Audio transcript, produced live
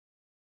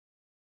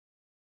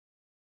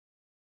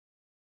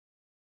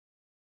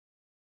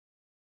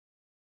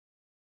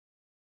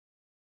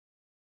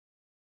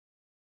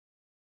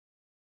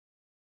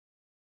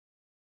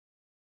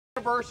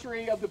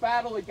anniversary of the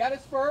Battle of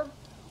Gettysburg.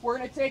 We're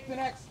going to take the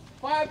next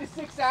 5 to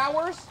 6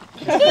 hours,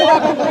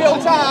 walk in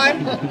real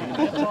time,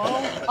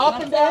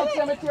 up and down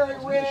Cemetery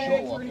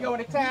Ridge. We're going to go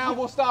into town.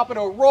 We'll stop at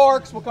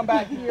O'Rourke's. We'll come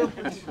back here.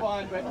 It'll be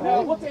fun. But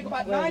we'll take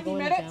about 90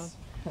 minutes.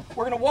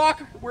 We're going to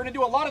walk. We're going to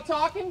do a lot of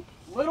talking,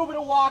 a little bit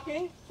of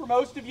walking for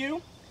most of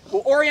you.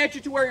 We'll orient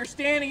you to where you're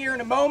standing here in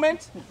a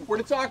moment. We're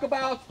going to talk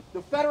about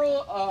the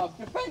federal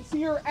defense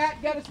here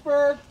at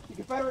Gettysburg, the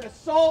Confederate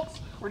assaults.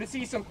 We're going to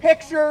see some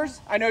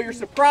pictures. I know you're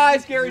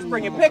surprised Gary's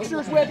bringing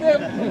pictures with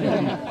him.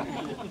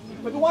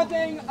 But the one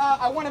thing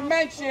I want to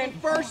mention,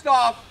 first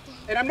off,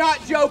 and I'm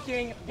not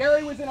joking,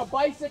 Garry was in a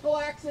bicycle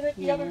accident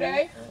the other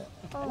day.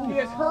 He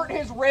has hurt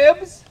his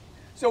ribs.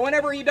 So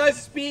whenever he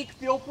does speak,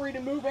 feel free to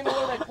move in a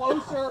little bit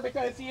closer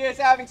because he is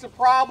having some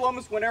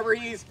problems whenever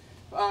he's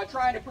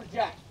trying to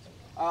project.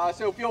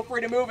 So feel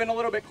free to move in a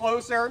little bit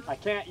closer. I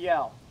can't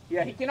yell.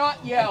 Yeah, he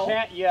cannot yell. I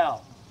can't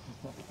yell.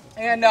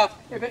 And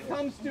if it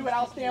comes to it,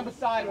 I'll stand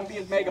beside him and be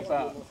his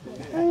megaphone.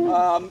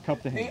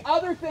 The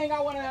other thing I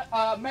want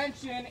to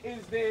mention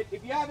is that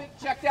if you haven't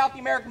checked out the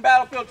American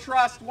Battlefield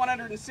Trust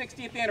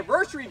 160th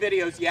anniversary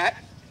videos yet,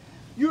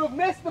 you have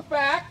missed the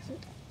fact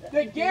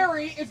that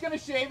Garry is going to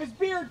shave his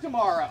beard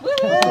tomorrow.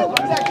 It's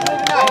actually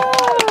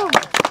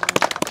tonight.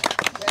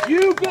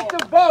 You get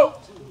to vote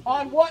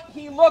on what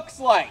he looks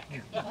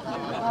like.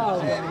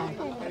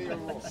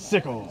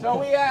 Sickle. So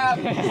we have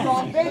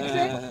Strong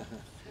Vincent,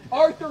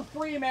 Arthur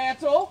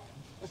Fremantle,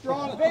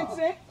 Strong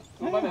Vincent,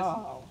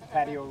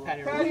 Patty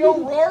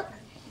O'Rourke.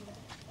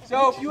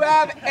 So if you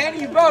have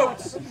any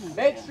votes,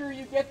 make sure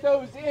you get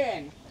those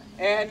in.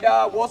 And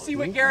we'll see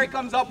what Garry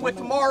comes up with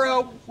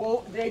tomorrow.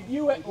 We'll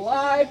debut it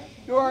live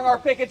during our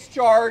Pickett's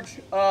Charge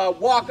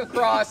walk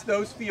across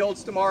those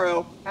fields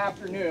tomorrow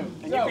afternoon.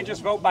 And you can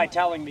just vote by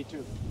telling me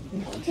too.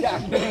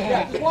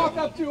 Yeah. Walk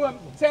up to him,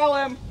 tell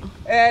him,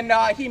 and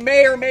he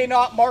may or may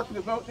not mark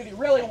the vote that he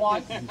really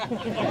wants.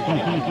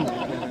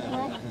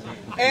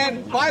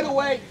 And by the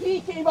way, he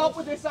came up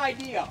with this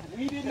idea.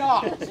 We did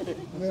not.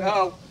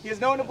 So he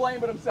has no one to blame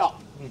but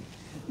himself.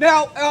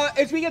 Now,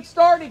 as we get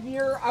started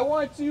here, I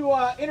want to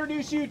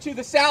introduce you to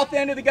the south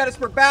end of the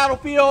Gettysburg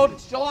battlefield.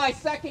 It's July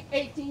 2nd,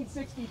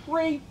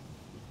 1863.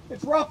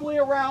 It's roughly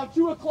around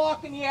 2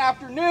 o'clock in the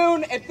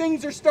afternoon, and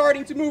things are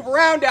starting to move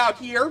around out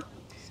here.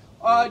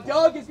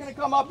 Doug is going to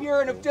come up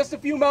here in just a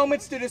few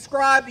moments to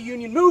describe the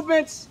Union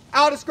movements.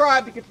 I'll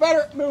describe the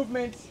Confederate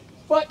movements.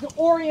 But to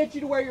orient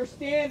you to where you're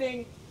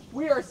standing,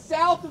 we are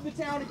south of the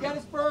town of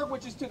Gettysburg,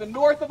 which is to the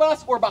north of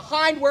us, or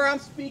behind where I'm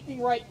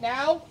speaking right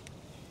now.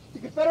 The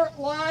Confederate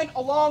line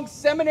along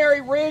Seminary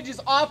Ridge is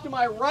off to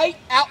my right,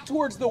 out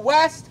towards the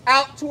west,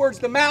 out towards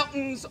the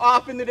mountains.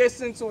 Off in the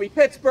distance will be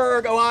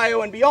Pittsburgh,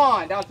 Ohio, and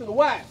beyond, out to the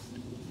west.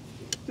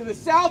 To the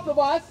south of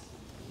us,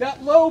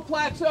 that low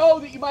plateau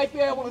that you might be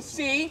able to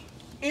see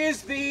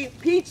is the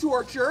peach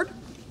orchard.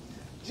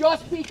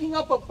 Just peeking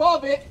up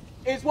above it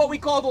is what we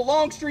call the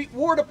Longstreet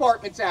War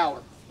Department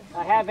Tower.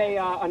 I have a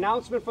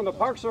announcement from the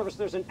Park Service.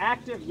 There's an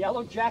active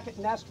yellow jacket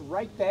nest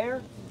right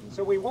there.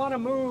 So we want to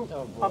move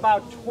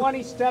about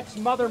 20 steps,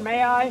 Mother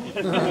May I,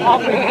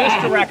 off in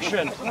this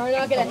direction.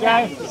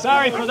 Okay?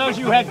 Sorry for those of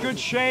you who had good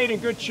shade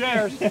and good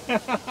chairs.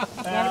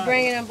 Gotta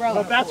bring an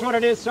umbrella. But that's what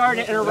it is. Sorry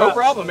to interrupt. No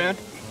problem, man.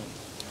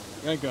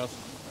 There you go.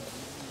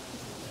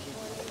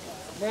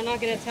 We're not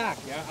gonna attack.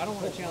 Yeah, I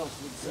don't want to challenge.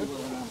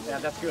 Yeah,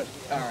 that's good.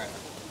 All right.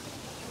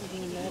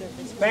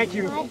 Thank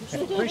you.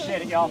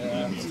 Appreciate it, y'all.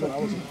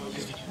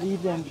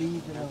 Leave them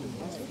be.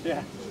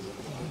 Yeah.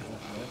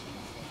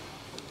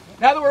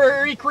 Now that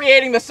we're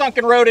recreating the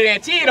sunken road at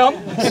Antietam,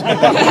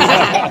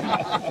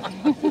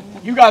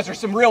 you guys are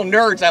some real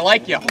nerds. I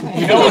like you.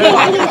 You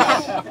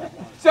know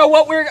so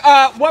what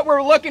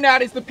we're looking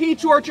at is the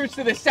peach orchards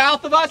to the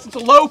south of us. It's a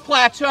low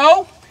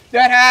plateau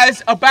that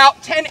has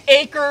about 10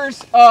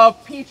 acres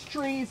of peach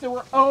trees that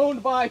were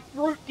owned by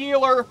fruit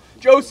dealer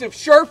Joseph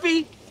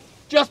Sherfy.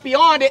 Just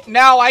beyond it,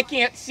 now I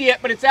can't see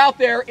it, but it's out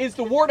there, is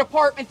the War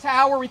Department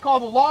Tower we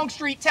call the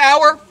Longstreet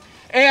Tower.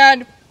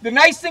 And the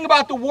nice thing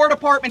about the War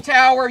Department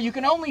Tower, you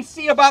can only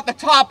see about the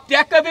top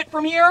deck of it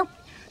from here.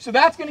 So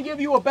that's going to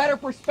give you a better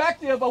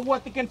perspective of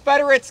what the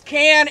Confederates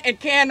can and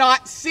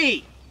cannot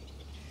see.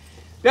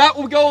 That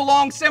will go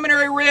along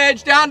Seminary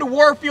Ridge, down to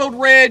Warfield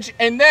Ridge,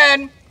 and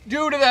then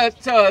due to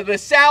the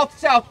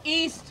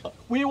southeast,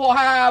 we will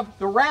have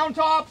the Round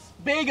Tops,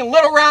 Big and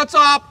Little Round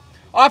Top.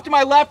 Off to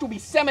my left will be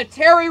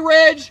Cemetery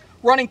Ridge,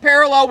 running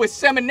parallel with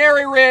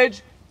Seminary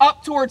Ridge,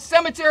 up towards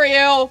Cemetery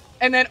Hill,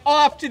 and then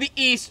off to the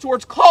east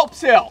towards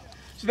Culp's Hill.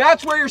 So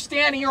that's where you're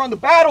standing here on the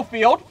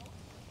battlefield.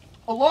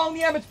 Along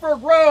the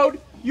Emmitsburg Road,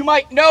 you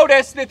might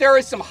notice that there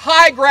is some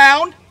high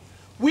ground.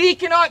 We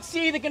cannot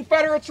see the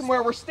Confederates from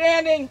where we're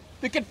standing.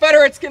 The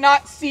Confederates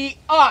cannot see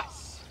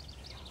us.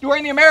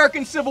 During the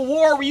American Civil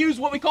War, we used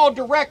what we call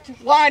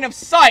direct line of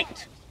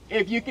sight.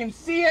 If you can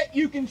see it,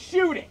 you can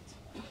shoot it.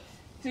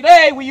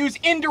 Today, we use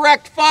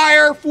indirect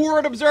fire,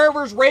 forward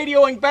observers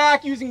radioing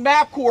back using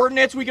map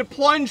coordinates. We could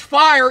plunge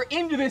fire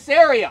into this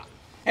area.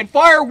 And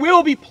fire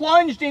will be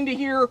plunged into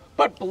here,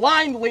 but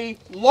blindly,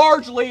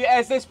 largely,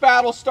 as this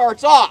battle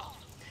starts off.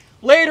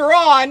 Later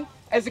on,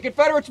 as the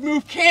Confederates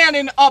move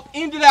cannon up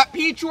into that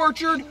peach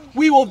orchard,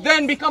 we will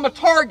then become a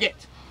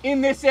target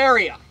in this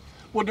area.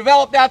 We'll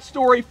develop that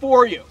story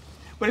for you.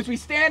 But as we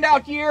stand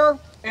out here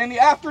in the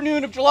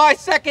afternoon of July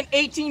 2nd,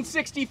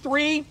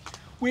 1863,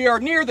 we are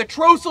near the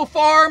Trostle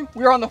Farm.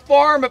 We are on the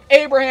farm of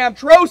Abraham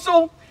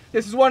Trostle.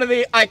 This is one of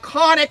the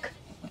iconic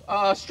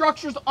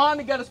structures on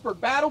the Gettysburg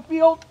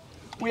battlefield.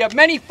 We have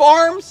many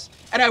farms,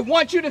 and I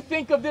want you to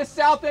think of this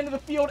south end of the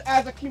field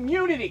as a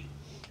community.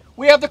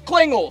 We have the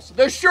Klingels,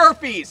 the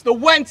Sherfies, the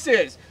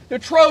Wentzes, the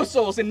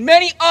Trostles, and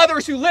many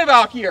others who live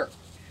out here.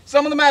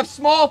 Some of them have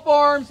small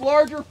farms,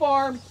 larger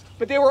farms,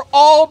 but they will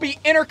all be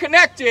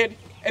interconnected,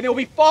 and they will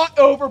be fought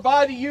over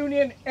by the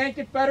Union and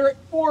Confederate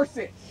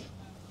forces.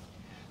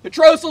 The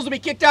Trostles will be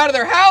kicked out of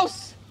their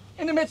house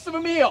in the midst of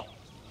a meal.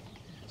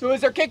 So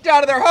as they're kicked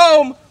out of their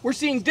home, we're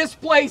seeing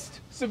displaced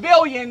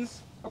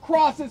civilians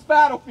across this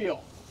battlefield.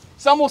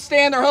 Some will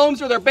stay in their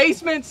homes or their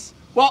basements,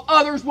 while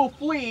others will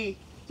flee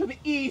to the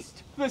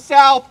east, to the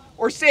south,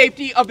 or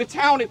safety of the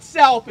town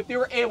itself if they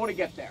were able to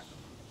get there.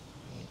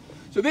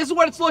 So this is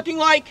what it's looking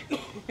like.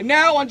 And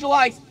now on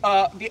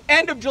the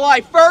end of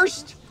July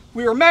 1st,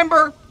 we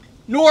remember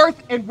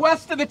north and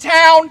west of the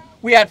town,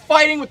 we had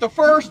fighting with the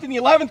 1st and the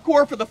 11th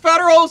Corps for the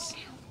Federals.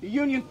 The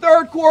Union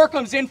 3rd Corps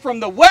comes in from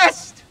the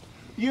west.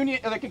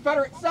 The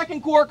Confederate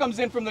 2nd Corps comes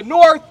in from the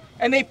north,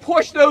 and they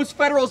push those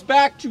Federals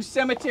back to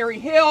Cemetery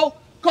Hill,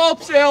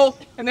 Culp's Hill,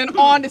 and then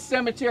on to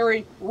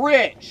Cemetery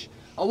Ridge.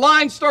 A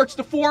line starts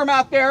to form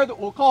out there that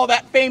we'll call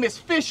that famous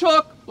fish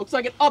hook. Looks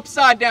like an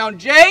upside down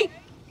J.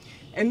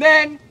 And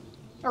then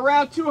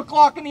around 2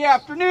 o'clock in the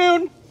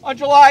afternoon on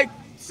July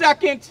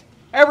 2nd,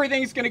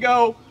 everything's going to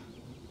go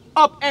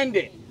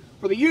upended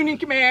for the Union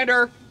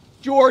commander,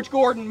 George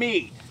Gordon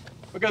Meade,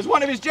 because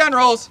one of his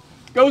generals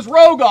goes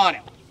rogue on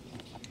him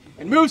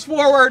and moves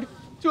forward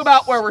to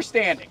about where we're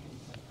standing.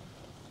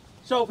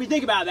 So if we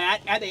think about that,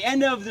 at the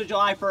end of the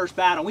July 1st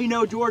battle, we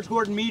know George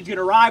Gordon Meade's going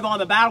to arrive on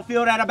the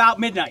battlefield at about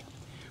midnight.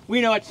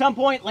 We know at some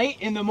point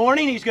late in the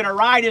morning he's going to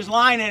ride his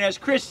line, and as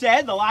Chris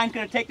said, the line's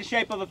going to take the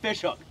shape of a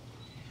fishhook.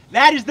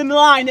 That is the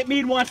line that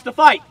Meade wants to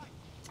fight.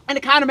 And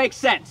it kind of makes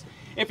sense.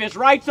 If his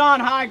right's on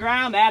high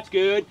ground, that's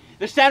good.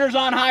 The center's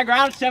on high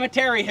ground,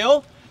 Cemetery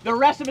Hill. The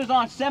rest of it is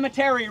on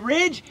Cemetery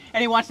Ridge,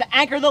 and he wants to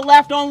anchor the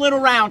left on Little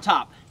Round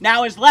Top.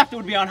 Now his left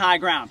would be on high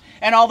ground.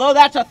 And although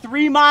that's a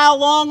 3-mile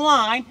long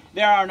line,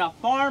 there are enough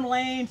farm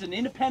lanes and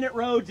independent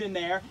roads in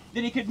there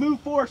that he could move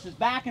forces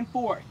back and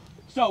forth.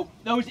 So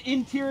those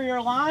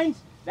interior lines,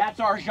 that's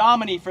our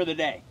hegemony for the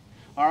day.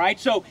 All right,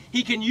 so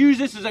he can use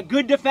this as a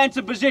good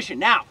defensive position.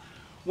 Now,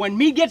 when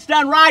Meade gets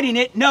done riding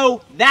it,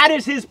 no, that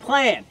is his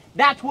plan.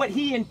 That's what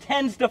he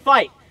intends to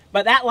fight.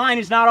 But that line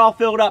is not all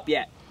filled up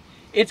yet.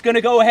 It's going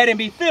to go ahead and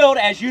be filled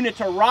as units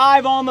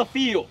arrive on the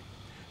field.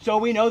 So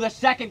we know the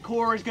 2nd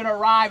Corps is going to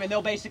arrive, and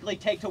they'll basically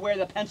take to where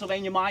the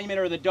Pennsylvania Monument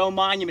or the Dome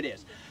Monument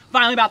is.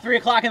 Finally, about 3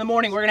 o'clock in the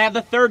morning, we're going to have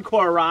the 3rd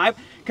Corps arrive,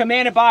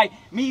 commanded by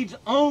Meade's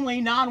only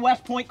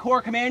non-West Point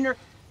Corps commander,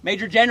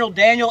 Major General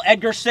Daniel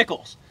Edgar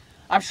Sickles.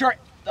 I'm sure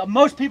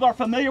most people are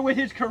familiar with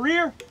his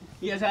career.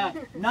 He is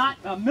not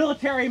a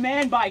military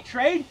man by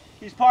trade.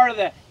 He's part of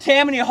the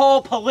Tammany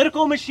Hall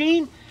political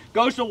machine.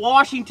 Goes to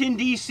Washington,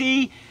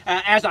 D.C.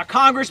 As a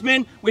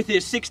congressman with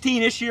his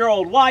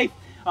 16-ish-year-old wife.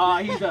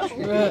 He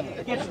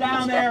gets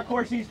down there. Of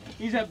course,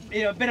 he's a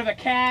bit of a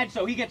cad,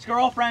 so he gets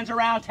girlfriends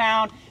around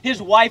town.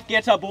 His wife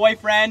gets a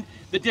boyfriend,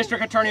 the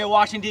District Attorney of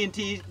Washington,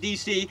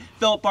 D.C.,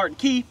 Philip Barton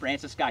Key,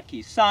 Francis Scott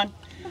Key's son.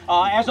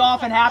 As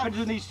often happens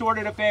in these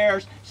sordid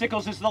affairs,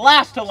 Sickles is the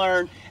last to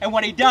learn, and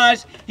when he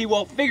does, he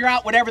will figure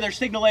out whatever their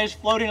signal is,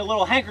 floating a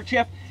little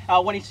handkerchief.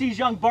 When he sees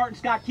young Barton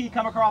Scott Key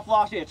come across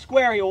Lafayette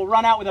Square, he will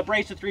run out with a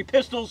brace of 3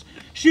 pistols,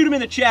 shoot him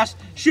in the chest,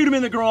 shoot him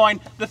in the groin.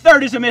 The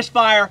 3rd is a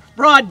misfire,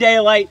 broad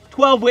daylight,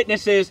 12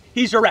 witnesses,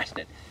 he's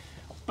arrested.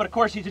 But of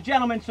course he's a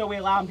gentleman, so we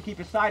allow him to keep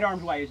his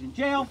sidearms while he's in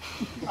jail.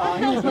 He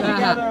will put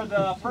together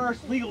the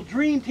first legal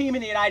dream team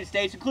in the United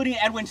States, including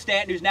Edwin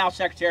Stanton, who's now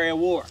Secretary of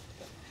War.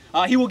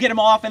 He will get him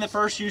off in the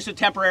first use of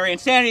temporary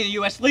insanity of the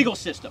U.S. legal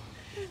system.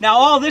 Now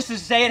all this is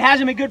to say it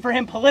hasn't been good for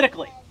him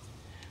politically.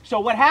 So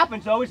what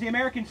happens, though, is the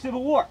American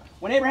Civil War.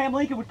 When Abraham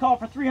Lincoln would call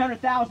for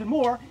 300,000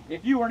 more,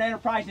 if you were an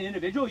enterprising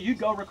individual, you'd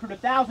go recruit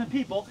 1,000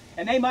 people,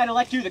 and they might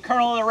elect you the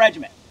colonel of the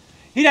regiment.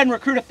 He doesn't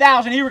recruit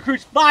 1,000, he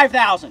recruits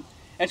 5,000.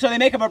 And so they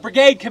make him a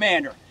brigade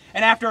commander.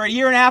 And after a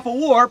year and a half of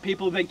war,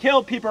 people have been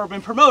killed, people have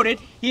been promoted.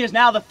 He is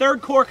now the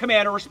 3rd Corps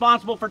commander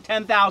responsible for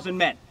 10,000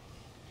 men.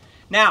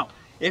 Now,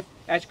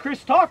 as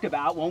Chris talked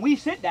about, when we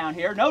sit down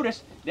here,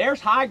 notice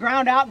there's high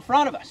ground out in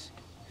front of us.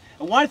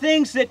 And one of the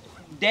things that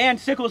Dan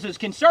Sickles is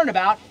concerned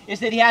about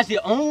is that he has the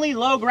only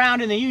low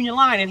ground in the Union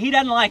line, and he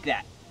doesn't like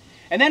that.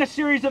 And then a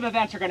series of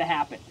events are going to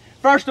happen.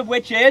 First of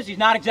which is he's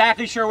not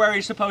exactly sure where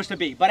he's supposed to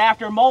be. But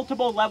after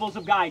multiple levels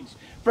of guidance,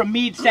 from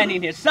Meade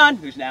sending his son,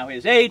 who's now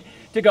his aide,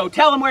 to go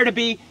tell him where to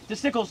be, to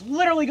Sickles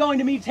literally going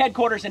to Meade's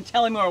headquarters and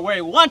telling him where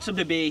he wants him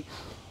to be,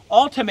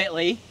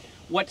 ultimately,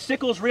 what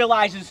Sickles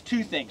realizes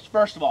 2 things.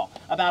 First of all,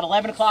 about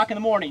 11 o'clock in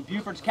the morning,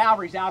 Buford's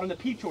cavalry's out in the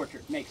peach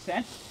orchard. Makes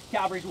sense.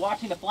 cavalry's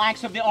watching the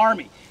flanks of the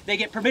army. They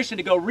get permission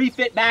to go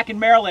refit back in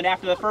Maryland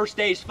after the first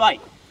day's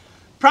fight.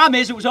 Problem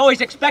is, it was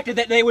always expected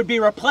that they would be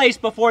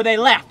replaced before they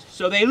left,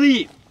 so they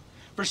leave.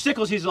 For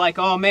Sickles, he's like,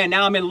 oh man,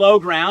 now I'm in low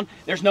ground.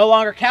 There's no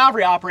longer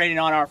cavalry operating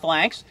on our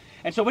flanks.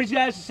 And so what he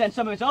does is send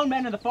some of his own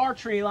men to the far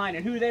tree line,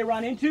 and who do they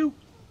run into?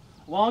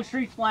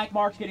 Longstreet's flank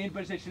march, getting in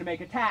position to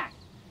make attack.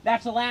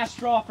 That's the last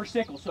straw for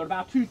Sickles. So at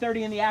about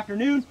 2:30 in the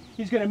afternoon,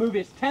 he's going to move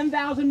his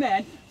 10,000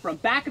 men from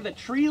back of the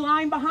tree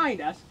line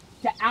behind us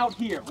to out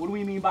here. What do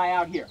we mean by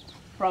out here?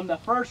 From the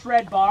first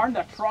red barn,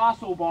 the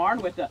Trostle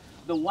barn with the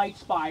white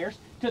spires,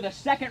 to the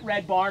second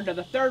red barn, to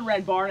the third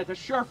red barn at the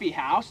Sherfy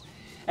house.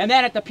 And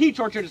then at the peach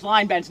orchard, his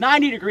line bends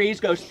 90 degrees,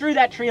 goes through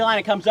that tree line,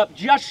 and comes up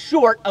just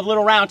short of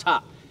Little Round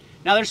Top.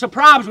 Now there's some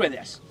problems with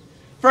this.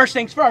 First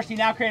things first, he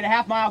now created a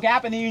half-mile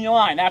gap in the Union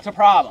line. That's a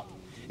problem.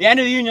 The end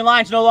of the Union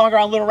line is no longer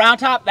on Little Round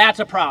Top. That's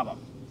a problem.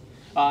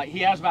 He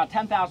has about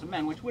 10,000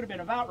 men, which would have been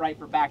about right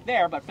for back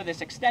there, but for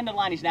this extended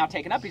line he's now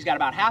taken up, he's got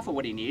about half of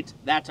what he needs.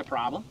 That's a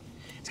problem.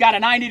 It's got a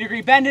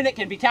 90-degree bend in it,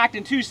 can be tacked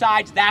in two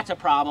sides. That's a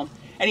problem.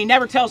 And he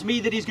never tells me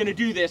that he's going to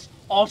do this.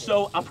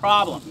 Also a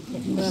problem.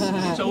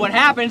 So what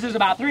happens is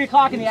about 3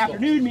 o'clock in the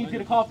afternoon, Meade's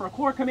going to call for a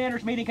Corps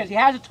Commanders meeting because he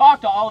hasn't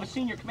talked to all of his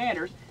senior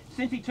commanders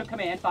since he took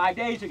command 5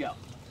 days ago.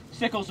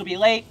 Sickles will be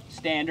late,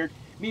 standard.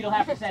 Meade will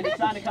have to send his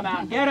son to come out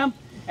and get him.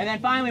 And then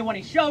finally, when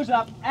he shows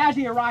up, as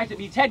he arrives at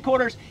Meade's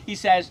headquarters, he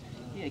says,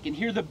 he can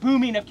hear the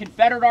booming of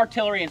Confederate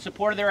artillery in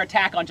support of their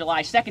attack on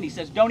July 2nd. He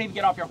says, don't even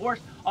get off your horse.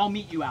 I'll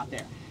meet you out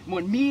there. And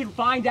when Meade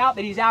finds out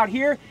that he's out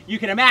here, you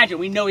can imagine,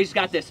 we know he's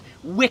got this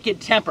wicked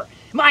temper.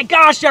 My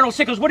gosh, General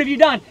Sickles, what have you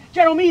done?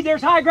 General Meade,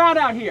 there's high ground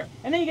out here.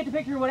 And then you get to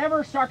picture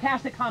whatever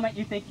sarcastic comment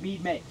you think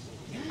Meade makes.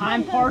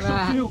 I'm partial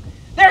to,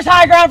 there's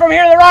high ground from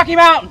here to the Rocky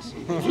Mountains.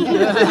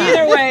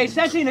 Either way,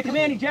 sensing the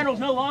commanding general is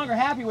no longer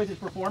happy with his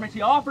performance,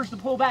 he offers to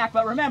pull back.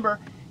 But remember,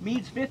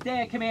 Meade's 5th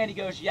day at command, he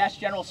goes, yes,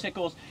 General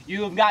Sickles,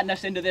 you have gotten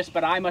us into this,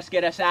 but I must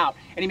get us out.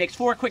 And he makes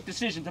 4 quick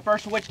decisions, the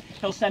first of which,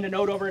 he'll send a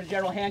note over to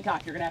General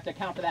Hancock. You're going to have to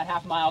account for that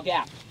half-mile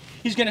gap.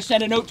 He's going to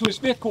send a note to his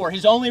 5th Corps,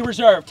 his only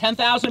reserve,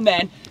 10,000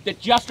 men that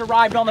just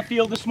arrived on the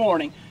field this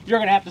morning. You're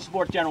going to have to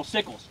support General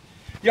Sickles.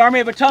 The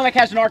Army of the Potomac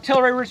has an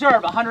artillery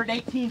reserve,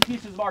 118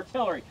 pieces of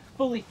artillery.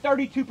 Fully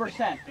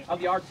 32%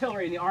 of the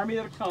artillery in the Army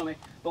of the Potomac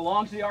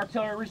belongs to the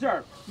artillery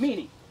reserve,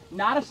 meaning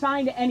not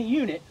assigned to any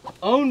unit,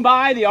 owned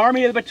by the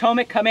Army of the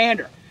Potomac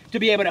commander to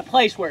be able to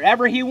place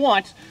wherever he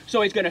wants.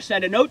 So he's going to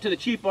send a note to the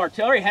Chief of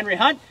Artillery, Henry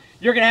Hunt,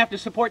 you're going to have to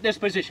support this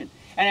position.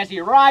 And as he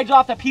rides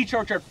off the peach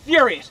orchard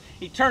furious,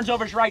 he turns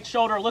over his right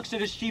shoulder, looks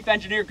at his Chief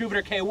Engineer,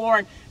 Gouverneur K.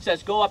 Warren,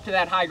 says, go up to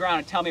that high ground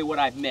and tell me what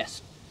I've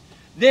missed.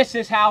 This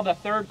is how the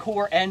 3rd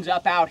Corps ends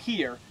up out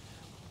here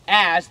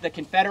as the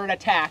Confederate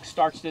attack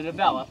starts to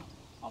develop.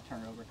 I'll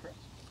turn it over to Chris.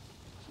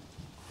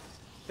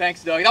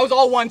 Thanks, Doug. That was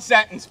all one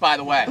sentence, by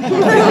the way.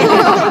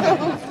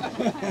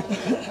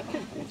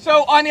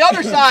 So on the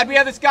other side, we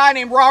have this guy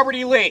named Robert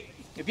E. Lee.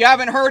 If you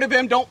haven't heard of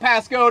him, don't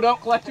pass go,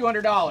 don't collect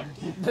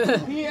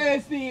 $200. He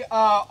is the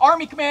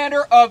Army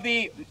commander of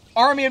the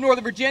Army of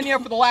Northern Virginia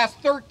for the last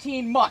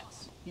 13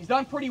 months. He's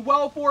done pretty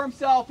well for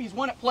himself. He's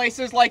won at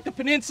places like the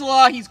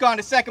Peninsula. He's gone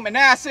to Second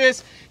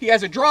Manassas. He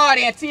has a draw at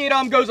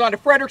Antietam, goes on to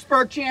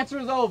Fredericksburg,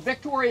 Chancellorsville,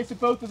 victorious at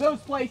both of those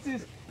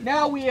places.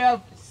 Now we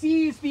have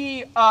seized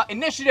the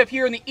initiative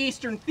here in the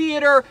Eastern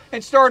Theater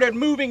and started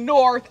moving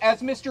north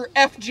as Mr.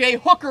 F.J.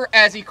 Hooker,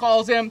 as he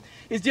calls him,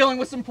 is dealing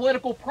with some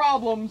political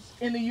problems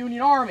in the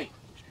Union Army.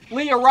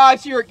 Lee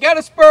arrives here at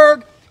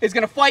Gettysburg, is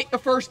going to fight the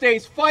first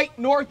day's fight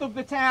north of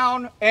the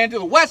town and to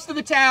the west of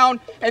the town,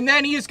 and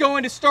then he is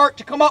going to start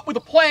to come up with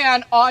a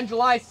plan on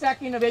July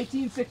 2nd of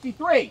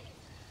 1863.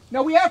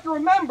 Now we have to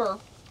remember,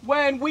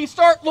 when we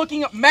start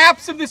looking at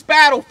maps of this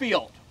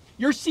battlefield,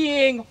 you're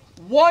seeing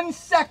 1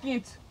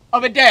 second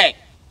of a day.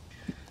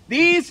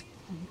 These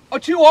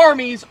two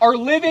armies are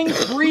living,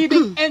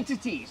 breathing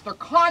entities. They're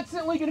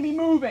constantly going to be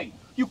moving.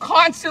 You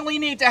constantly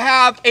need to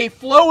have a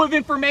flow of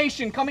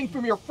information coming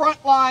from your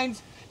front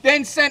lines,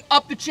 then sent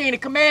up the chain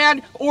of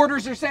command.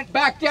 Orders are sent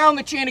back down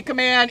the chain of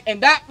command,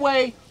 and that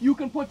way you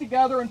can put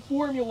together and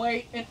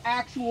formulate an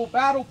actual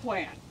battle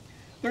plan.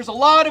 There's a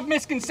lot of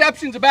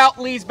misconceptions about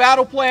Lee's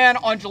battle plan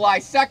on July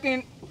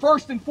 2nd.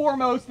 First and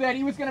foremost, that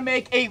he was going to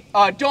make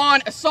a dawn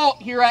assault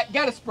here at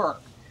Gettysburg.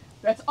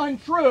 That's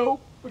untrue,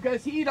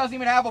 because he doesn't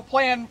even have a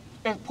plan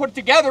put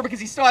together, because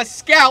he still has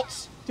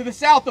scouts to the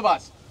south of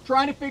us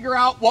trying to figure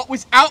out what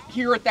was out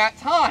here at that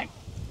time.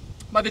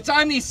 By the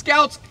time these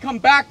scouts come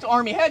back to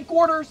Army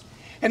headquarters,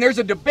 and there's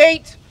a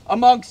debate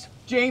amongst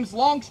James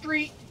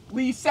Longstreet,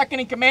 Lee's second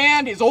in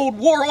command, his old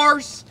war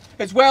horse,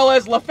 as well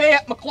as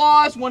Lafayette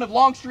McLaws, one of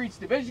Longstreet's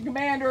division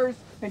commanders,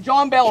 and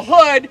John Bell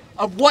Hood,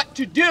 of what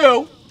to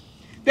do,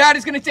 that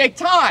is going to take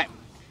time.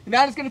 And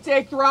that is going to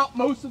take throughout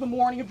most of the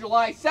morning of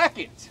July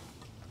 2nd.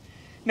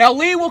 Now,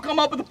 Lee will come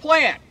up with a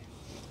plan.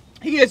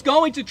 He is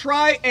going to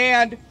try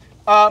and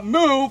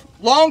move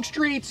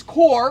Longstreet's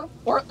corps,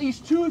 or at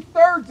least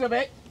 2/3 of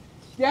it,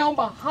 down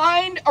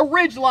behind a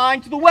ridge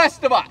line to the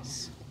west of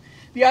us.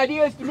 The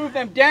idea is to move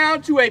them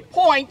down to a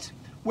point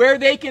where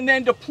they can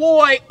then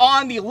deploy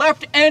on the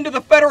left end of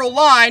the federal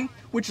line,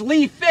 which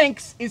Lee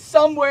thinks is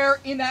somewhere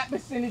in that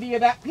vicinity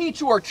of that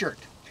peach orchard.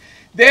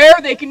 There,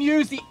 they can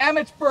use the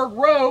Emmitsburg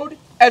Road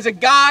as a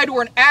guide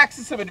or an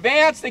axis of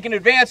advance. They can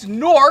advance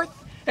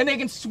north, and they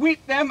can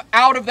sweep them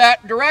out of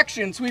that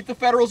direction, sweep the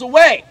Federals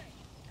away.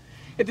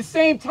 At the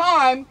same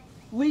time,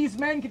 Lee's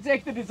men can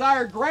take the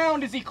desired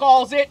ground, as he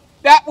calls it.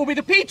 That will be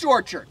the peach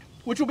orchard,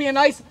 which will be a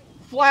nice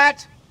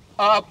flat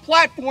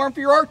platform for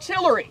your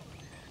artillery.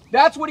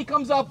 That's what he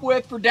comes up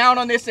with for down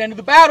on this end of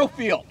the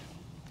battlefield.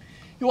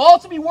 He'll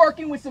also be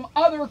working with some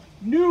other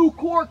new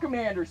Corps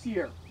commanders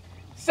here.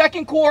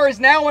 2nd Corps is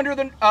now under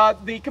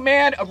the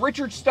command of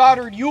Richard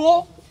Stoddard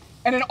Ewell,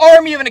 and an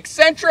army of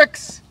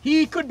eccentrics.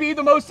 He could be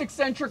the most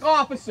eccentric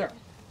officer.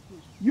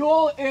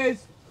 Ewell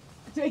is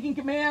taking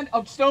command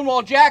of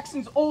Stonewall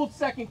Jackson's old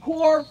 2nd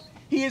Corps.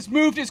 He has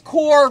moved his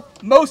corps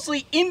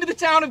mostly into the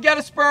town of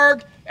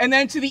Gettysburg and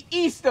then to the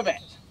east of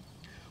it.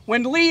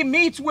 When Lee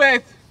meets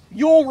with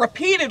Ewell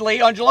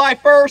repeatedly on July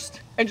 1st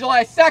and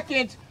July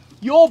 2nd,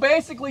 Ewell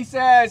basically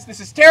says,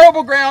 this is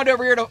terrible ground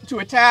over here to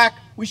attack.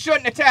 We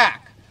shouldn't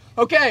attack.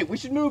 Okay, we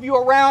should move you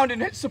around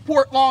and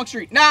support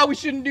Longstreet. No, we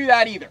shouldn't do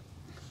that either.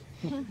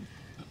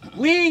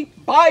 Lee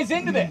buys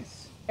into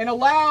this and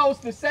allows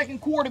the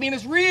 2nd Corps to be in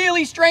this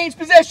really strange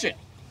position.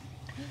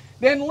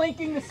 Then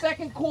linking the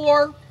 2nd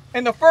Corps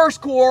and the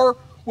 1st Corps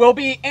will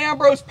be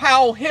Ambrose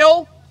Powell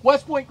Hill,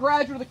 West Point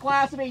graduate of the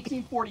class of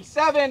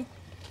 1847.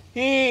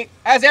 He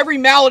has every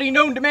malady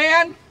known to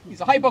man.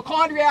 He's a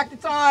hypochondriac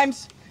at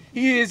times.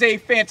 He is a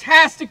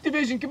fantastic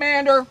division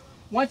commander.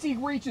 Once he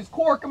reaches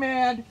Corps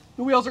command,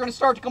 the wheels are going to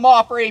start to come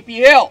off for AP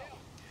Hill.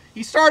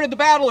 He started the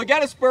Battle of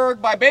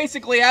Gettysburg by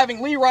basically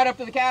having Lee ride up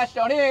to the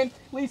Cashdown Inn.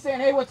 Lee saying,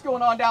 hey, what's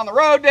going on down the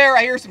road there?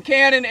 I hear some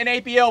cannon, and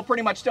AP Hill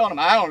pretty much telling him,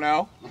 I don't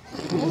know.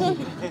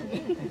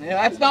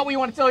 That's not what you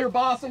want to tell your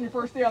boss on your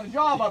first day on the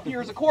job up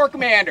here as a Corps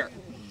commander.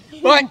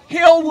 But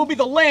Hill will be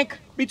the link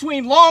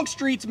between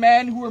Longstreet's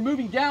men who are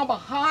moving down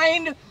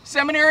behind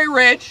Seminary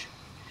Ridge,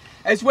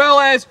 as well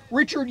as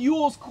Richard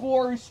Ewell's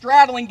Corps who's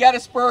straddling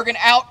Gettysburg and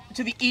out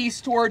to the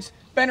east towards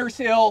Benner's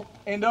Hill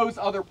and those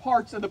other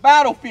parts of the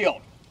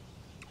battlefield.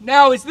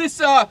 Now, as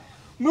this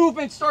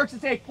movement starts to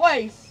take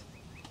place,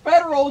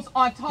 Federals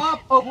on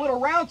top of Little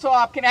Round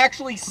Top can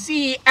actually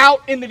see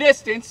out in the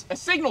distance, a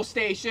signal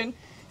station,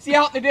 see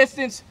out in the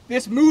distance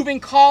this moving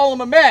column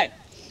of men.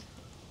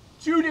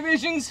 2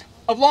 divisions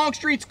of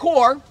Longstreet's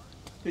Corps,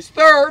 his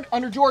 3rd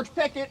under George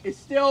Pickett, is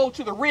still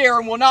to the rear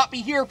and will not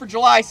be here for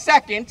July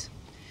 2nd.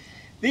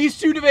 These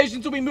 2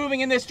 divisions will be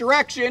moving in this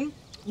direction,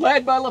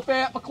 led by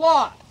Lafayette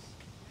McLaws.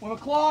 When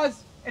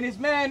McLaws and his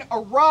men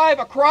arrive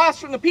across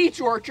from the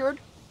peach orchard,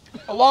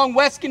 along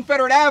West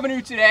Confederate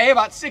Avenue today,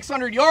 about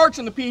 600 yards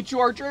from the peach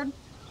orchard,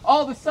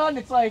 all of a sudden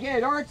it's like, hey,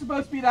 there aren't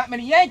supposed to be that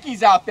many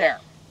Yankees out there.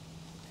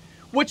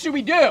 What should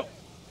we do?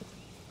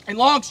 And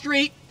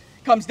Longstreet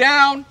comes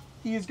down.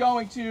 He is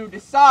going to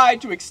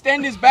decide to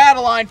extend his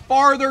battle line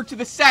farther to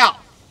the south.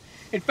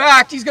 In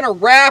fact, he's going to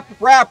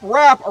wrap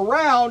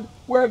around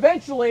where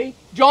eventually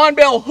John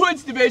Bell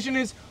Hood's division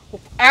is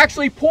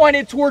actually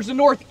pointed towards the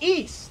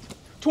northeast,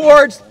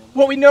 towards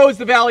what we know as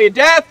the Valley of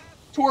Death,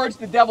 towards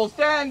the Devil's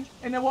Den,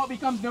 and then what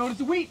becomes known as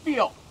the wheat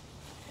field.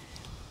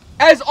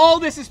 As all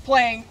this is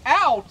playing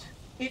out,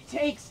 it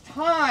takes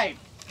time.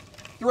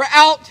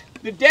 Throughout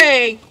the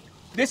day,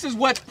 this is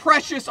what's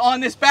precious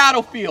on this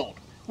battlefield.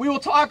 We will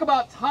talk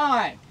about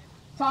time.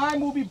 Time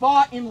will be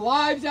bought in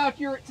lives out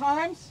here at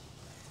times,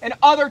 and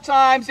other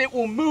times it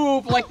will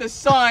move like the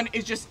sun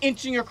is just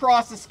inching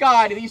across the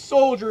sky to these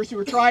soldiers who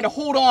are trying to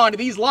hold on to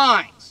these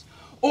lines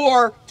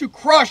or to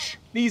crush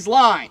these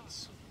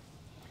lines.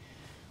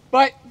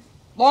 But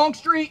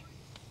Longstreet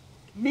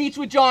meets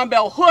with John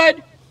Bell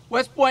Hood,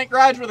 West Point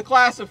graduate of the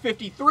class of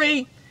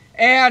 53,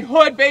 and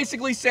Hood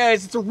basically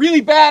says it's a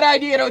really bad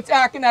idea to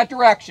attack in that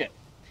direction.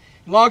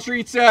 And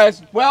Longstreet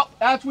says, well,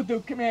 that's what the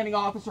commanding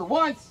officer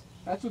wants,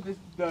 that's what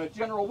the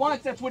general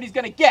wants, that's what he's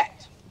going to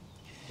get.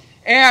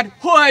 And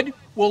Hood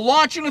will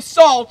launch an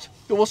assault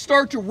that will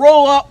start to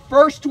roll up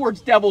first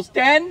towards Devil's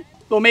Den.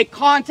 They'll make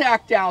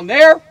contact down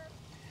there.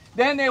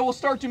 Then they will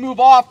start to move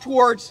off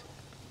towards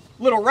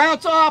Little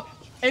Round Top,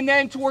 and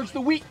then towards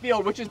the wheat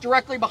field, which is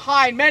directly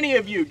behind many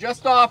of you,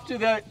 just off to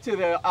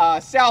the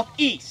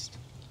southeast.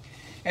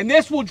 And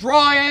this will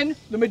draw in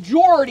the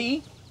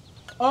majority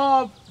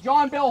of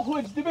John Bell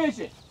Hood's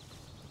division.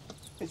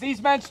 As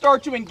these men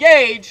start to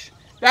engage,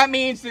 that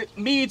means that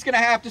Meade's going to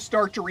have to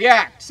start to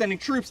react, sending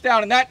troops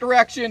down in that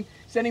direction,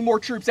 sending more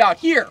troops out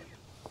here.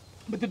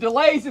 But the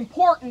delay is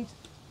important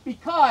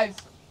because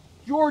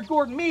George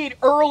Gordon Meade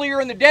earlier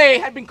in the day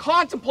had been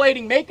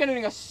contemplating making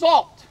an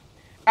assault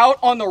out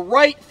on the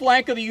right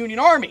flank of the Union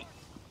Army.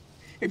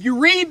 If you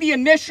read the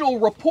initial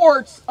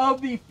reports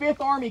of the 5th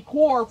Army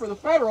Corps for the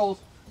Federals,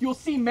 you'll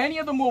see many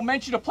of them will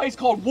mention a place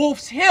called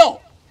Wolf's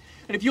Hill.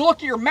 And if you look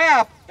at your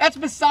map, that's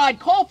beside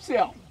Culp's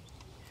Hill.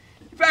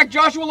 In fact,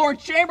 Joshua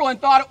Lawrence Chamberlain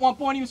thought at one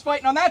point he was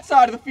fighting on that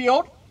side of the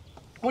field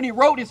when he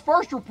wrote his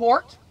first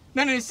report.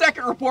 Then in his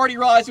second report, he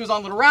realized he was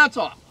on Little Round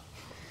Top.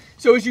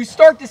 So as you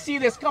start to see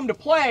this come to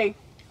play,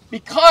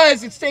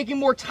 Because it's taking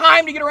more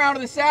time to get around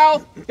to the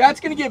south, that's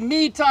going to give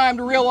me time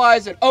to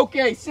realize that,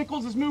 okay,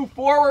 Sickles has moved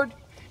forward.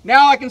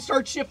 Now I can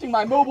start shifting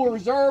my mobile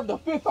reserve, the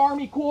 5th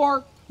Army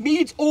Corps,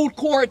 Meade's old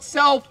corps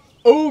itself,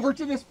 over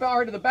to this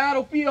part of the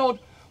battlefield,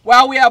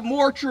 while we have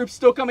more troops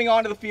still coming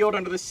onto the field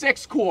under the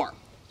 6th Corps.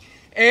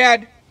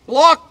 And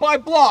block by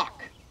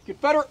block,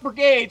 Confederate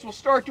brigades will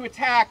start to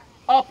attack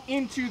up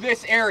into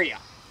this area.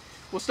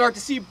 We'll start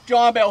to see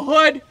John Bell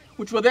Hood,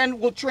 which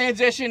will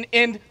transition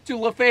into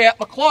Lafayette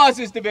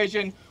McLaws'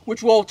 division,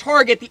 which will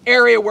target the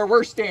area where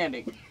we're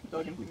standing. No,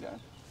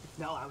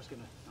 I was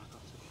going to.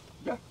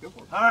 Yeah, go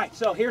for it. All right,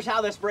 so here's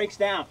how this breaks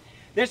down.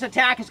 This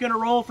attack is going to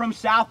roll from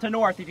south to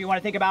north. If you want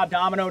to think about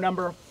domino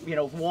number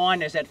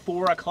 1 is at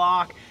 4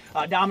 o'clock,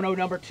 domino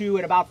number 2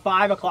 at about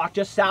 5 o'clock,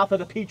 just south of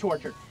the peach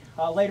orchard.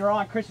 Later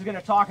on, Chris is going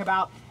to talk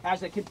about as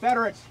the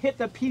Confederates hit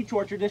the peach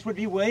orchard, this would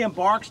be William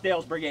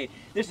Barksdale's brigade.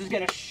 This is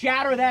going to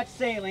shatter that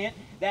salient,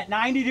 that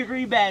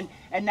 90-degree bend,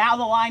 and now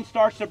the line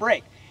starts to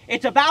break.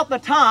 It's about the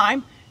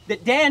time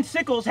that Dan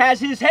Sickles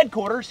has his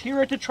headquarters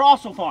here at the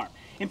Trostle Farm.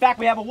 In fact,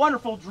 we have a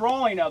wonderful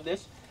drawing of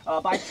this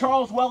by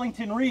Charles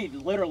Wellington Reed,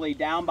 literally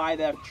down by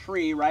the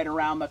tree right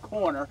around the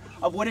corner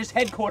of what his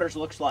headquarters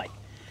looks like.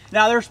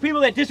 Now, there's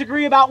people that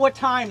disagree about what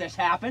time this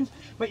happens,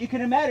 but you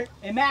can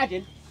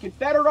imagine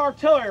Confederate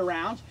artillery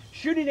rounds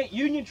shooting at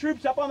Union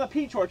troops up on the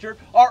peach orchard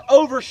are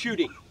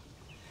overshooting,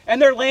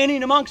 and they're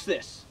landing amongst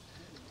this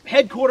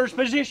headquarters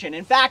position.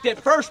 In fact, it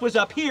first was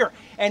up here,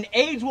 and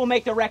aides will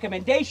make the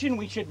recommendation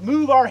we should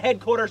move our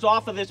headquarters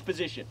off of this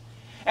position.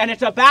 And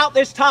it's about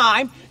this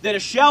time that a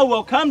shell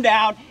will come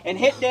down and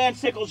hit Dan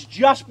Sickles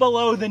just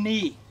below the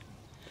knee.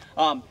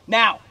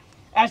 Now,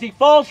 as he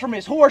falls from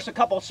his horse, a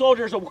couple of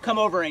soldiers will come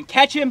over and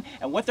catch him,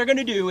 and what they're going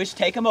to do is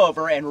take him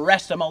over and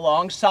rest him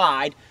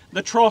alongside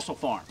the Trostle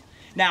Farm.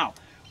 Now,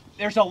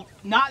 there's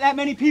not that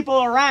many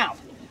people around.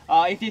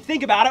 If you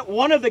think about it,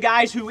 one of the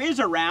guys who is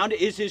around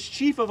is his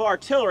chief of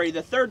artillery,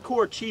 the 3rd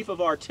Corps chief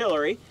of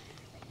artillery.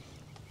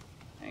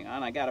 Hang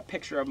on, I got a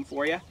picture of him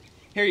for you.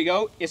 Here you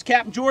go. It's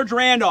Captain George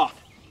Randolph.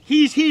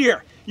 He's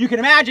here. You can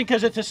imagine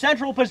because it's a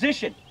central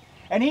position.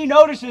 And he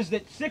notices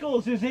that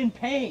Sickles is in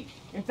pain.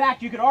 In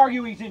fact, you could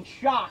argue he's in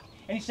shock.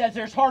 And he says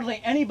there's hardly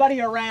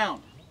anybody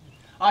around.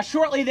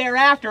 Shortly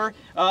thereafter,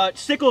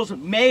 Sickles'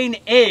 main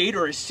aide,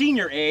 or his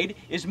senior aide,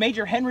 is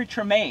Major Henry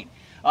Tremaine.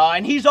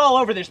 And he's all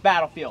over this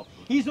battlefield.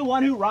 He's the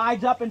one who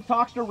rides up and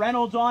talks to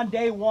Reynolds on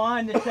day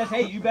 1 that says,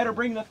 hey, you better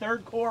bring the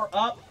 3rd Corps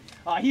up.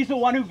 He's the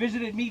one who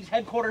visited Meade's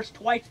headquarters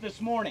twice this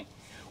morning.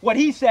 What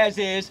he says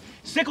is,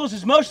 Sickles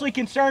is mostly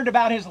concerned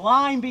about his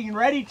line being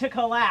ready to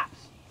collapse.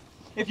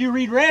 If you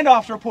read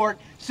Randolph's report,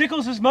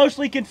 Sickles is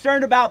mostly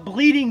concerned about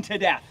bleeding to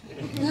death.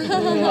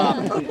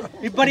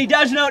 But he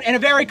does note in a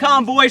very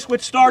calm voice,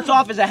 which starts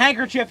off as a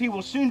handkerchief, he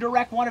will soon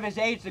direct one of his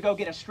aides to go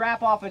get a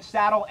strap off his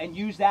saddle and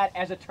use that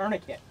as a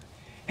tourniquet.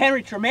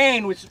 Henry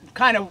Tremaine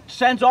kind of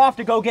sends off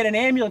to go get an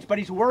ambulance, but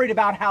he's worried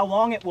about how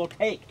long it will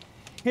take.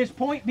 His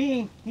point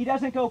being, he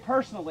doesn't go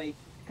personally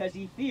because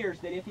he fears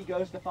that if he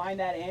goes to find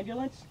that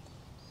ambulance,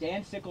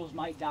 Dan Sickles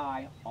might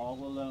die all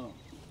alone.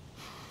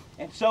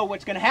 And so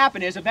what's going to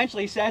happen is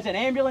eventually he says an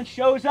ambulance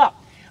shows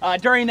up.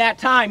 During that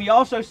time, he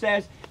also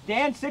says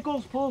Dan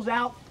Sickles pulls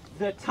out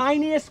the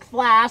tiniest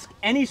flask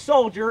any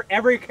soldier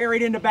ever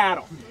carried into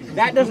battle.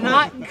 That does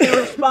not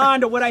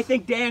correspond to what I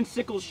think Dan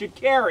Sickles should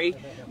carry,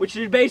 which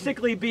should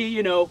basically be,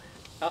 you know,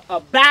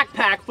 a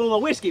backpack full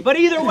of whiskey. But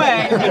either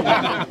way,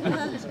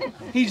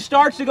 he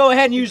starts to go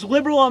ahead and use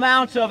liberal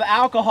amounts of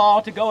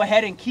alcohol to go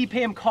ahead and keep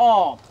him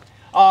calm.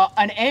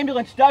 An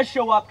ambulance does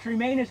show up.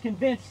 Tremaine is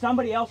convinced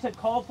somebody else had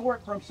called for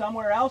it from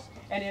somewhere else,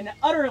 and in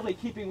utterly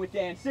keeping with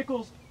Dan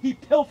Sickles, he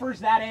pilfers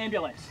that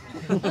ambulance.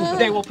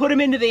 They will put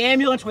him into the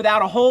ambulance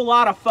without a whole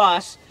lot of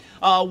fuss.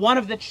 One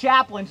of the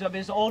chaplains of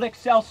his old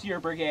Excelsior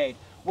Brigade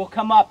will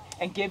come up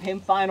and give him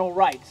final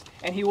rites,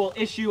 and he will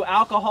issue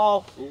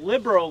alcohol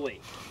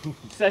liberally,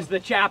 says the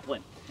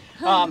chaplain.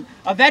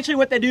 Eventually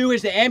what they do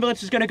is the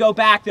ambulance is going to go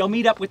back. They'll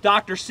meet up with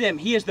Dr. Sim.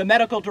 He is the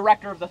medical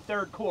director of the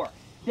 3rd Corps.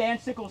 Dan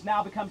Sickles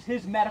now becomes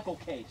his medical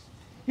case.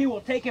 He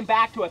will take him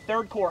back to a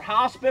 3rd Corps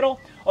hospital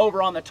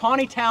over on the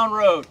Taneytown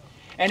Road.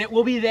 And it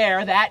will be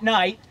there that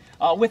night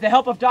with the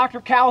help of Dr.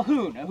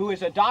 Calhoun, who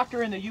is a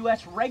doctor in the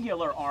U.S.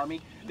 Regular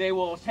Army. They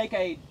will take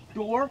a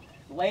door,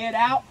 lay it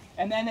out,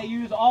 and then they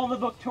use all the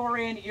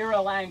Victorian era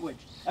language.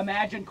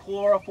 Imagine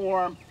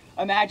chloroform,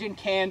 imagine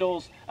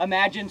candles,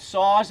 imagine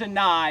saws and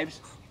knives,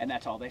 and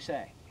that's all they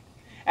say.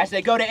 As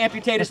they go to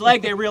amputate his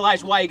leg, they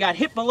realize why he got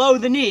hit below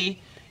the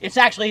knee. It's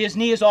actually his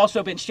knee has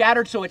also been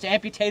shattered, so it's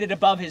amputated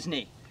above his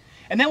knee.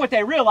 And then what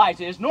they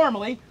realize is,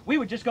 normally, we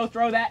would just go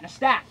throw that in a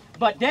stack.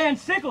 But Dan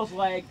Sickles'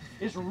 leg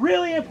is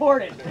really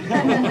important.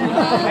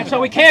 And so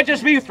we can't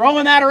just be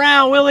throwing that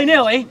around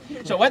willy-nilly.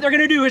 So what they're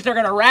going to do is they're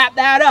going to wrap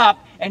that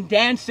up, and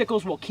Dan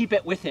Sickles will keep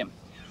it with him.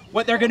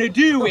 What they're going to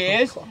do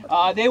is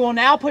they will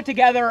now put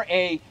together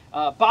a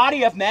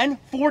body of men,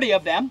 40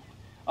 of them,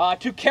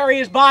 to carry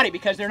his body,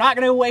 because they're not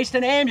going to waste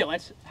an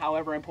ambulance,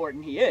 however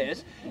important he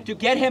is, to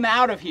get him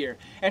out of here.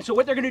 And so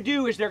what they're going to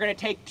do is they're going to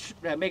take,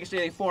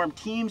 they form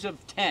teams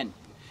of 10.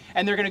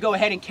 And they're going to go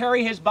ahead and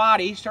carry his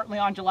body, certainly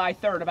on July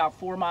 3rd, about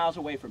 4 miles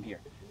away from here.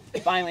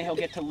 Finally, he'll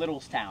get to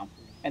Littlestown,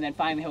 and then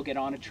finally he'll get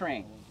on a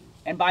train.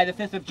 And by the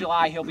 5th of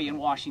July, he'll be in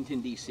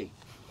Washington, D.C.,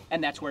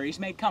 and that's where he's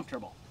made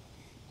comfortable.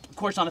 Of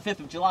course, on the 5th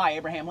of July,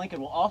 Abraham Lincoln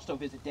will also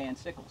visit Dan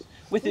Sickles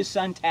with his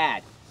son,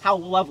 Tad. How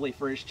lovely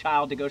for his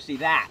child to go see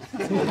that.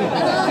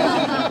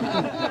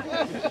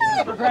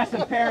 Progressive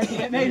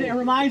parenting. It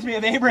reminds me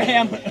of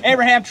Abraham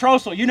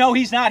Trostle. You know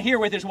he's not here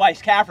with his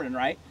wife, Catherine,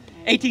 right?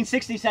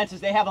 1860 census,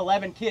 they have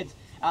 11 kids.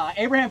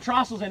 Abraham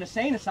Trostle's in an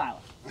insane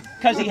asylum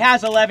because he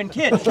has 11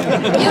 kids. Okay,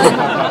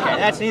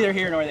 that's neither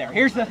here nor there.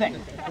 Here's the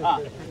thing.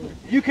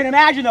 You can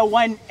imagine, though,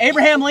 when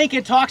Abraham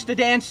Lincoln talks to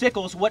Dan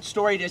Sickles, what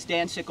story does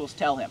Dan Sickles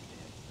tell him?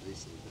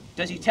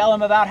 Does he tell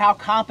him about how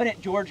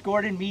competent George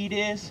Gordon Meade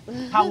is?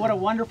 What a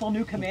wonderful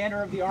new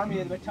commander of the Army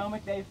of the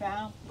Potomac they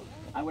found?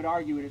 I would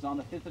argue it is on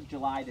the 5th of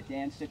July that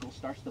Dan Sickles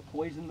starts to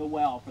poison the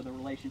well for the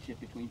relationship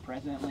between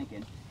President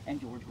Lincoln and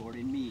George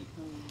Gordon Meade.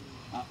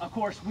 Of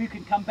course, we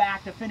can come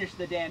back to finish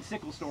the Dan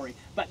Sickles story,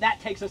 but that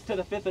takes us to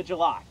the 5th of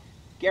July.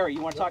 Gary,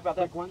 you want to talk about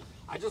that one?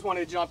 I just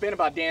wanted to jump in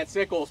about Dan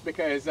Sickles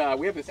because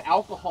we have this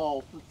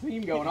alcohol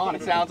theme going on,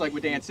 it sounds like,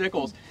 with Dan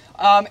Sickles.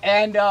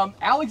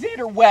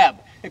 Alexander Webb,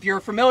 if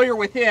you're familiar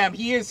with him,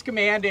 he is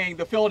commanding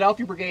the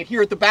Philadelphia Brigade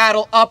here at the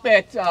battle up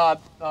at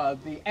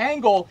the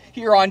Angle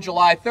here on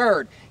July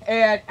 3rd.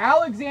 And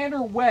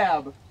Alexander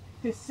Webb,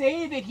 to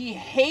say that he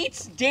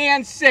hates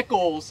Dan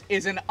Sickles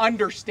is an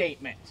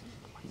understatement.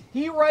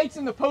 He writes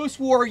in the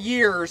post-war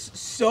years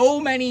so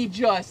many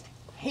just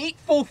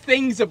hateful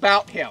things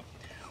about him.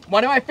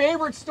 One of my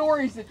favorite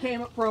stories that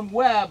came up from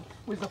Webb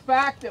was the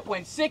fact that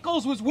when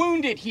Sickles was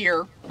wounded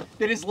here,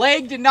 that his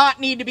leg did not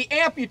need to be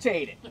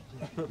amputated.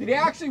 That he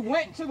actually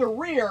went to the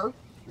rear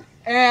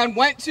and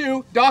went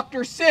to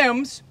Dr.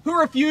 Sims, who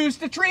refused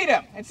to treat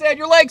him and said,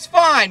 "Your leg's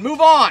fine,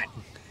 move on."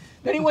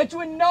 Then he went to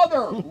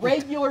another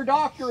regular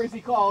doctor, as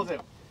he calls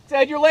him,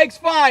 said, "Your leg's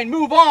fine,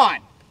 move on."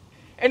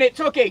 And it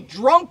took a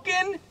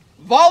drunken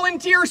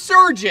volunteer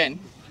surgeon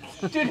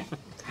to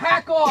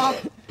hack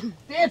off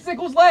Dan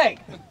Sickles' leg,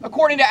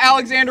 according to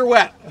Alexander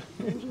Webb.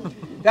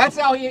 That's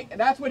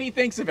what he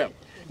thinks of him.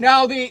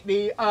 Now,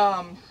 the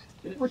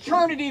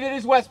fraternity that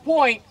is West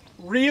Point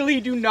really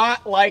do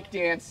not like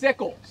Dan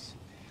Sickles.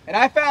 And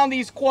I found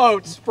these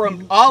quotes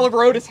from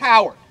Oliver Otis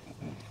Howard.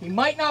 He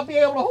might not be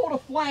able to hold a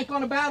flank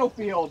on a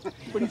battlefield,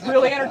 but he's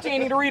really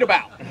entertaining to read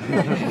about.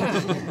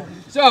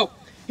 So,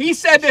 he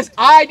said this.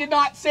 I did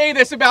not say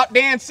this about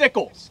Dan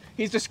Sickles.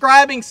 He's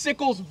describing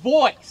Sickles'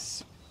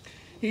 voice.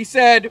 He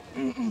said,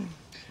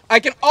 "I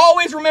can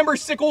always remember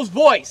Sickles'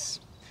 voice.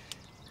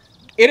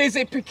 It is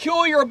a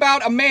peculiar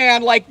about a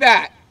man like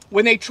that.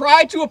 When they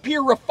try to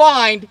appear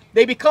refined,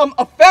 they become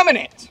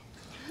effeminate.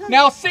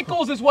 Now,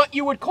 Sickles is what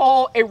you would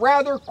call a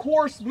rather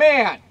coarse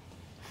man.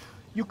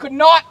 You could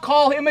not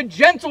call him a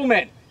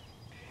gentleman.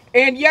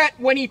 And yet,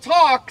 when he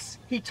talks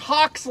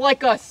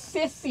like a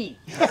sissy.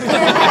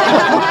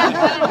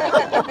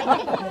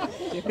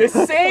 The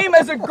same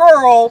as a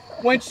girl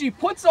when she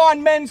puts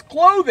on men's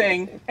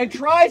clothing and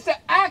tries to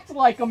act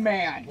like a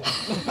man.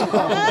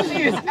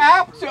 She is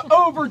apt to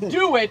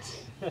overdo it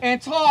and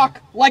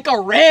talk like a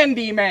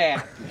randy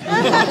man."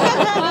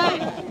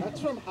 That's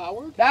from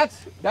Howard?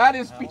 That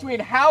is between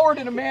Howard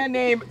and a man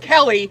named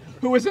Kelly,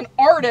 who is an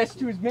artist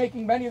who is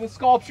making many of the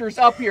sculptures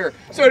up here.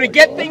 So to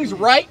get things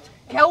right,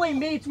 Kelly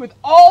meets with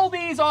all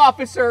these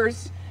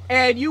officers,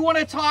 and you want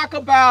to talk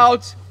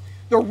about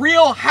the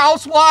real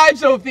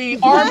housewives of the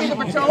Army of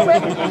the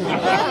Potomac?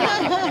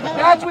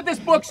 That's what this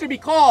book should be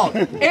called.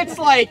 It's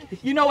like,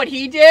 you know what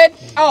he did?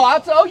 Oh,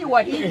 I'll tell you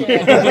what he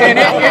did. And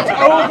it's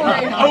over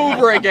and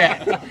over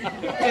again.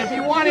 And if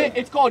you want it,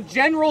 it's called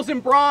Generals in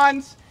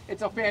Bronze.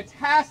 It's a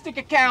fantastic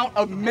account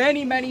of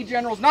many, many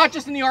generals, not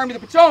just in the Army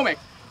of the Potomac,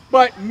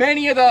 but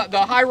many of the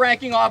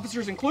high-ranking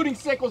officers, including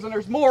Sickles, and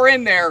there's more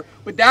in there.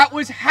 But that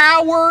was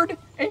Howard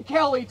and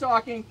Kelly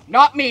talking,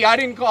 not me. I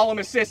didn't call him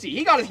a sissy.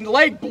 He got his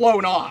leg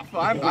blown off.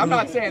 I'm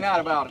not saying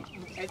that about him.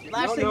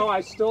 No,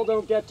 I still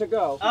don't get to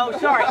go. Oh,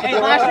 sorry. Hey,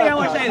 last thing I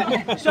want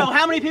to say. So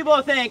how many people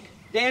think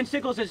Dan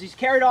Sickles, as he's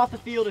carried off the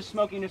field, is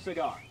smoking a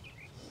cigar?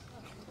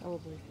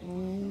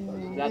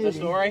 Is that the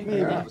story?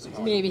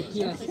 Maybe,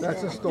 yes.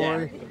 That's a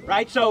story. Yeah.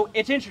 Right? So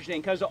it's interesting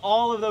because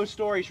all of those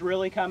stories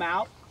really come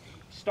out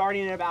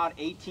starting in about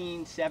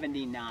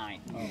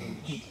 1879.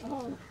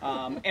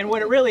 And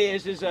what it really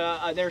is there's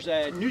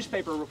a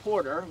newspaper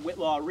reporter,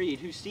 Whitlaw Reed,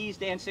 who sees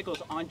Dan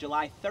Sickles on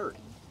July 3rd,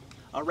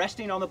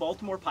 resting on the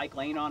Baltimore Pike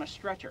Lane on a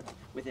stretcher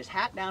with his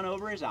hat down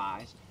over his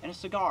eyes and a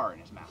cigar in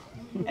his mouth.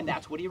 And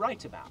that's what he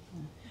writes about.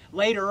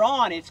 Later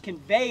on, it's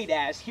conveyed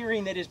as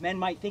hearing that his men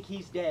might think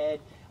he's dead,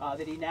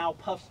 that he now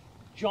puffs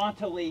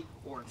jauntily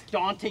or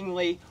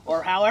dauntingly,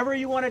 or however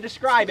you want to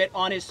describe it,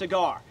 on his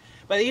cigar.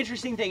 But the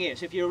interesting thing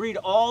is, if you read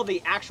all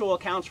the actual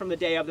accounts from the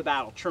day of the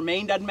battle,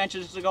 Tremaine doesn't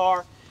mention a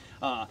cigar,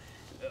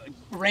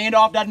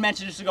 Randolph doesn't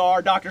mention a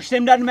cigar, Dr.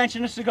 Sim doesn't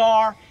mention a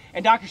cigar,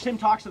 and Dr. Sim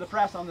talks to the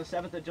press on the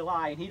 7th of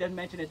July, and he doesn't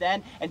mention it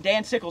then, and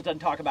Dan Sickles doesn't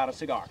talk about a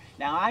cigar.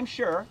 Now, I'm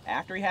sure,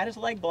 after he had his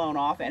leg blown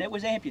off and it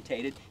was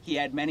amputated, he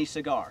had many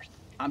cigars.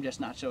 I'm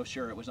just not so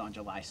sure it was on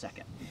July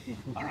 2nd.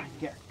 All right,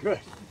 Garry. Good.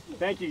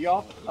 Thank you,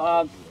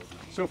 y'all.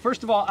 So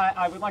first of all,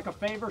 I would like a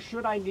favor.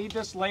 Should I need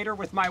this later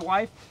with my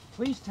wife,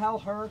 please tell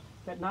her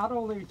that not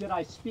only did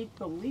I speak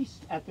the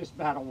least at this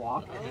battle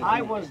walk,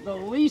 I was the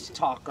least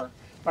talker,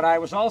 but I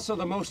was also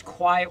the most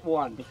quiet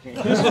one.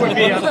 This would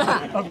be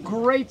a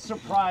great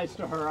surprise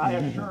to her, I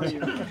assure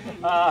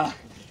you.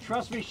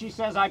 Trust me, she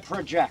says I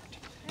project,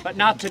 but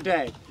not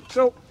today.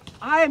 So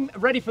I'm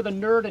ready for the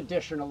nerd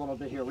edition a little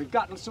bit here. We've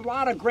gotten a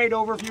lot of great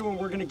overview, and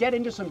we're going to get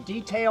into some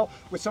detail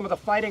with some of the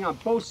fighting on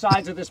both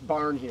sides of this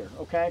barn here,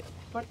 okay?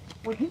 But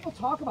when people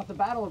talk about the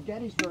Battle of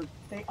Gettysburg,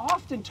 they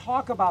often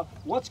talk about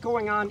what's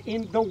going on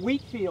in the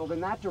wheat field in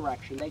that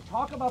direction. They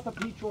talk about the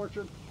peach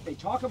orchard, they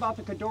talk about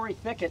the Cadore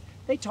thicket,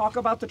 they talk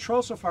about the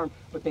Trostle Farm,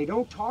 but they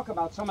don't talk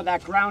about some of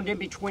that ground in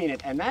between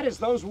it, and that is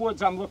those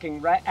woods I'm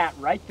looking at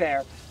right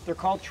there. They're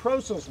called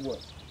Trostle's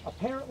woods.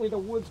 Apparently the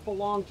woods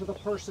belong to the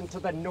person to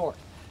the north.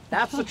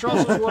 That's the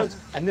Trostle Woods,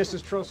 and this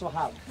is Trostle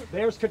House.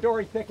 There's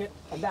Cadore Thicket,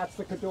 and that's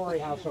the Cadore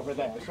House over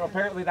there. So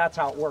apparently that's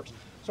how it works.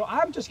 So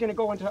I'm just going to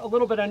go into a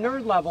little bit of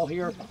nerd level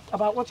here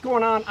about what's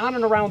going on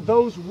and around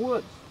those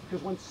woods.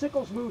 Because when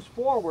Sickles moves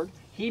forward,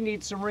 he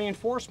needs some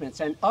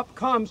reinforcements, and up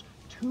comes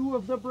 2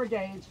 of the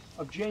brigades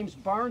of James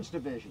Barnes'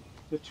 division.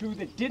 The 2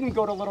 that didn't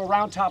go to Little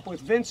Round Top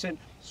with Vincent,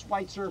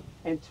 Schweitzer,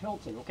 and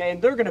Tilton, okay?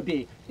 And they're gonna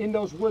be in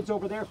those woods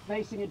over there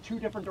facing in 2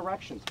 different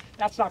directions.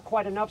 That's not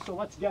quite enough, so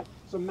let's get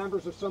some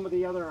members of some of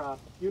the other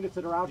units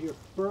that are out here.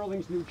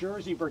 Burling's New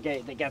Jersey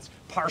Brigade that gets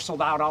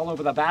parceled out all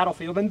over the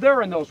battlefield, and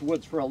they're in those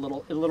woods for a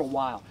little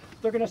while.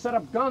 They're gonna set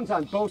up guns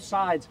on both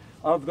sides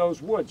of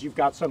those woods. You've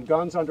got some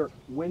guns under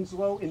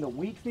Winslow in the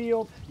wheat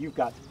field. You've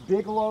got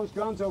Bigelow's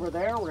guns over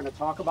there. We're gonna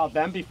talk about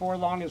them before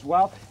long as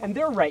well, and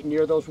they're right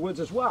near those woods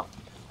as well.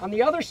 On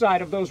the other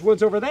side of those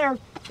woods over there,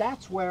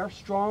 that's where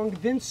Strong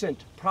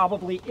Vincent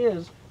probably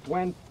is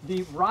when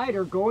the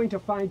rider going to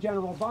find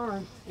General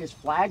Barnes is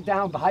flagged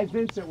down by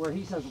Vincent, where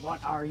he says, "What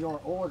are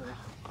your orders?"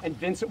 And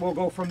Vincent will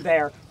go from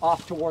there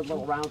off toward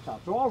Little Round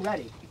Top. So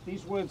already,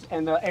 these woods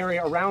and the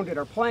area around it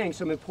are playing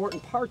some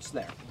important parts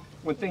there.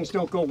 When things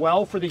don't go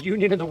well for the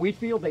Union in the wheat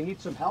field, they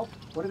need some help.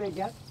 What do they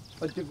get?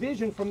 A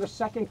division from the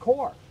 2nd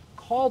Corps,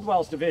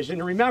 Caldwell's division.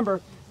 And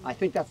remember, I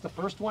think that's the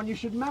first one you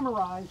should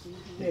memorize.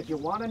 If you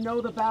want to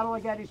know the Battle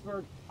of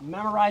Gettysburg,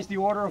 memorize the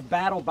order of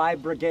battle by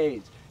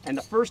brigades. And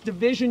the first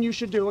division you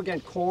should do,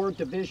 again, Corps,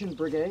 Division,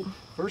 Brigade,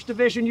 first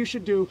division you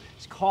should do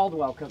is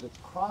Caldwell, because it's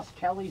Cross,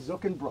 Kelly,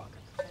 Zook, and Brook.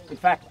 In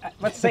fact,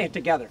 let's say it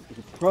together.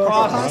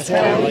 Cross,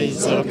 Kelly,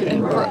 Zook,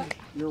 and Brook.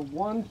 You're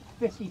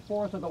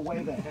 1/54th of the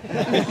way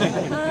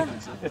there.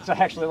 It's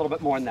actually a little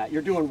bit more than that.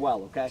 You're doing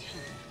well, okay?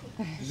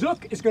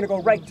 Zook is going to go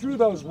right through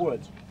those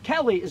woods.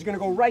 Kelly is going to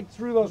go right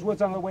through those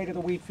woods on the way to the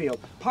wheat field.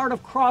 Part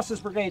of Cross's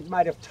brigade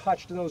might have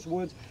touched those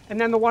woods. And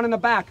then the one in the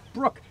back,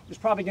 Brook, is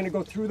probably going to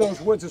go through those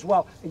woods as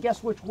well. And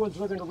guess which woods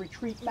they're going to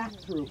retreat back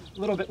through a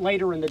little bit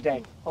later in the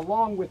day,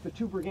 along with the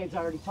 2 brigades I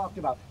already talked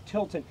about,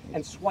 Tilton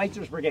and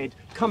Schweitzer's brigade,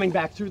 coming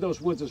back through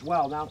those woods as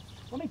well. Now,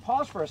 let me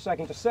pause for a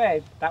second to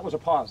say, that was a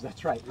pause,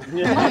 that's right.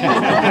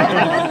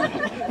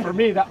 For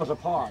me, that was a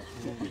pause.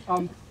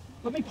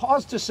 Let me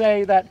pause to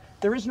say that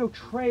there is no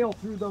trail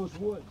through those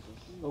woods,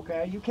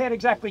 okay? You can't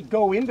exactly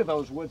go into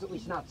those woods, at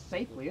least not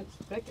safely. It's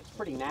thick, it's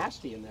pretty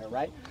nasty in there,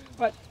 right?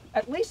 But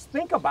at least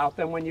think about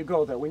them when you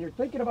go there. When you're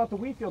thinking about the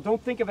wheat field,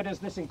 don't think of it as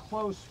this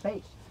enclosed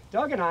space.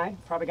 Doug and I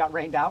probably got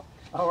rained out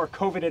or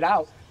COVIDed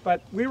out,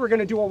 but we were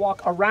gonna do a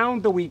walk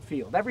around the wheat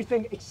field,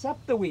 everything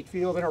except the wheat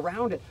field and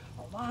around it.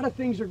 A lot of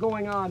things are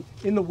going on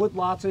in the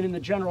woodlots and in the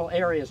general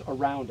areas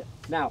around it.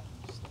 Now,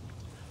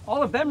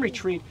 all of them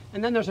retreat,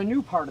 and then there's a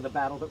new part of the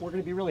battle that we're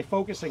going to be really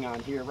focusing on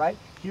here, right?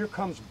 Here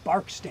comes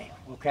Barksdale,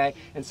 okay?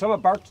 And some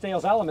of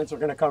Barksdale's elements are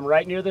going to come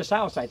right near this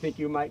house. I think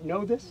you might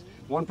know this,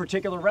 one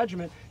particular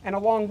regiment. And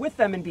along with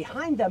them and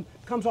behind them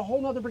comes a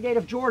whole other brigade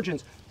of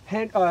Georgians,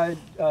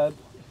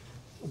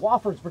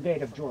 Wofford's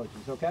brigade of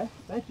Georgians, okay?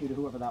 Thank you to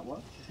whoever that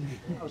was.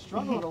 I was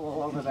struggling a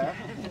little over there.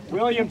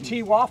 William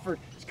T. Wofford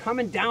is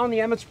coming down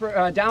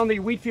the down the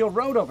Wheatfield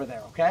Road over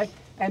there, okay?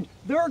 And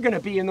they're going to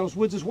be in those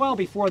woods as well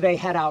before they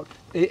head out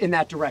in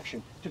that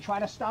direction. To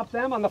try to stop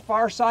them on the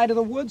far side of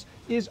the woods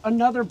is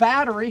another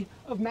battery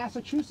of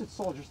Massachusetts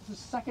soldiers. This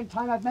is the 2nd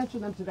time I've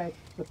mentioned them today,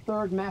 the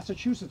 3rd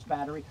Massachusetts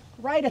battery,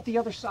 right at the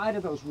other side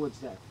of those woods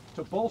there.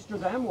 To bolster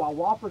them while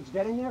Wofford's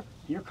getting there,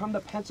 here come the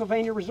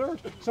Pennsylvania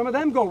Reserves. Some of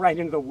them go right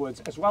into the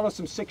woods, as well as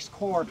some 6th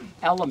Corps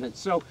elements.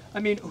 So,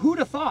 I mean, who'd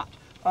have thought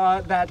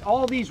that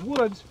all these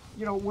woods,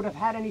 you know, would have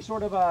had any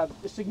sort of a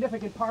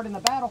significant part in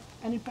the battle?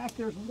 And in fact,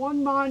 there's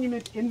one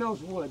monument in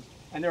those woods,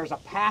 and there's a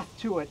path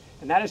to it,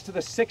 and that is to the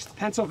 6th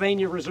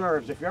Pennsylvania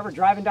Reserves. If you're ever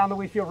driving down the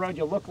Wheatfield Road,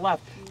 you look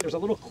left, there's a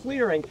little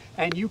clearing,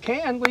 and you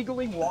can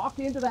legally walk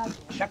into that,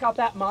 check out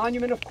that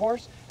monument, of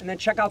course, and then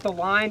check out the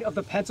line of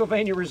the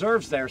Pennsylvania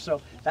Reserves there.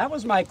 So that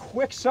was my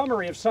quick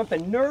summary of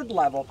something nerd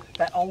level,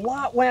 that a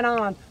lot went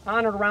on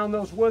and around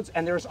those woods.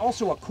 And there's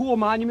also a cool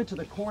monument to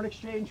the Corn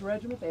Exchange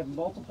Regiment. They have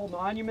multiple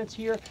monuments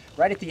here,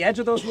 right at the edge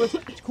of those woods.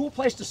 It's a cool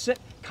place to sit,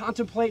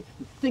 contemplate,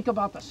 and think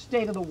about the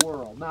state of the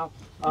world. Now,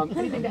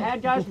 anything to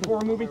add, guys, before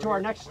we're moving to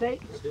our next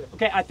state?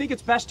 Okay, I think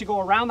it's best to go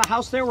around the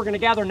house there. We're going to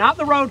gather not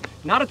in the road,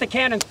 not at the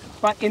cannons,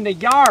 but in the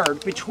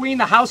yard between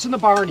the house and the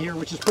barn here,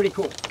 which is pretty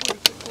cool.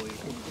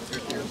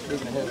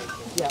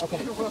 Yeah, okay.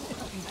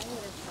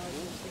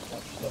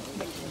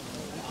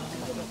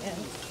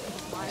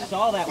 I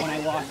saw that when I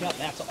walked up.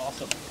 That's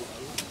awesome.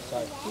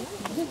 Sorry.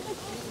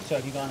 So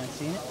have you gone and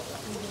seen it?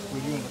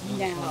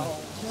 No.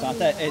 It's not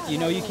that, you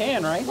know you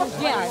can, right?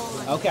 Yeah.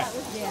 Okay.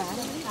 Yeah,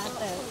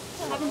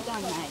 I haven't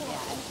done that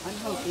yet. I'm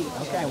hoping.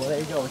 Okay, well there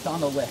you go. It's on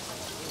the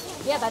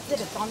list. Yeah, that's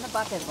it. It's on the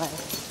bucket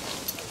list.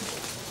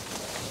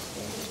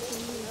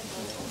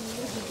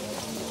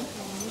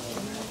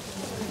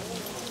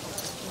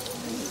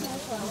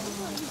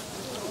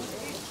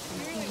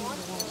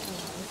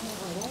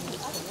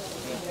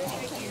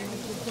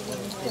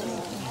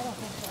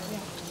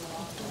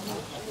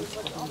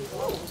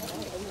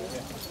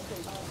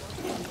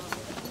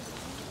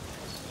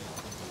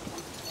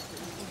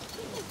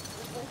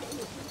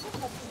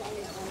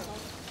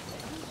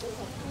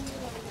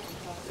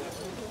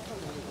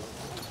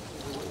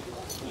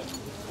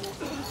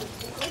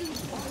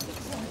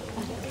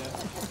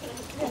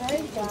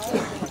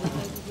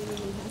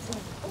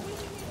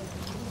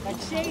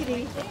 That's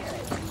shady.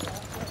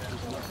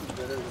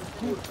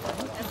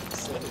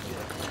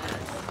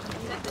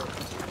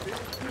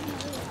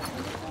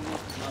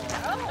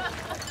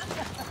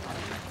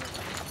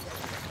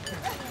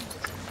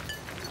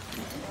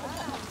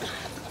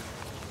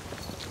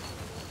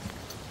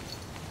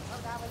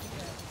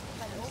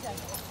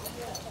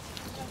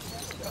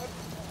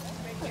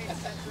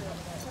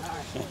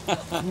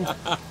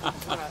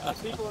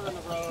 People are on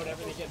the road,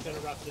 everything gets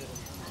interrupted.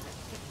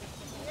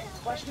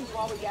 Questions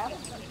while we gather?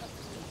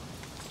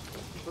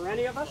 For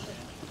any of us?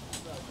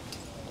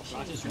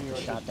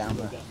 Shot down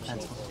the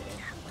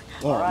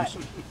All right.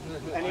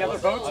 Any other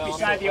votes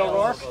beside the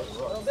O'Rourke?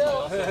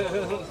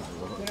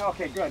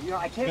 Okay, good.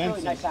 I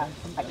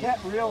can't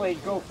really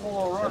go full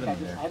O'Rourke. I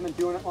haven't been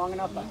doing it long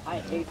enough, but I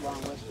hate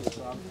long lists.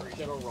 So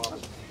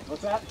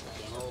what's that?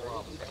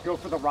 Go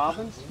for the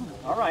Robins?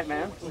 All right,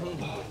 man.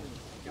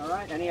 All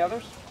right, any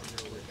others?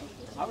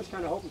 I was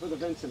kind of hoping for the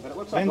Vincent, but it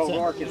looks like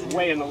O'Rourke is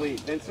way in the lead.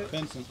 Vincent?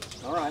 Vincent.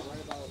 All right.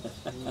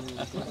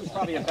 He's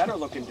probably a better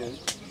looking dude.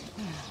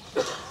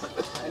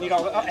 And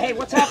hey,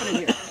 what's happening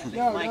here?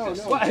 No.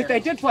 Well, they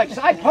did play, because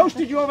I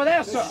posted you over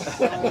there, sir.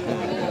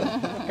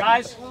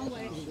 Guys,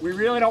 we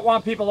really don't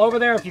want people over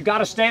there. If you've got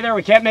to stay there,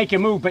 we can't make you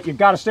move, but you've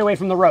got to stay away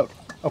from the road.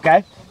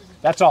 Okay?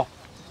 That's all.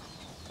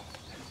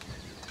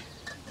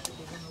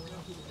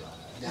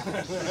 I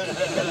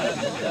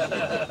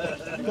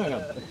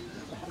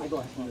go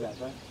ahead and do that,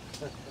 right?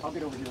 I'll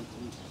get over here and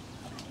police.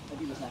 I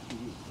do this after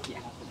you. Yeah.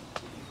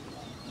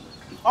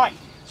 All right,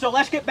 so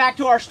let's get back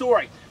to our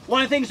story.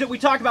 One of the things that we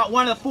talked about,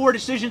 one of the 4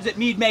 decisions that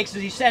Meade makes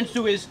is he sends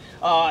to his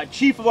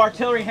chief of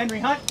artillery, Henry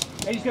Hunt,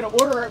 and he's going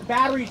to order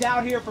batteries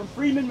out here from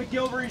Freeman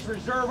McGilvery's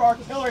Reserve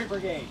Artillery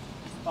Brigade.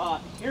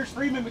 Here's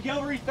Freeman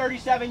McGilvery,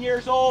 37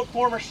 years old,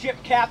 former ship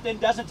captain,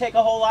 doesn't take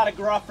a whole lot of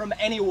gruff from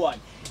anyone.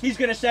 He's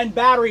going to send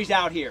batteries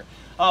out here.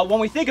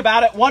 When we think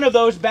about it, one of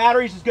those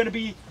batteries is going to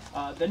be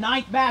the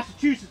 9th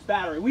Massachusetts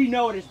Battery. We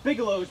know it as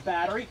Bigelow's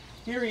battery.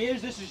 Here he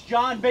is. This is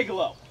John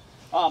Bigelow.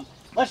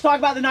 Let's talk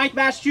about the 9th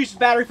Massachusetts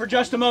Battery for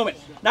just a moment.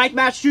 9th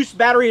Massachusetts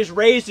Battery is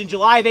raised in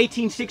July of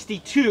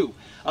 1862.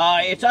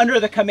 It's under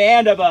the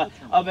command of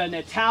an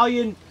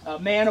Italian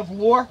man of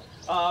war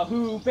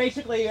who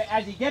basically,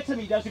 as he gets him,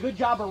 he does a good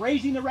job of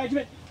raising the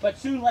regiment, but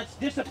soon lets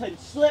discipline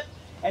slip,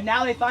 and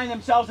now they find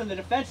themselves in the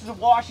defenses of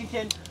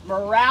Washington.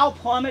 Morale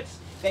plummets,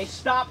 they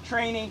stop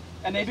training,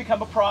 and they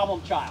become a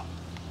problem child.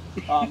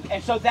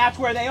 And so that's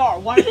where they are.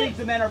 One of the things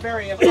the men are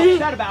very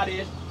upset about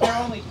is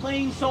they're only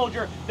playing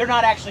soldier, they're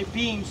not actually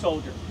being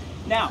soldier.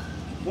 Now,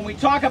 when we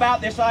talk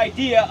about this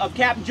idea of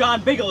Captain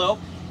John Bigelow,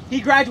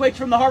 he graduates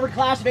from the Harvard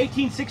class of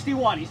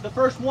 1861. He's the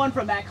first one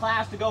from that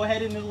class to go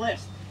ahead and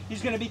enlist.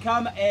 He's going to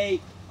become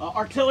a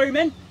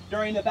artilleryman.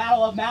 During the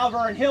Battle of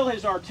Malvern Hill,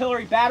 his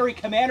artillery battery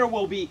commander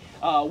will be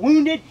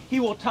wounded.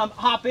 He will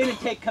hop in and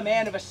take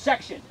command of a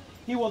section.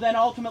 He will then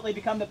ultimately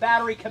become the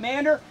battery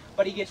commander,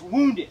 but he gets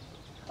wounded.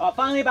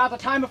 Finally, about the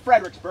time of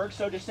Fredericksburg,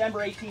 so December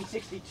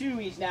 1862,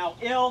 he's now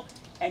ill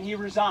and he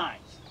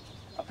resigns.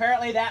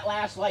 Apparently that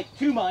lasts like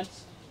 2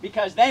 months,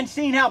 because then,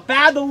 seeing how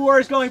bad the war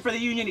is going for the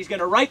Union, he's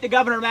going to write the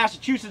governor of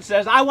Massachusetts,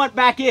 says, I want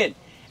back in.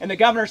 And the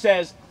governor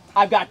says,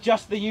 I've got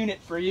just the unit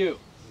for you.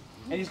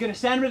 And he's going to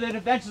send him to the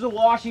defenses of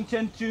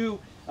Washington to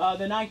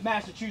the 9th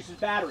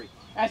Massachusetts Battery.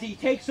 As he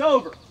takes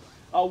over,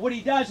 what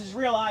he does is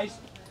realize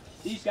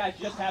these guys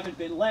just haven't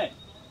been led.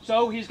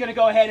 So he's going to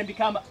go ahead and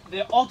become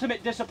the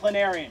ultimate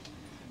disciplinarian.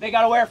 They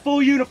got to wear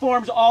full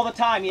uniforms all the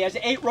time. He has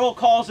 8 roll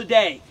calls a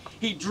day.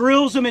 He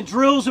drills them and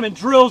drills them and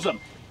drills them,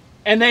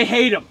 and they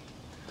hate him.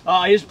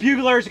 His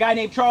bugler is a guy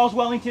named Charles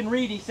Wellington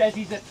Reed. He says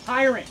he's a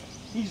tyrant.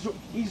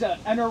 He's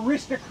an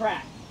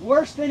aristocrat.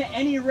 Worse than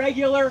any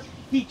regular,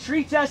 he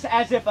treats us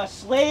as if a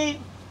slave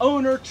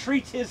owner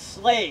treats his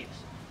slaves.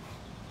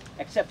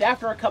 Except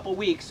after a couple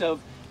weeks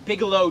of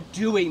Bigelow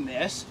doing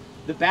this,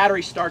 the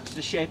battery starts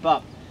to shape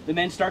up. The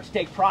men start to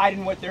take pride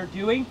in what they're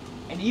doing,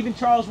 And even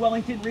Charles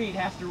Wellington Reed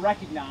has to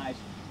recognize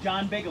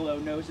John Bigelow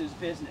knows his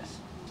business.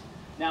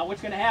 Now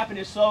what's going to happen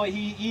is slowly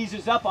he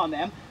eases up on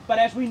them, but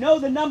as we know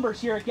the numbers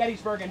here at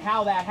Gettysburg and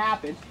how that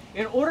happened,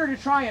 in order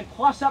to try and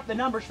plus up the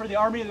numbers for the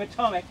Army of the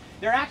Potomac,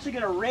 they're actually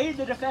going to raid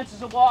the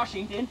defenses of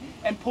Washington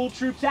and pull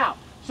troops out.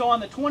 So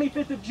on the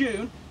 25th of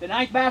June, the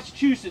 9th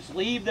Massachusetts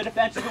leave the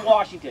defenses of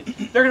Washington.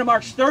 They're going to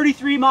march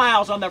 33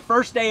 miles on their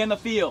first day in the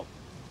field.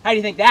 How do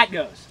you think that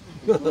goes?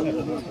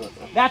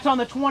 That's on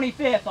the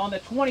 25th. On the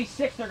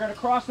 26th, they're going to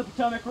cross the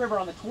Potomac River.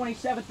 On the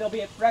 27th, they'll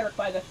be at Frederick.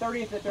 By the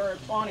 30th, they're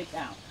at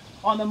Pawnee-town.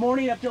 On the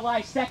morning of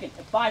July 2nd,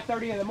 at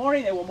 5:30 in the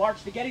morning, they will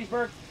march to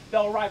Gettysburg.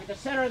 They'll arrive at the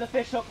center of the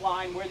fishhook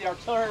line where the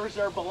artillery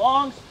reserve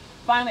belongs.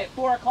 Finally, at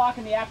 4 o'clock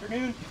in the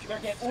afternoon, they'll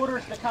get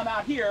orders to come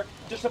out here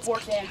to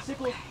support Dan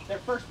Sickles. Their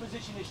first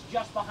position is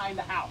just behind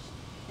the house.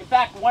 In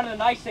fact, one of the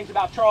nice things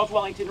about Charles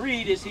Wellington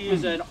Reed is he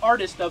is an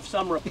artist of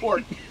some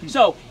report.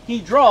 So he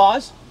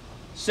draws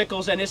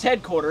Sickles and his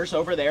headquarters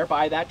over there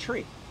by that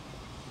tree.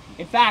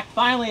 In fact,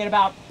 finally at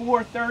about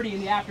 4:30 in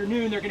the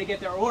afternoon, they're going to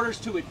get their orders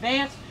to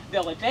advance.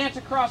 They'll advance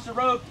across the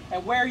road,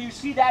 and where you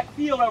see that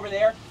field over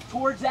there,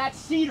 towards that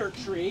cedar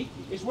tree,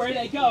 is where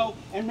they go,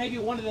 and maybe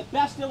one of the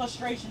best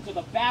illustrations of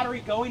a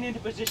battery going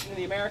into position in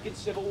the American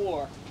Civil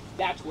War,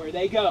 that's where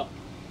they go.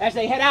 As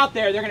they head out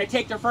there, they're going to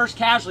take their first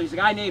casualties. A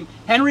guy named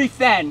Henry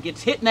Fenn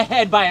gets hit in the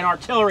head by an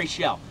artillery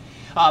shell.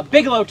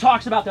 Bigelow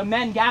talks about the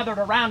men gathered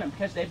around him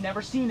because they've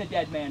never seen a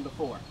dead man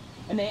before.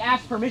 And they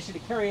ask permission to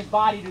carry his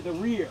body to the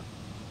rear.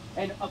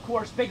 And of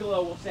course,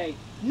 Bigelow will say,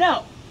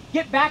 no,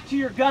 get back to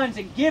your guns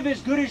and give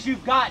as good as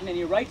you've gotten. And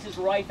he writes his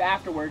wife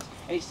afterwards,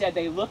 and he said,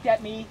 they looked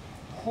at me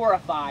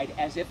horrified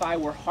as if I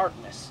were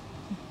heartless.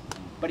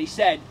 But he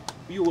said,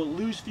 you will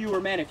lose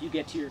fewer men if you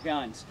get to your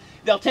guns.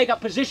 They'll take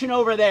up position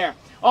over there.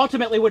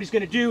 Ultimately, what he's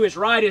going to do is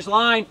ride his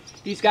line.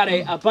 He's got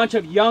a bunch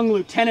of young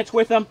lieutenants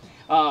with him.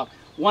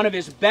 One of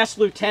his best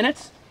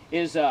lieutenants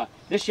is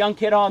this young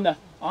kid on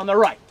the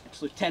right.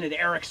 It's Lieutenant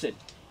Erickson.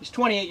 He's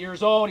 28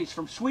 years old. He's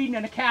from Sweden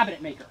and a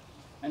cabinet maker,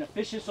 an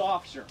officious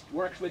officer,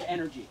 works with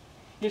energy.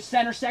 His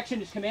center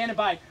section is commanded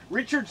by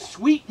Richard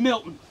Sweet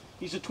Milton.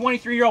 He's a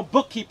 23-year-old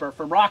bookkeeper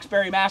from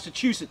Roxbury,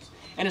 Massachusetts.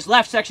 And his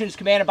left section is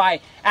commanded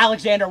by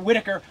Alexander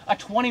Whitaker, a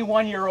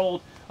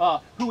 21-year-old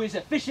who is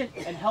efficient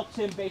and helps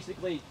him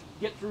basically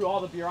get through all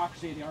the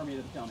bureaucracy of the Army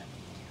of the Potomac.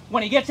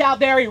 When he gets out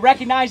there, he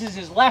recognizes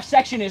his left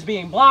section is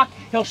being blocked.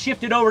 He'll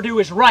shift it over to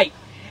his right.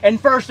 And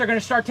first, they're going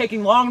to start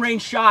taking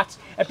long-range shots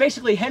at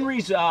basically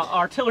Henry's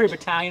artillery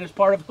battalion as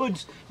part of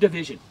Hood's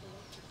division.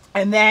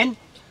 And then,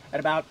 at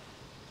about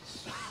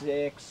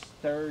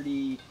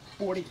 6:30,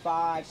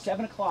 45,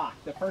 7 o'clock,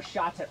 the first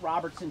shots at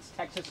Robertson's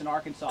Texas and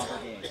Arkansas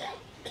Brigade.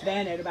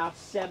 Then at about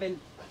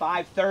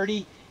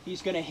 5:30,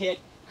 he's going to hit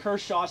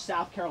Kershaw's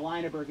South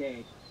Carolina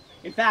Brigade.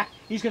 In fact,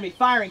 he's going to be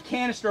firing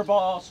canister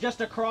balls just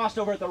across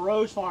over at the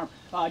Rose Farm.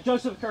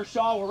 Joseph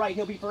Kershaw will write,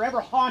 he'll be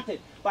forever haunted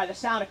by the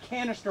sound of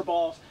canister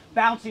balls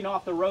bouncing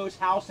off the Rose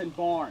house and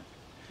barn.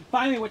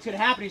 Finally, what's going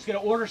to happen, he's going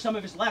to order some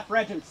of his left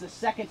regiments, the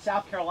 2nd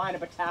South Carolina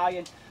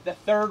Battalion, the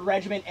 3rd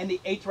Regiment, and the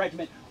 8th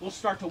Regiment, will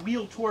start to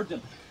wheel towards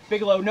him.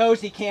 Bigelow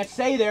knows he can't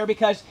stay there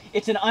because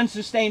it's an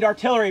unsustained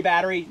artillery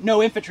battery,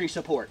 no infantry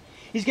support.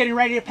 He's getting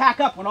ready to pack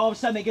up when all of a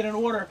sudden they get an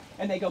order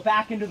and they go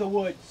back into the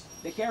woods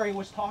that Garry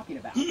was talking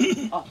about.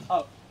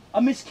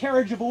 A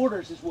miscarriage of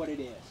orders is what it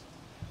is.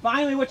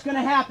 Finally, what's going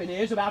to happen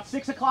is about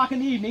 6 o'clock in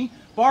the evening,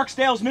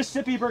 Barksdale's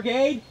Mississippi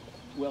Brigade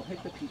will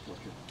hit the peach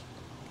orchard.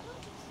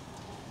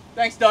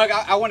 Thanks, Doug.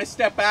 I want to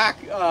step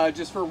back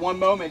just for one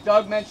moment.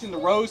 Doug mentioned the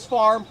Rose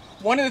Farm.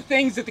 One of the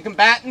things that the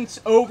combatants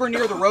over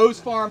near the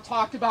Rose Farm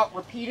talked about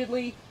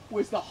repeatedly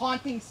was the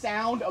haunting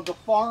sound of the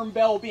farm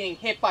bell being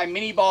hit by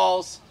mini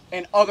balls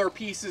and other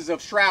pieces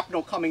of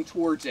shrapnel coming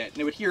towards it. And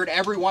they would hear it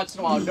every once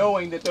in a while,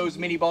 knowing that those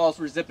mini balls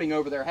were zipping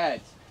over their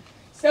heads.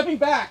 Stepping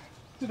back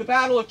to the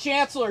Battle of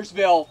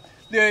Chancellorsville,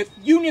 the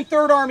Union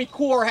 3rd Army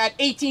Corps had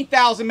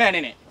 18,000 men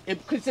in it.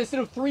 It consisted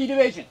of 3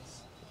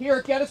 divisions. Here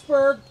at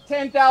Gettysburg,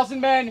 10,000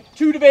 men,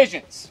 2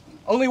 divisions.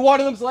 Only one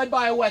of them is led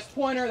by a West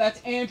Pointer.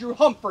 That's Andrew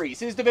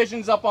Humphreys. His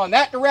division's up on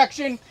that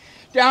direction.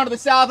 Down to the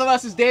south of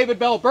us is David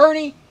Bell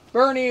Birney.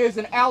 Birney is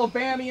an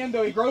Alabamian,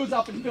 though he grows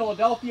up in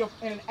Philadelphia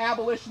in an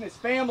abolitionist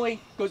family.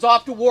 Goes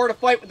off to war to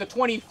fight with the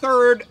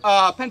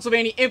 23rd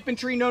Pennsylvania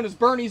Infantry, known as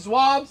Birney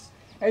Zwabs,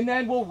 and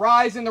then will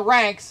rise in the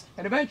ranks,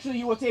 and eventually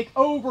he will take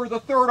over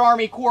the 3rd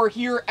Army Corps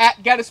here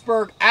at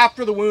Gettysburg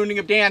after the wounding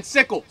of Dan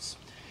Sickles.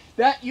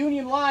 That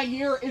Union line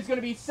here is going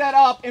to be set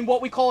up in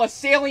what we call a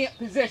salient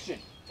position.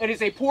 It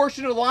is a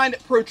portion of the line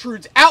that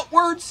protrudes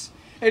outwards,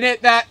 and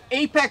that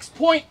apex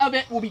point of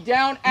it will be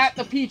down at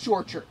the peach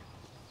orchard.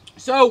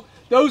 So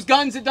those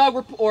guns that Doug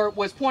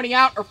was pointing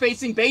out are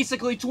facing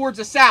basically towards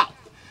the south.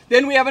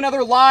 Then we have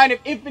another line of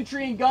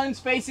infantry and guns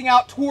facing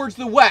out towards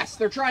the west.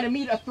 They're trying to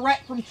meet a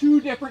threat from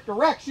 2 different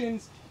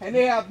directions, and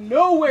they have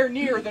nowhere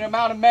near the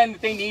amount of men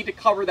that they need to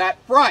cover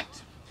that front.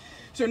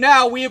 So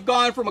now we have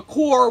gone from a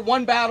corps,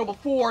 one battle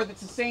before, that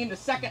sustained the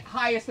 2nd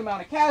highest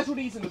amount of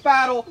casualties in the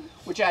battle,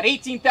 which had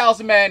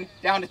 18,000 men,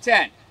 down to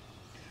 10.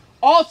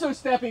 Also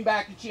stepping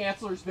back to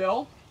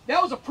Chancellorsville,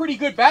 that was a pretty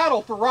good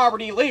battle for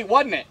Robert E. Lee,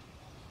 wasn't it?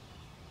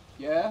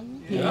 Yeah?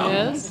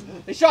 Yes.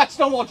 They shot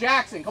Stonewall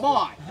Jackson, come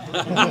on.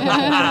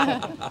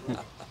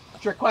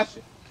 Trick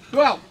question.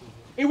 Well,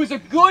 it was a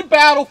good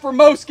battle for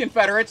most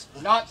Confederates,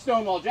 not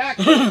Stonewall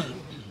Jackson.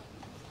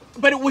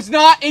 But it was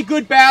not a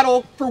good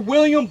battle for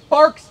William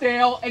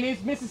Barksdale and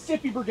his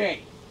Mississippi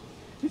Brigade.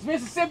 His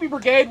Mississippi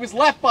Brigade was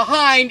left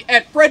behind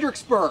at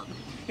Fredericksburg.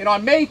 And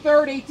on May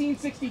 3rd,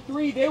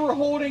 1863, they were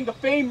holding the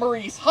famed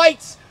Marie's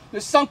Heights,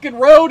 the sunken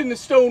road and the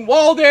stone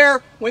wall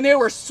there, when they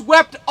were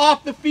swept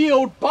off the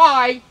field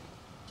by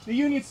the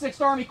Union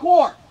 6th Army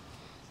Corps.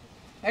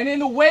 And in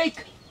the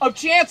wake of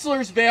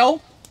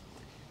Chancellorsville,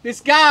 this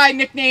guy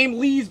nicknamed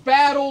Lee's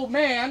Battle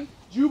Man,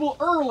 Jubal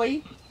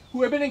Early,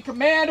 who had been in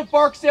command of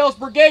Barksdale's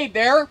brigade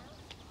there,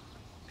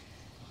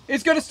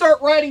 is going to start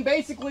writing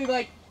basically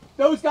like,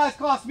 those guys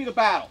cost me the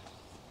battle.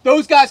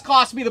 Those guys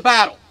cost me the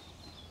battle.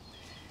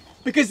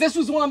 Because this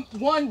was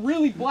one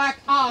really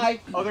black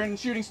eye, other than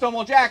shooting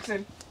Stonewall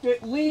Jackson,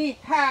 that Lee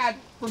had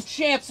from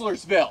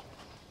Chancellorsville.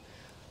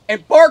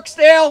 And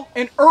Barksdale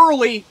and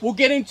Early will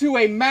get into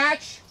a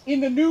match in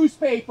the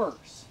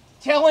newspapers,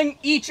 telling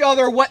each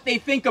other what they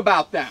think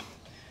about them.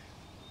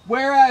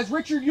 Whereas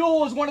Richard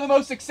Ewell is one of the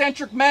most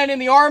eccentric men in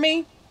the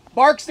Army,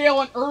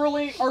 Barksdale and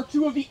Early are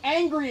two of the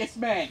angriest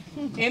men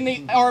in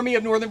the Army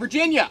of Northern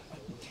Virginia.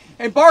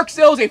 And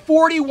Barksdale is a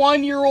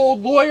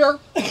 41-year-old lawyer.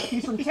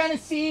 He's from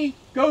Tennessee,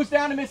 goes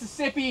down to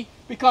Mississippi,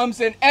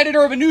 becomes an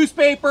editor of a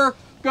newspaper,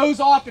 goes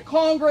off to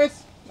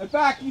Congress. In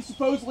fact, he's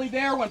supposedly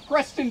there when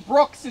Preston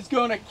Brooks is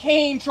going to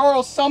cane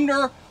Charles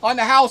Sumner on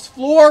the House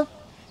floor.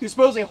 He's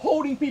supposedly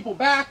holding people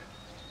back.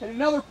 At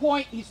another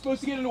point, he's supposed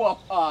to get into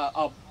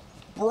a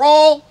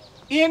brawl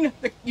in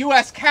the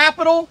U.S.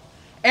 Capitol,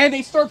 and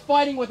they start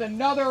fighting with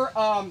another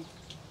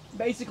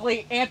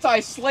basically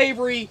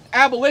anti-slavery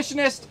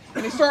abolitionist,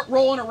 and they start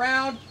rolling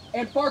around,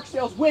 and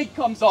Barksdale's wig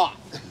comes off.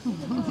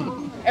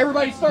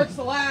 Everybody starts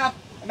to laugh,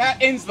 and that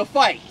ends the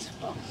fight.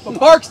 But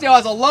Barksdale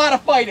has a lot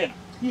of fight in him.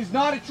 He's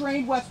not a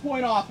trained West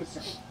Point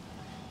officer.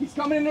 He's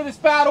coming into this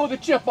battle with a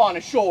chip on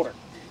his shoulder.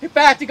 In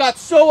fact, it got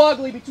so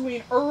ugly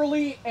between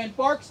Early and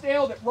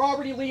Barksdale that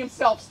Robert E. Lee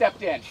himself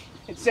stepped in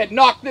and said,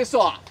 knock this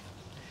off.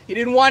 He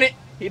didn't want it.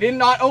 He did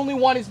not only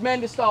want his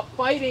men to stop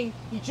fighting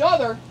each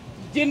other,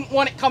 he didn't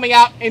want it coming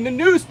out in the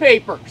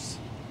newspapers.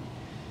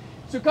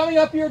 So coming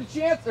up here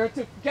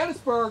to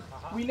Gettysburg,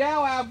 we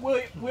now have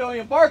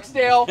William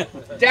Barksdale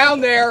down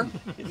there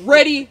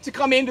ready to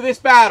come into this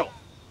battle.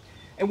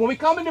 And when we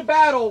come into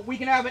battle, we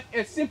can have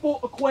a simple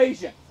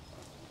equation.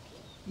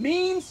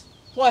 Means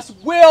plus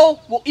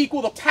will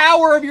equal the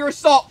power of your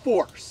assault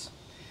force.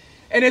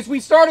 And as we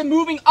started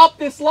moving up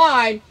this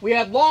line, we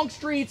had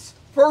Longstreet's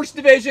 1st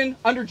Division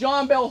under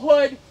John Bell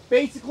Hood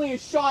basically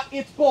has shot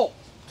its bolt.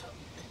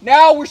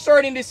 Now we're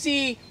starting to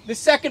see the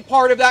second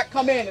part of that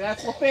come in, and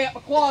that's LaFayette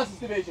McLaws's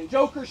division.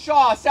 Joe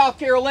Kershaw, South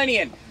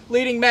Carolinian,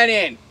 leading men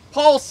in.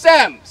 Paul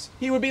Semmes,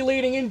 he would be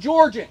leading in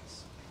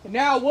Georgians. And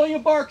now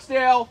William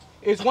Barksdale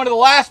is one of the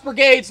last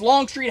brigades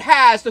Longstreet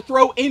has to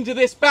throw into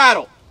this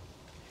battle.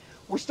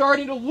 We're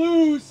starting to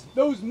lose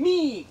those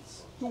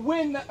means to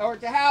win or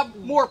to have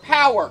more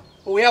power,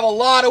 but we have a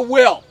lot of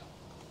will.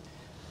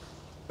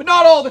 But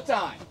not all the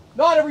time.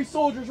 Not every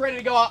soldier is ready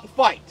to go out and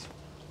fight.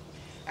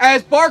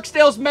 As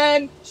Barksdale's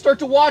men start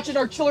to watch an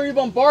artillery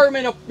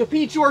bombardment of the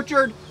Peach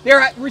Orchard,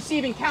 they're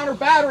receiving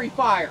counter-battery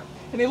fire.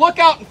 And they look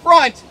out in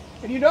front,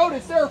 and you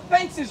notice there are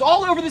fences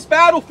all over this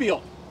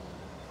battlefield.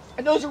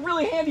 And those are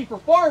really handy for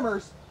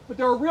farmers, but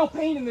they're a real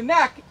pain in the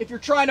neck if you're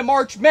trying to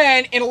march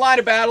men in a line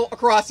of battle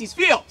across these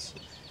fields.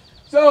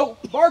 So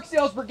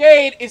Barksdale's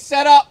brigade is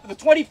set up, the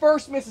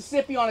 21st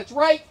Mississippi on its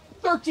right,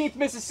 13th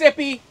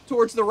Mississippi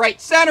towards the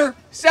right center,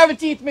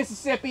 17th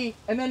Mississippi,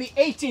 and then the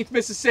 18th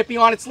Mississippi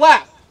on its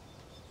left.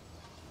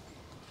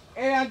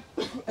 And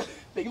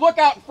they look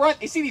out in front,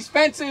 they see these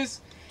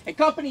fences, and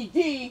Company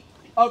D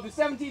of the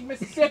 17th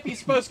Mississippi is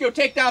supposed to go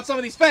take down some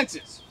of these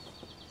fences.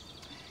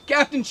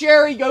 Captain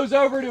Cherry goes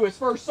over to his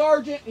first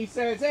sergeant, and he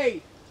says,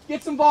 hey,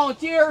 get some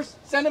volunteers,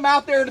 send them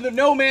out there to the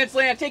no man's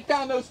land, take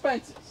down those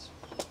fences.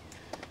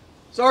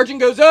 Sergeant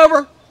goes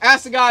over,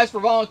 asks the guys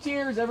for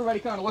volunteers, everybody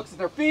kind of looks at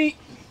their feet.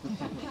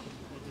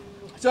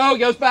 So he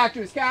goes back to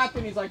his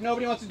captain, he's like,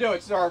 nobody wants to do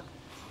it, sir.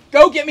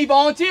 Go get me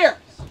volunteers.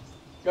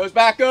 Goes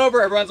back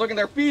over, everyone's looking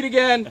at their feet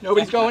again,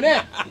 nobody's going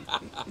in.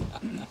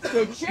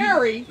 So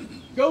Cherry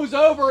goes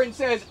over and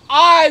says,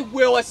 I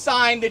will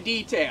assign the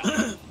detail.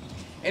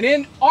 And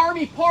in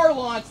Army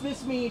parlance,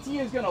 this means he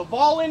is going to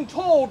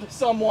voluntold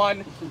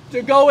someone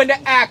to go into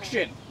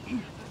action.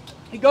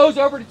 He goes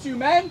over to 2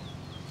 men,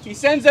 he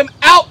sends them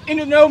out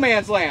into no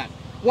man's land.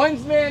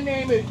 One's man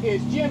name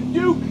is Jim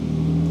Duke,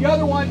 the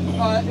other one,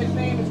 his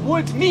name is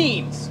Woods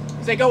Means.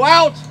 As they go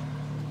out,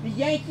 the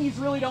Yankees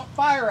really don't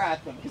fire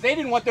at them because they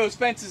didn't want those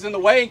fences in the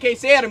way in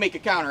case they had to make a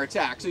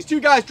counterattack. So these 2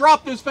 guys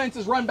drop those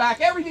fences, run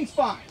back, everything's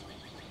fine.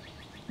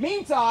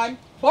 Meantime,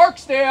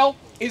 Barksdale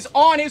is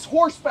on his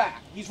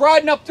horseback. He's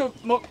riding up to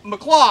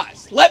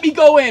McLaws. Let me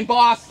go in,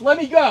 boss. Let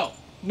me go.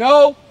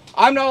 No,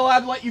 I'm not allowed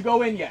to let you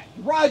go in yet.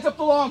 He rides up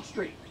to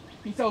Longstreet.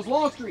 He tells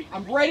Longstreet,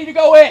 I'm ready to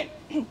go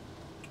in.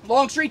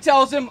 Longstreet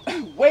tells him,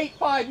 wait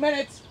 5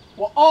 minutes.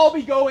 We'll all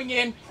be going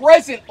in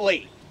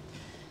presently.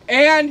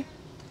 And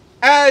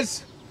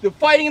as the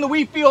fighting in the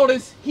wheat field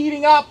is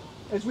heating up,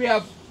 as we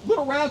have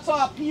Little Round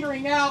Top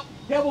petering out,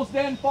 Devil's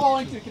Den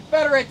falling to the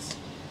Confederates,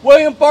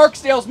 William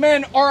Barksdale's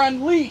men are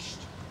unleashed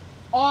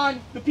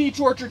on the Peach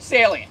Orchard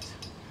salient.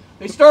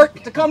 They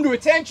start to come to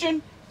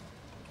attention.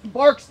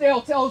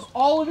 Barksdale tells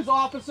all of his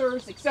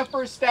officers, except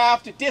for his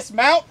staff, to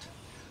dismount.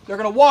 They're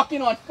going to walk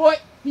in on foot.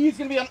 He's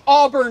going to be an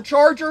Auburn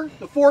Charger,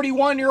 the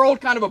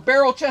 41-year-old kind of a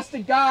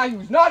barrel-chested guy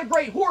who's not a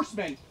great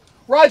horseman,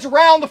 rides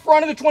around the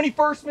front of the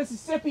 21st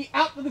Mississippi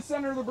out to the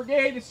center of the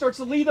brigade and starts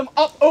to lead them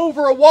up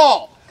over a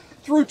wall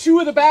through 2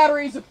 of the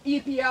batteries of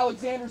E.P.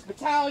 Alexander's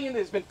battalion that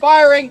has been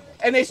firing,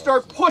 and they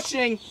start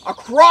pushing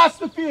across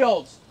the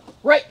fields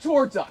right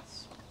towards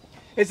us.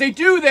 As they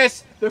do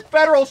this, the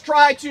Federals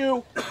try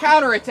to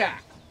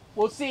counterattack.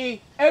 We'll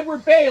see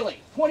Edward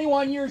Bailey,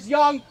 21 years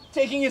young,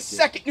 taking his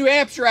 2nd New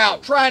Hampshire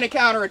out, trying to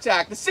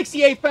counterattack. The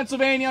 68th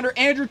Pennsylvania under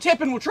Andrew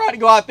Tippin will try to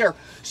go out there,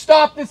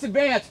 stop this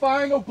advance,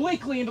 firing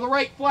obliquely into the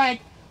right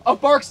flank of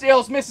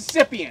Barksdale's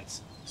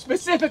Mississippians,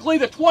 specifically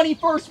the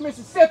 21st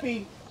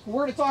Mississippi, who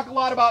we're going to talk a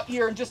lot about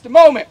here in just a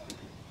moment.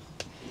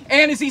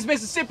 And as these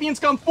Mississippians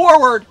come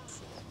forward,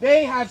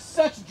 they have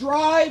such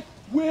drive,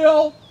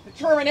 will,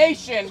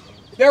 determination,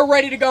 they're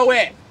ready to go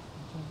in.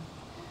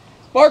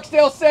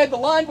 Barksdale said, the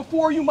line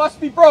before you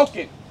must be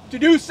broken. To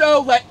do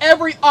so, let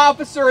every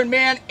officer and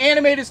man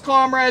animate his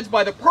comrades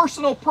by the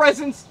personal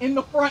presence in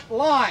the front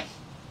line.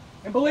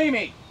 And believe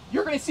me,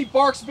 you're going to see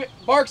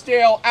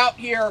Barksdale out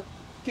here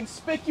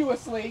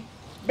conspicuously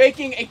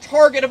making a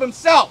target of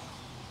himself.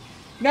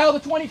 Now the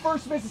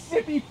 21st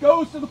Mississippi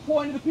goes to the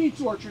point of the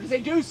Peach Orchard. As they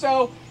do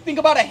so, think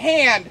about a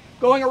hand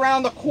going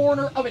around the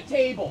corner of a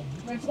table.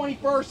 And the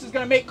 21st is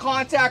going to make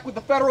contact with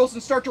the Federals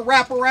and start to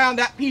wrap around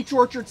that Peach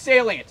Orchard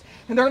salient.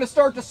 And they're going to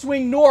start to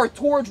swing north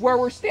towards where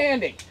we're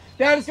standing.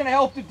 That is going to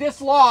help to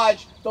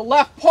dislodge the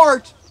left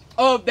part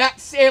of that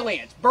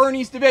salient,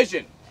 Birney's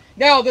division.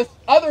 Now, the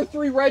other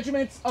 3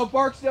 regiments of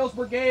Barksdale's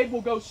brigade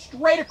will go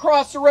straight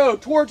across the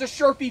road towards the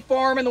Sherfy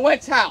Farm and the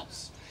Wentz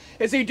house.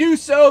 As they do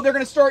so, they're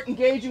going to start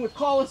engaging with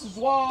Collis's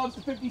Zouaves,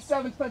 the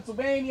 57th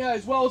Pennsylvania,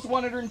 as well as the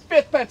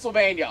 105th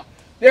Pennsylvania.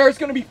 There's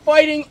going to be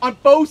fighting on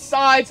both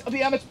sides of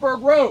the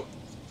Emmitsburg Road.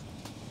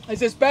 As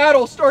this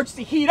battle starts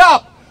to heat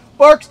up,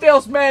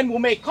 Barksdale's men will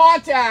make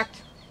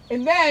contact,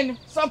 and then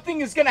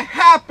something is going to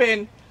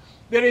happen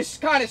that is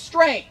kind of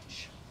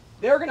strange.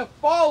 They're going to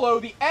follow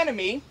the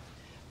enemy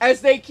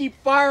as they keep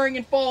firing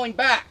and falling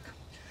back.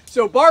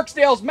 So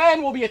Barksdale's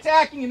men will be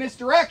attacking in this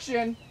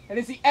direction, and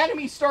as the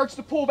enemy starts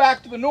to pull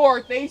back to the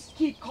north, they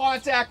keep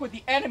contact with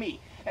the enemy.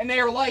 And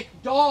they are like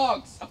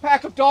dogs, a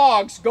pack of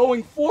dogs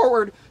going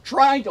forward,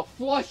 trying to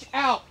flush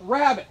out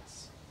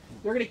rabbits.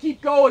 They're going to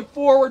keep going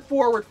forward,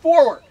 forward,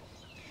 forward.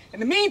 In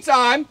the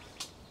meantime,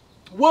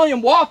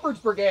 William Wofford's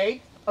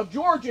brigade of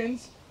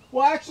Georgians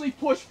will actually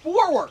push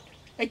forward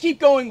and keep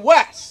going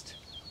west,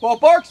 while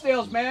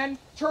Barksdale's men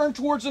turn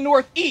towards the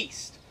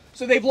northeast.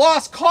 So they've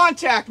lost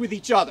contact with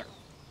each other.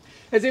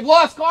 As they've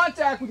lost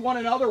contact with one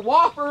another,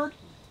 Wofford,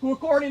 who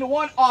according to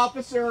one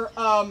officer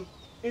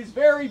is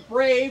very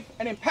brave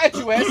and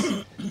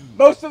impetuous,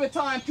 most of the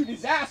time to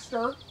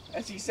disaster,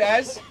 as he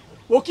says,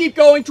 will keep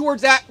going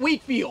towards that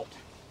wheat field.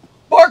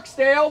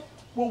 Barksdale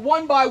will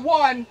one by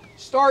one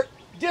start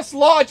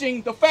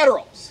dislodging the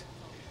Federals.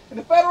 And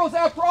the Federals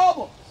have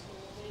problems.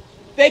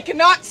 They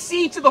cannot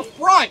see to the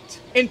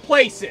front in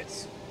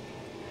places.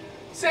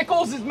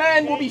 Sickles'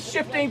 men will be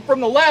shifting from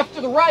the left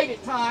to the right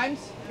at times,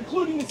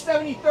 including the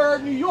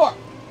 73rd New York,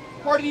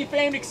 part of the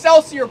famed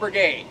Excelsior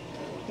Brigade.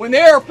 When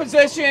they are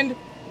positioned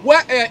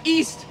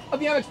east of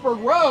the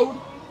Emmitsburg Road,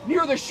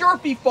 near the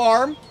Sherfy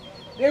Farm,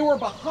 they were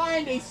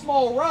behind a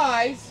small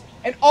rise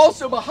and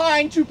also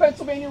behind 2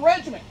 Pennsylvania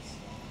regiments.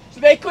 So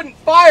they couldn't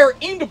fire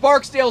into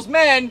Barksdale's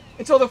men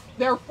until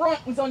their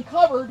front was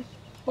uncovered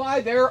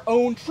by their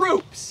own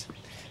troops.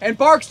 And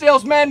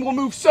Barksdale's men will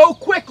move so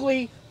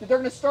quickly that they're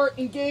going to start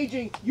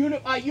engaging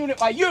unit by unit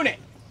by unit.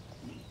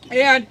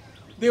 And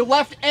the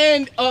left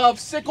end of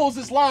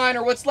Sickles' line,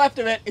 or what's left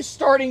of it, is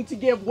starting to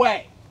give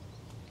way.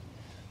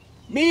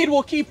 Meade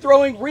will keep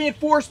throwing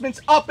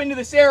reinforcements up into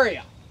this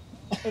area.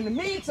 In the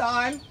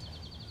meantime,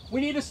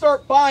 we need to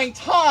start buying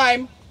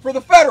time for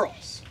the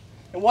Federals.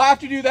 And we'll have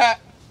to do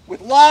that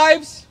with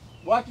lives,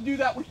 we'll have to do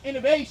that with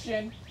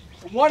innovation.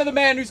 And one of the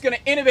men who's going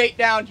to innovate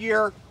down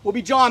here will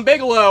be John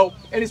Bigelow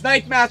and his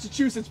 9th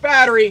Massachusetts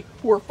Battery,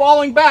 who are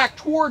falling back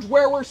towards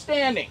where we're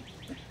standing.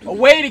 A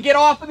way to get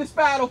off of this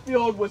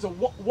battlefield was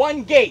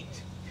one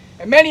gate.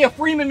 And many of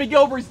Freeman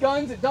McGilvery's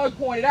guns, that Doug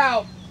pointed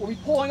out, will be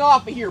pulling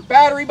off of here,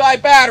 battery by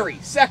battery,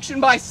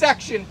 section by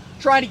section,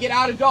 trying to get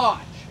out of Dodge.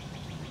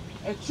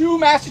 And 2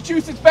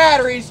 Massachusetts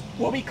batteries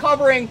will be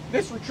covering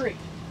this retreat.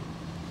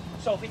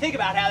 So if we think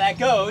about how that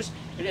goes,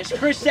 as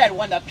Chris said,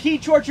 when the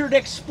Peach Orchard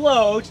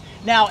explodes,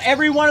 now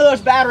every one of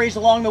those batteries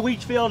along the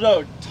Wheatfield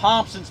Road,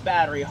 Thompson's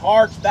battery,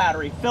 Hart's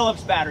battery,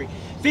 Phillips battery,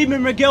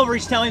 Freeman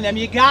McGilvery's telling them,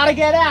 you got to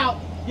get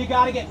out, you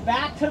got to get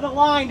back to the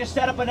line to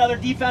set up another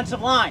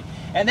defensive line.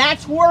 And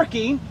that's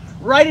working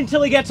right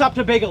until he gets up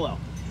to Bigelow.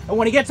 And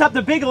when he gets up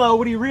to Bigelow,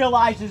 what he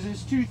realizes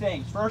is two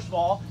things. First of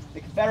all, the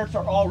Confederates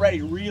are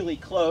already really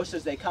close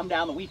as they come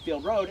down the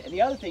Wheatfield Road. And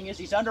the other thing is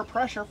he's under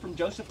pressure from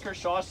Joseph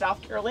Kershaw's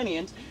South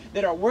Carolinians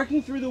that are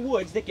working through the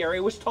woods that Garry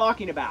was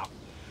talking about.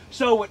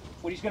 So what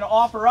he's going to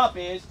offer up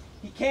is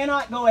he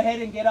cannot go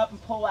ahead and get up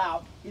and pull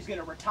out. He's going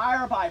to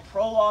retire by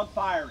prologue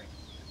firing,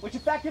 which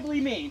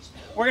effectively means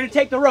we're going to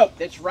take the rope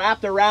that's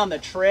wrapped around the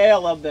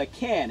trail of the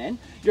cannon.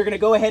 You're going to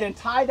go ahead and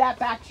tie that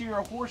back to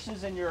your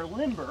horses and your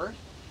limbers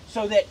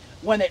so that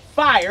when it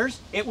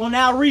fires, it will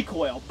now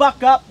recoil.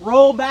 Buck up,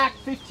 roll back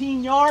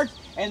 15 yards,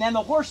 and then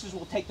the horses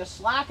will take the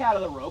slack out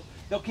of the rope.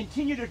 They'll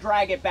continue to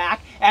drag it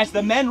back as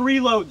the men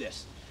reload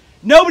this.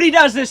 Nobody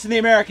does this in the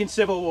American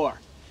Civil War.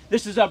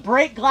 This is a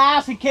break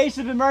glass in case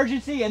of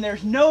emergency, and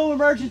there's no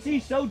emergency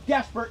so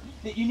desperate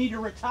that you need to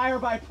retire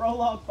by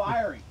prologue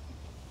firing.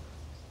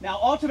 Now,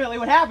 ultimately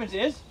what happens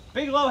is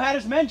Bigelow had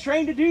his men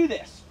trained to do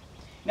this.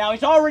 Now,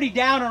 he's already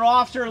down an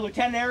officer.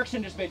 Lieutenant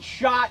Erickson has been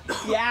shot.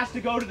 He has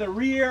to go to the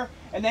rear,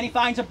 and then he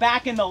finds him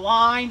back in the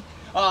line.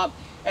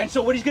 And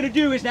so what he's going to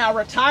do is now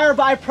retire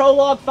by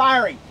prologue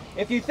firing.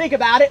 If you think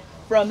about it,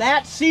 from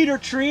that cedar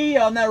tree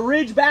on the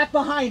ridge back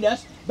behind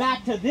us,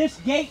 back to this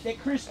gate that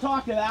Kris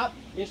talked about,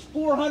 is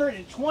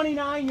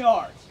 429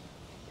 yards.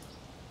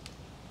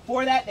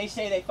 For that, they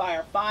say they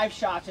fire 5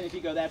 shots, and if you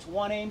go, that's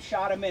 1 aim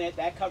shot a minute,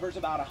 that covers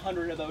about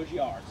 100 of those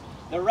yards.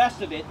 The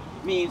rest of it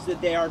means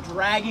that they are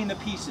dragging the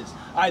pieces,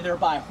 either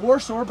by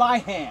horse or by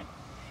hand.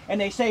 And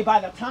they say by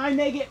the time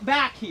they get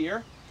back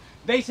here,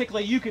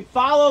 basically you can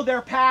follow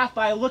their path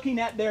by looking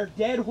at their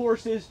dead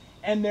horses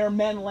and their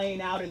men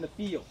laying out in the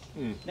field.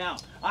 Now,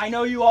 I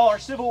know you all are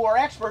Civil War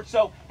experts,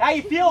 so how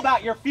you feel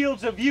about your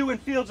fields of view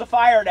and fields of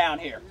fire down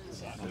here?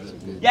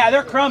 Yeah,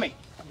 they're crummy.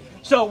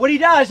 So what he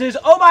does is,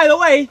 oh, by the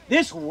way,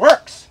 this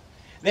works.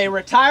 They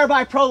retire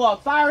by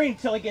prologue firing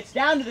until he gets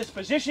down to this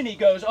position. He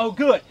goes, oh,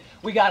 good.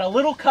 We got a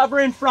little cover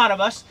in front of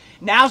us.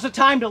 Now's the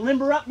time to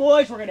limber up,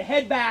 boys. We're going to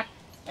head back.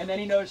 And then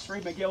he noticed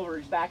Reed McGilver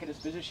is back in his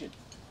position.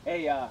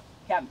 Hey,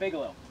 Captain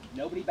Bigelow,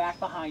 nobody back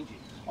behind you.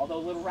 Although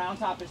Little Round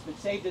Top has been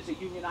saved as a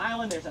Union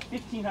Island, there's a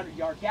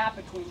 1,500-yard gap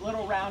between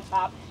Little Round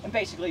Top and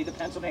basically the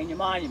Pennsylvania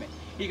Monument.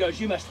 He goes,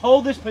 you must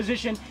hold this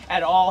position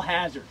at all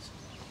hazards.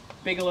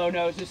 Bigelow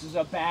knows this is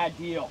a bad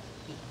deal.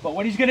 But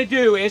what he's going to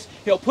do is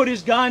he'll put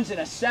his guns in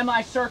a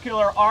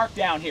semicircular arc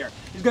down here.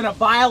 He's going to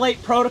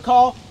violate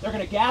protocol. They're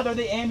going to gather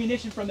the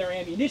ammunition from their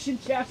ammunition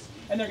chests,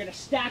 and they're going to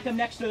stack them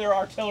next to their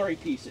artillery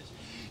pieces.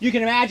 You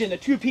can imagine the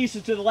 2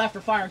 pieces to the left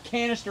are firing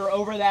canister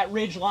over that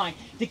ridge line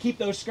to keep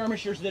those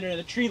skirmishers that are in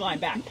the tree line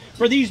back.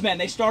 For these men,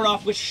 they start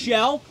off with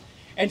shell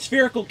and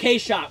spherical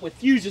K-shot with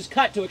fuses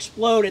cut to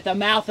explode at the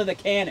mouth of the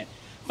cannon.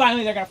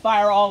 Finally, they're going to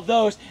fire all of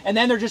those, and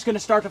then they're just going to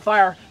start to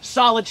fire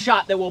solid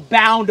shot that will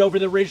bound over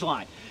the ridge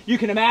line. You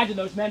can imagine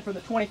those men from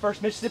the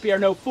 21st Mississippi are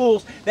no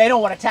fools. They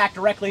don't want to attack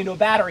directly into a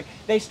battery.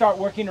 They start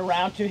working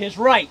around to his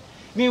right.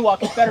 Meanwhile,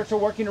 Confederates are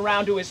working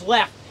around to his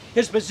left.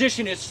 His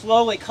position is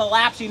slowly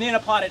collapsing in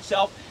upon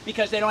itself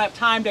because they don't have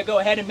time to go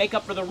ahead and make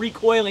up for the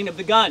recoiling of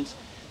the guns.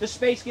 The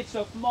space gets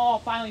so small,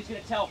 finally he's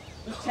going to tell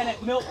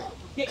Lieutenant Milton,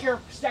 get your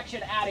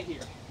section out of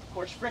here. Of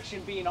course,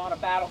 friction being on a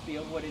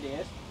battlefield what it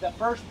is, the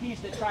first piece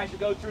that tries to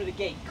go through the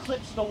gate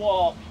clips the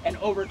wall and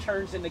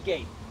overturns in the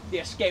gate. The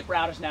escape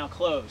route is now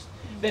closed.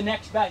 The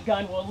next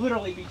gun will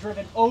literally be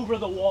driven over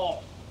the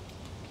wall.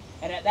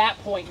 And at that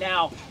point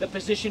now, the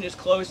position is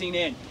closing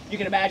in. You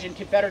can imagine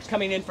Confederates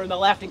coming in from the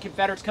left and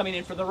Confederates coming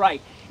in from the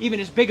right. Even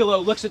as Bigelow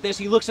looks at this,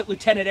 he looks at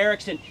Lieutenant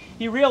Erickson.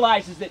 He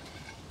realizes that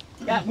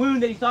that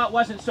wound that he thought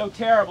wasn't so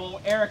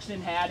terrible,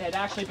 Erickson had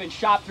actually been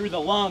shot through the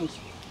lungs.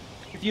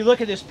 If you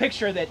look at this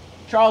picture that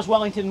Charles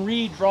Wellington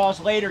Reed draws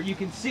later, you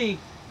can see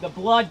the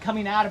blood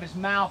coming out of his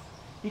mouth.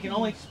 He can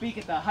only speak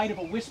at the height of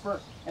a whisper,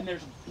 and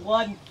there's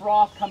blood and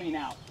froth coming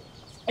out.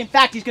 In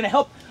fact, he's going to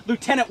help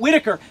Lieutenant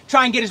Whitaker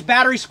try and get his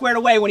battery squared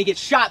away when he gets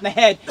shot in the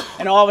head,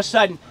 and all of a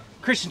sudden,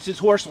 Christensen's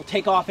horse will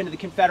take off into the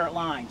Confederate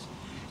lines.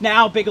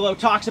 Now, Bigelow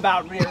talks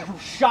about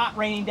shot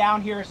raining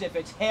down here as if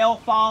it's hail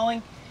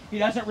falling. He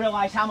doesn't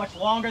realize how much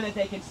longer that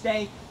they can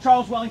stay.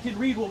 Charles Wellington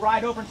Reed will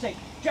ride over and say,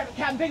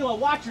 Captain Bigelow,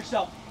 watch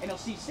yourself. And he'll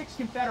see 6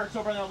 Confederates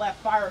over on their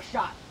left fire a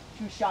shot.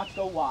 2 shots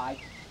go wide,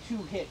 2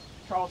 hit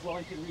Charles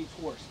Wellington Reed's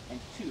horse, and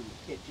 2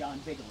 hit John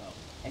Bigelow.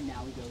 And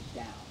now he goes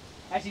down.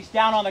 As he's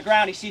down on the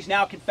ground, he sees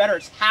now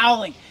Confederates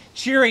howling,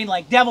 cheering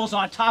like devils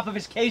on top of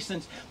his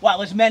caissons,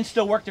 while his men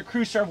still work their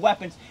crew-served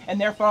weapons. And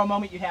there for a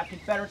moment you have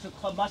Confederates with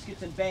club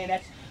muskets and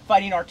bayonets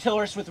fighting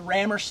artillerists with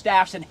rammer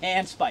staffs and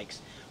handspikes.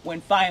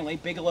 When finally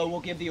Bigelow will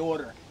give the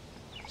order,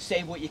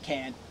 save what you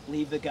can,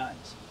 leave the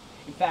guns.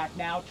 In fact,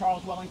 now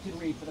Charles Wellington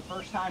Reed for the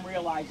first time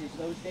realizes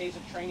those days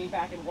of training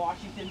back in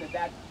Washington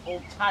that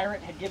old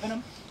tyrant had given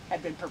him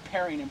had been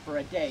preparing him for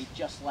a day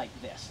just like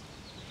this.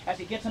 As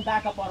he gets him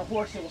back up on a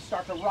horse, he will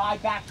start to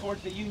ride back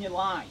towards the Union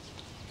lines.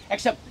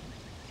 Except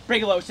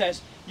Bigelow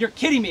says, you're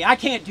kidding me, I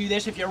can't do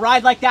this. If you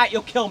ride like that,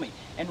 you'll kill me.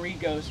 And Reed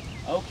goes,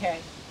 okay,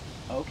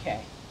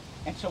 okay.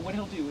 And so what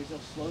he'll do is he'll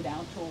slow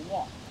down to a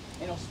walk.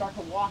 and he'll start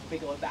to walk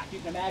Bigelow back. You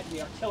can imagine the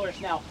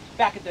artillerists now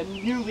back at the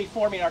newly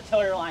forming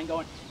artillery line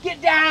going,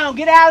 "Get down,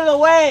 get out of the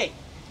way!"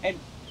 And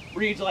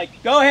Reed's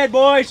like, "Go ahead,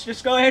 boys,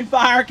 just go ahead and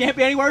fire. Can't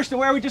be any worse than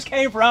where we just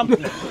came from."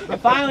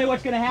 And finally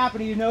what's going to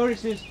happen, he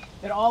notices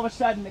that all of a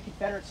sudden the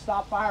Confederates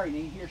stop firing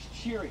and he hears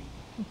cheering,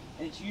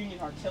 and it's Union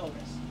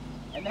artillerists.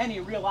 And then he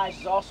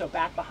realizes also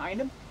back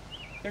behind him,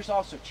 there's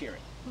also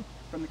cheering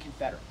from the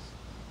Confederates.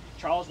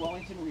 Charles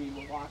Wellington Reed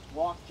will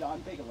walk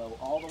John Bigelow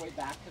all the way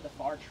back to the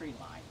far tree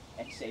line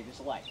and save his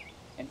life.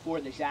 And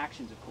for these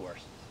actions, of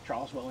course,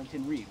 Charles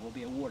Wellington Reed will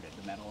be awarded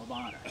the Medal of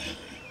Honor.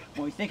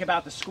 When we think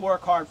about the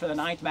scorecard for the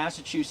 9th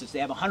Massachusetts, they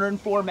have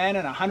 104 men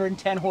and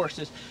 110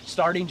 horses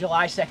starting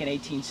July 2nd,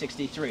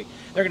 1863.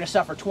 They're going to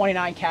suffer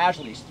 29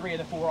 casualties. 3 of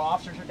the 4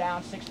 officers are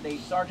down, 6 of the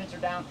 8 sergeants are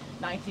down,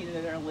 19 of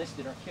their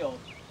enlisted are killed.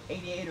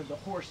 88 of the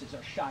horses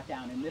are shot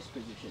down in this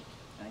position.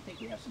 And I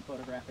think we have some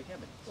photographic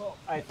evidence. Well,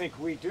 I think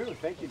we do.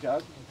 Thank you,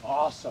 Doug.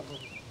 Awesome. Can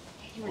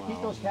you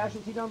repeat those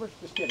casualty numbers?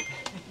 Just kidding.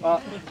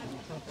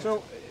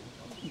 So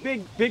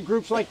big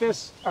groups like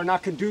this are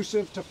not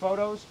conducive to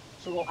photos.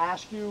 So we'll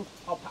ask you,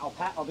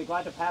 I'll be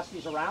glad to pass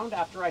these around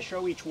after I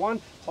show each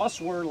one.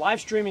 Plus, we're live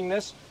streaming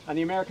this on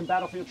the American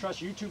Battlefield Trust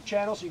YouTube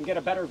channel so you can get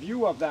a better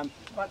view of them.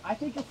 But I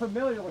think you're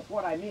familiar with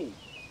what I mean.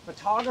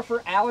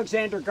 Photographer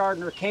Alexander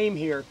Gardner came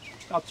here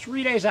about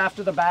 3 days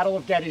after the Battle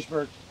of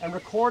Gettysburg and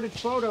recorded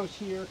photos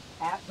here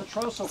at the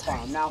Trostle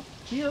Farm. Now,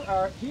 here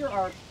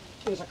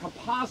is a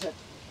composite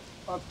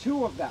of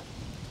 2 of them.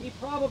 He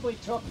probably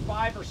took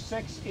 5 or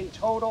 6 in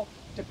total,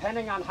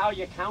 depending on how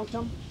you count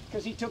them,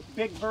 because he took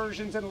big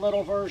versions and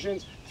little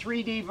versions,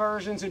 3D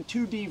versions and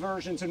 2D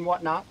versions and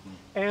whatnot.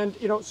 And,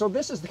 you know, so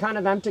this is the kind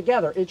of them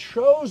together. It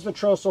shows the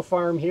Trostle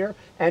Farm here,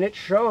 and it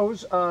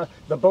shows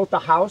both the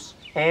house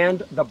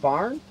and the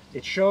barn.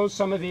 It shows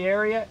some of the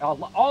area,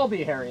 all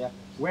the area,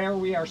 where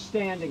we are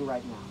standing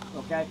right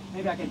now, okay?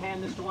 Maybe I can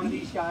hand this to one of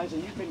these guys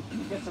and you can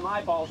get some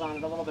eyeballs on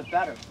it a little bit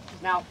better.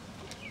 Now,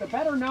 the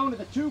better known of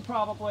the 2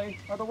 probably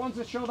are the ones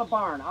that show the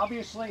barn.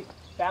 Obviously,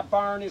 that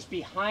barn is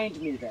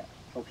behind me there,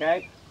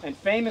 okay? And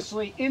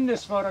famously in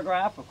this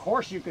photograph, of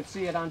course you could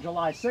see it on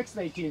July 6th,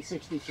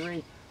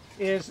 1863,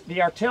 is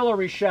the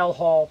artillery shell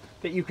hole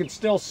that you can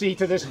still see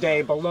to this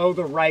day below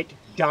the right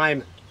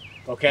diamond,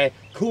 okay?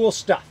 Cool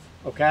stuff,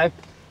 okay?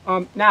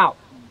 Now,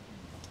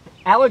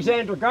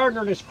 Alexander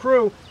Gardner and his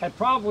crew had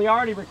probably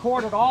already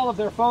recorded all of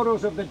their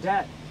photos of the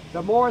dead.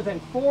 The more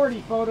than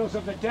 40 photos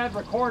of the dead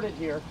recorded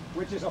here,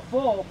 which is a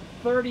full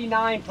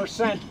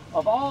 39%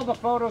 of all the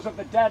photos of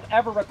the dead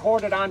ever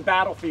recorded on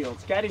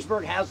battlefields.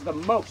 Gettysburg has the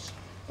most,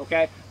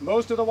 okay?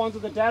 Most of the ones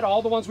of the dead,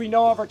 all the ones we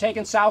know of, are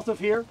taken south of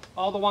here,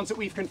 all the ones that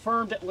we've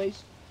confirmed at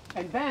least.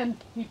 And then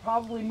he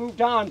probably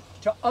moved on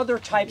to other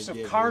types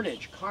of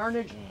carnage.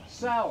 Carnage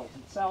sells.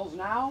 It sells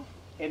now,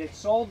 and it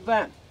sold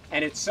then.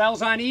 And it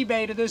sells on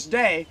eBay to this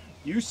day.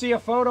 You see a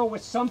photo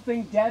with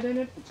something dead in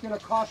it, it's going to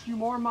cost you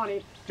more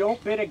money.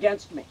 Don't bid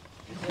against me.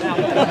 Now,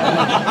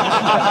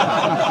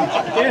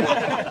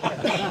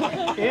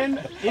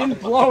 in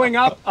blowing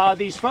up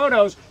these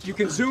photos, you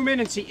can zoom in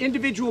and see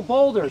individual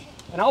boulders.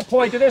 And I'll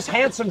point to this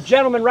handsome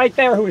gentleman right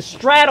there who is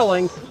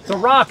straddling the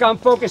rock I'm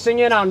focusing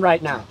in on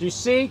right now. Do you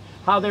see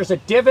how there's a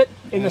divot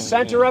in the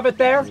center of it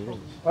there?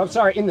 I'm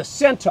sorry, in the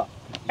center.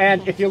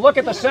 And if you look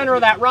at the center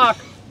of that rock,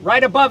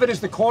 right above it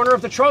is the corner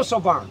of the Trostle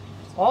barn.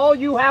 All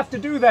you have to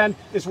do then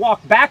is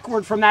walk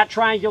backward from that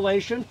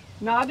triangulation,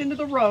 not into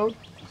the road,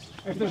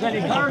 if there's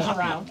any cars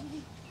around,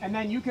 and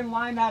then you can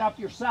line that up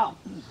yourself.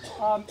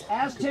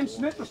 As Tim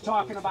Smith was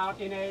talking about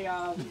in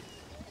a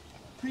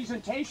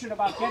presentation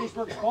about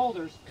Gettysburg's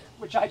boulders,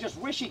 which I just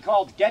wish he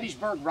called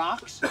Gettysburg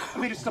Rocks. I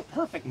mean, it's the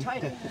perfect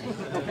title,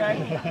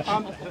 okay?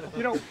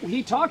 You know,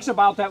 he talks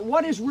about that.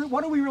 What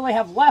do we really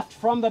have left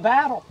from the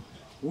battle?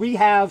 We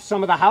have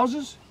some of the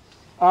houses.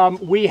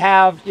 We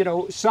have, you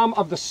know, some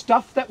of the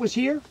stuff that was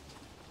here.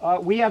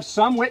 We have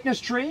some witness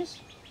trees.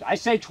 I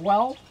say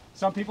 12.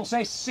 Some people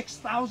say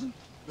 6,000.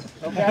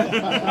 Okay?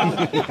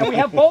 And we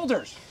have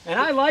boulders. And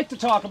I like to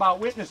talk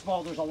about witness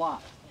boulders a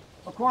lot.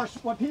 Of course,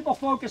 what people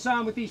focus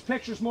on with these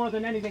pictures more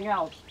than anything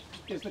else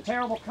is the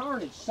terrible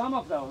carnage. Some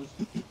of those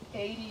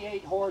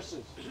 88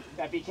 horses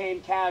that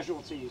became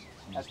casualties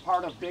as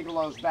part of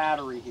Bigelow's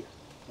battery here.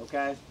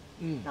 Okay?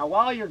 Now,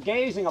 while you're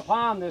gazing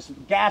upon this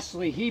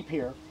ghastly heap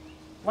here,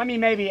 let me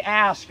maybe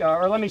ask,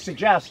 or let me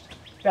suggest,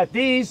 that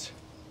these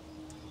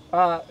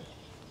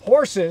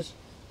horses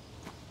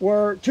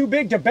were too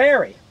big to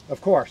bury,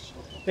 of course.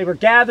 They were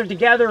gathered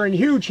together in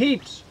huge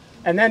heaps,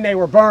 and then they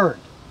were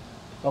burned,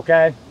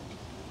 okay?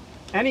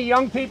 Any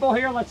young people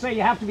here, let's say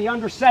you have to be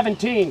under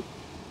 17,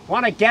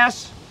 want to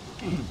guess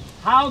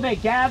how they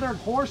gathered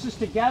horses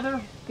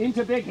together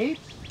into big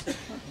heaps?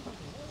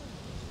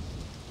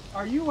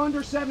 Are you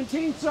under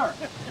 17, sir?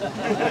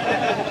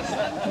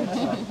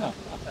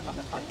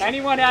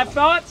 Anyone have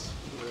thoughts?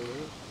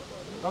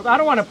 Well, I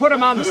don't want to put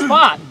them on the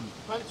spot.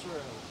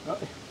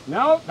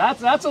 No,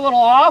 that's a little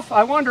off.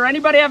 I wonder,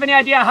 anybody have any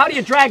idea, how do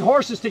you drag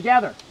horses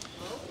together?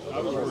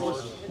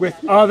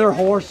 With other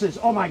horses.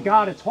 Oh my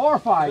God, it's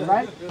horrifying,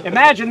 right?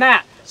 Imagine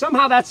that.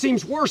 Somehow that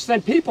seems worse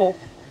than people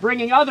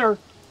bringing other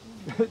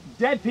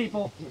dead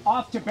people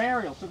off to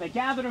burial. So they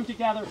gathered them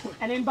together,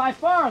 and in by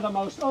far the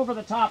most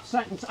over-the-top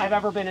sentence I've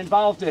ever been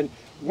involved in,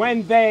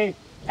 when they,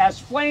 as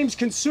flames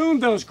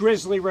consumed those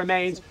grisly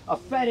remains, a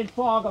fetid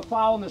fog of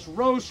foulness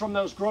rose from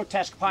those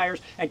grotesque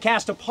pyres and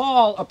cast a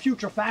pall of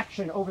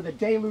putrefaction over the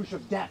deluge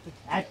of death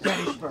at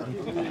Gettysburg.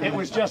 It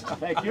was just,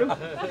 thank you,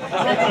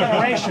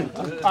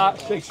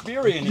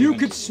 Shakespearean. You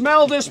could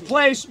smell this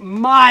place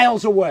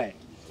miles away.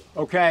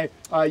 Okay,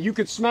 you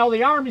could smell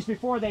the armies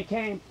before they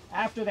came.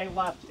 After they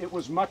left, it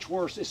was much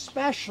worse,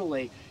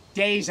 especially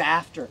days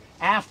after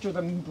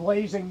the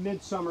blazing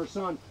midsummer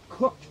sun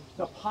cooked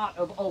the pot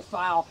of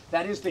offal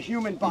that is the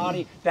human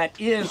body, that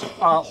is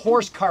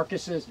horse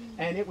carcasses,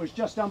 and it was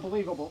just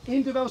unbelievable.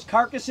 Into those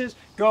carcasses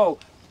go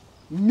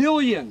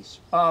millions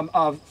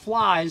of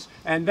flies,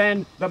 and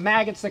then the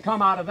maggots that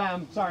come out of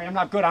them, sorry, I'm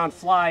not good on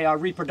fly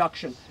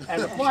reproduction,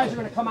 and the flies are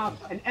going to come out,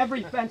 and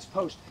every fence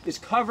post is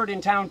covered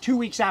in town 2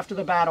 weeks after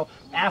the battle,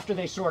 after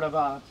they sort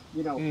of,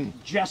 you know,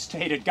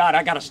 gestated, God,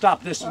 I got to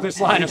stop this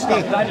line of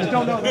stuff, I just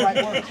don't know the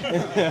right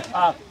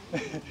words,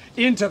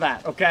 into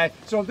that, okay?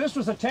 So this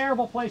was a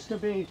terrible place to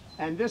be,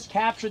 and this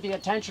captured the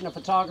attention of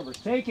photographers.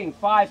 Taking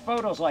 5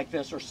 photos like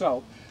this or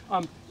so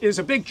is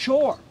a big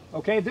chore.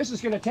 Okay, this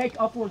is going to take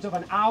upwards of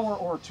an hour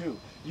or 2.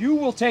 You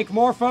will take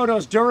more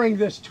photos during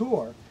this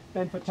tour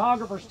than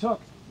photographers took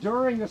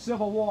during the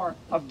Civil War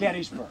of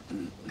Gettysburg.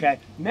 Okay,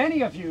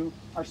 many of you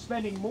are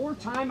spending more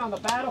time on the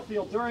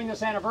battlefield during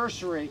this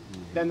anniversary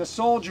than the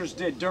soldiers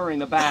did during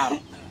the battle.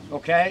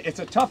 Okay, it's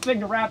a tough thing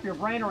to wrap your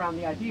brain around,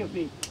 the idea of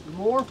being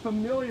more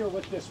familiar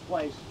with this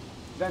place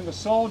than the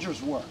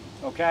soldiers were.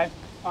 Okay,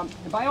 and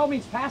by all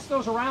means, pass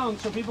those around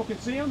so people can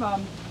see them.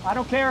 I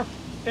don't care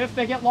if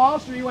they get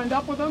lost or you end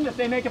up with them. If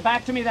they make it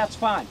back to me, that's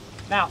fine.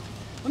 Now,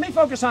 let me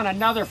focus on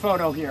another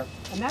photo here,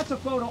 and that's a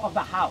photo of the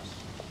house.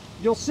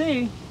 You'll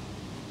see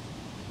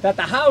that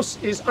the house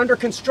is under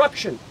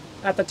construction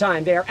at the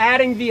time. They are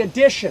adding the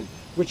addition,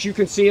 which you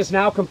can see is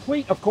now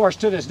complete, of course,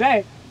 to this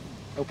day.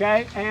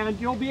 Okay, and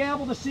you'll be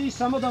able to see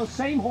some of those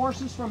same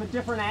horses from a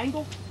different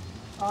angle.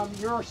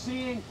 You're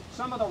seeing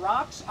some of the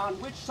rocks on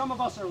which some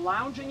of us are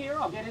lounging here.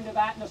 I'll get into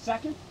that in a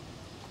second.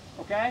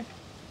 Okay?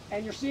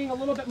 And you're seeing a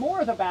little bit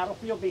more of the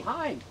battlefield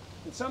behind.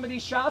 In some of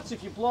these shots,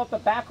 if you blow up the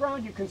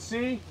background, you can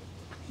see,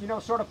 you know,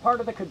 sort of part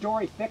of the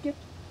Cadore thicket.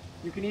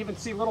 You can even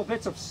see little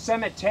bits of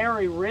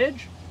Cemetery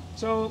Ridge.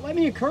 So let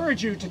me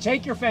encourage you to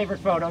take your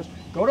favorite photos,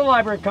 go to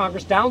Library of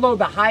Congress, download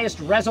the highest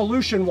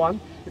resolution one.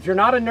 If you're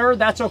not a nerd,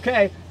 that's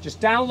okay. Just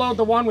download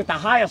the one with the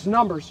highest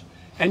numbers,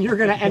 and you're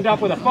going to end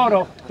up with a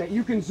photo that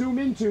you can zoom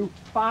into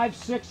 5,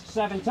 6,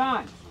 7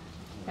 times.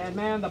 And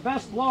man, the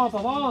best blow-up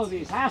of all of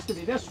these has to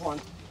be this one.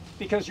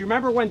 Because you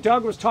remember when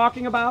Doug was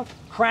talking about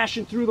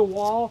crashing through the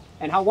wall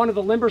and how one of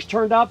the limbers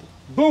turned up?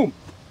 Boom!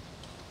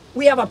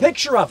 We have a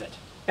picture of it.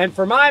 And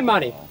for my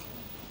money,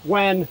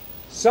 when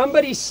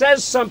somebody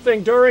says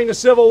something during the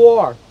Civil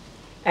War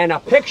and a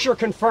picture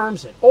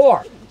confirms it,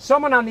 or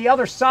someone on the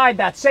other side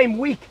that same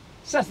week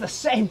says the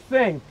same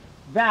thing,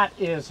 that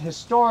is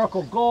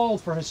historical gold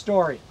for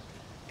historians.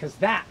 Because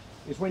that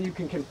is when you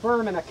can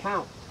confirm an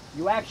account.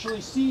 You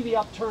actually see the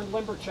upturned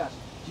limber chest.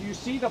 Do you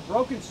see the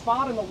broken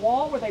spot in the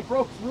wall where they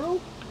broke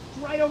through? It's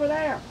right over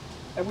there.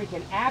 And we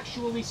can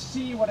actually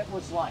see what it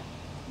was like.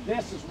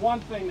 This is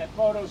one thing that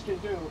photos can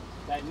do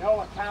that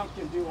no account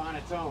can do on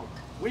its own.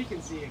 We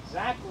can see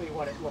exactly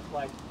what it looked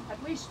like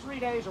at least 3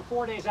 days or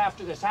 4 days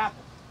after this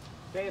happened.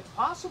 Okay, it's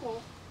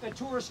possible that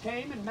tourists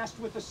came and messed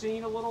with the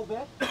scene a little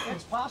bit.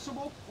 It's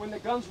possible when the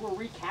guns were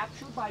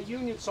recaptured by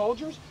Union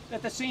soldiers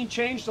that the scene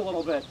changed a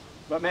little bit.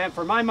 But man,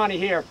 for my money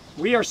here,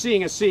 we are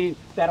seeing a scene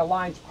that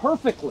aligns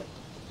perfectly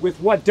with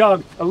what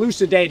Doug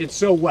elucidated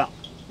so well,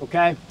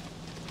 okay?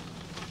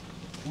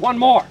 One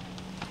more.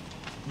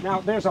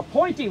 Now, there's a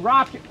pointy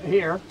rock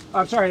here,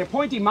 a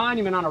pointy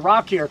monument on a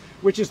rock here,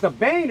 which is the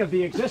bane of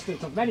the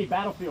existence of many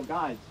battlefield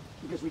guides,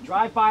 because we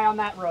drive by on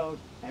that road,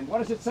 and what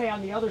does it say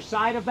on the other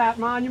side of that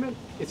monument?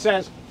 It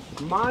says,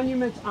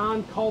 Monument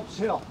on Culp's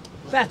Hill.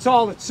 That's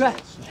all it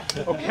says,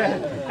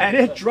 okay? And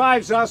it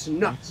drives us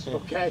nuts,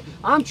 okay?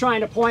 I'm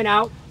trying to point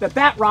out that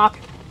that rock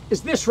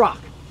is this rock,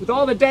 with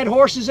all the dead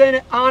horses in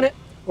it, on it,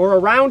 or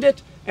around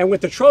it, and with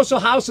the Trostle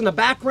house in the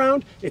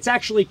background. It's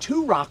actually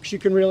 2 rocks you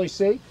can really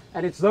see,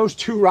 and it's those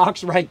 2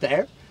 rocks right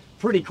there.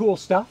 Pretty cool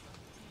stuff.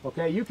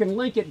 Okay, you can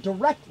link it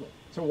directly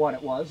to what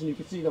it was, and you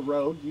can see the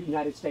road,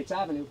 United States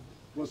Avenue,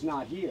 was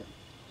not here.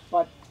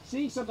 But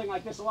seeing something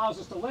like this allows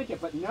us to link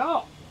it, but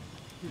no,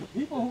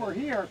 people who are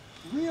here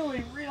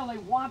really, really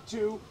want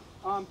to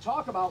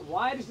talk about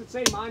why does it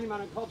say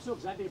Monument on Culp's Hill,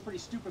 because that'd be a pretty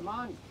stupid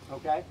monument,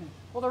 okay?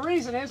 Well, the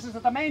reason is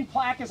that the main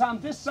plaque is on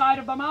this side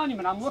of the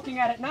monument. I'm looking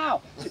at it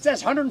now. It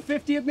says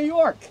 150th New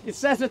York. It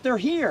says that they're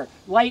here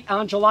late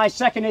on July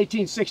 2nd,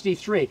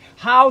 1863.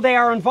 How they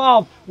are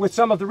involved with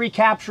some of the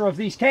recapture of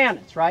these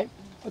cannons, right?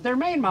 But their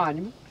main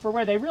monument, for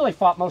where they really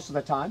fought most of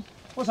the time,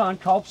 was on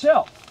Culp's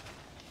Hill.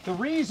 The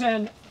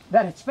reason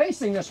that it's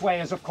facing this way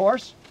is, of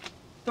course,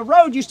 the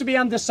road used to be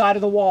on this side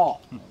of the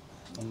wall.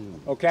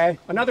 Okay?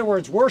 In other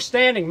words, we're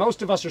standing,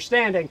 most of us are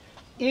standing,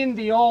 in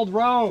the old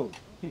road.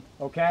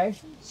 Okay?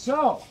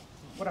 So,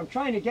 what I'm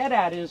trying to get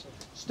at is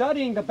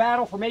studying the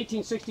battle from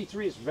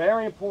 1863 is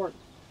very important,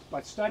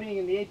 but studying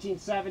in the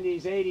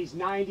 1870s, 80s,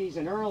 90s,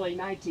 and early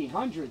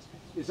 1900s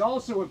is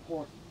also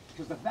important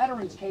because the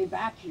veterans came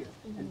back here,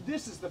 and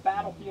this is the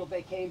battlefield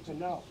they came to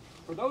know.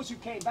 For those who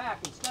came back,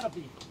 instead of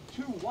the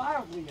 2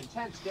 wildly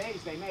intense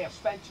days they may have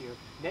spent here,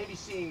 maybe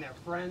seeing their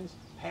friends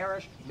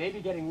perish,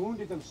 maybe getting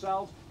wounded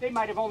themselves, they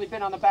might have only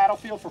been on the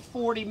battlefield for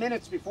 40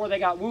 minutes before they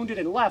got wounded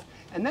and left,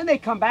 and then they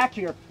come back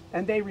here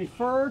and they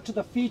refer to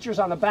the features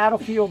on the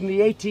battlefield in the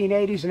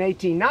 1880s and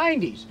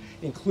 1890s,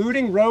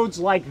 including roads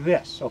like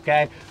this,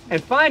 okay?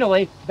 And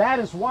finally, that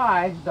is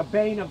why the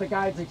bane of the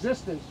guide's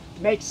existence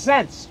makes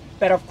sense,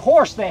 that of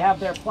course they have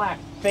their plaque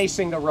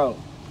facing the road.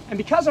 And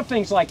because of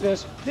things like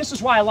this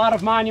is why a lot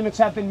of monuments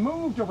have been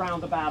moved around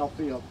the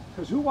battlefield,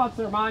 because who wants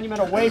their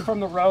monument away from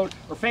the road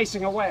or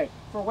facing away?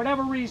 For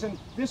whatever reason,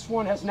 this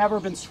one has never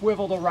been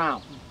swiveled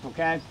around,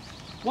 okay?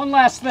 One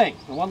last thing,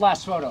 and one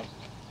last photo.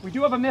 We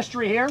do have a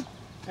mystery here,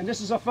 and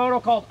this is a photo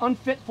called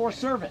Unfit for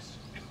Service,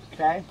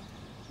 okay?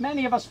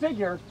 Many of us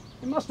figure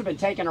it must have been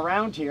taken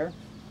around here.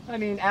 I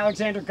mean,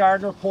 Alexander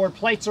Gardner poured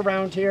plates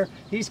around here.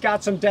 He's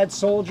got some dead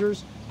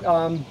soldiers.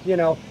 You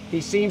know,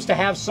 he seems to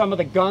have some of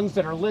the guns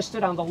that are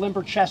listed on the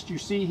limber chest you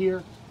see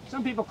here.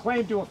 Some people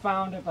claim to have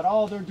found it, but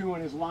all they're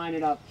doing is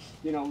lining up,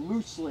 you know,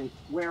 loosely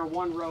where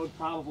one road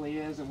probably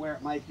is and where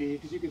it might be,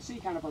 because you can see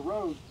kind of a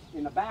road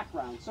in the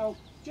background. So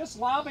just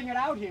lobbing it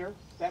out here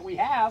that we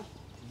have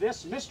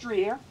this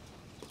mystery here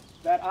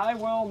that I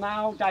will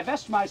now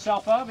divest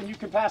myself of, and you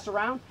can pass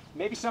around.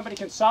 Maybe somebody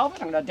can solve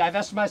it. I'm going to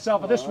divest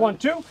myself of this one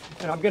too,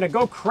 and I'm going to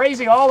go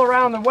crazy all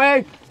around the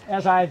way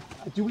as I...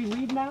 Do we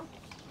leave now?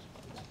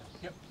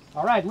 Yep.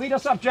 All right, lead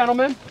us up,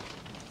 gentlemen.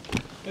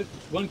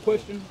 One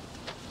question.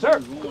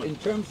 Sir. In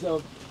terms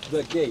of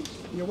the gate.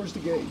 Yeah, where's the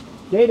gate?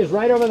 Gate is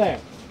right over there.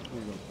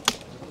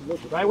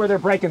 Right where they're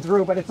breaking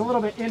through, but it's a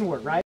little bit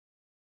inward, right?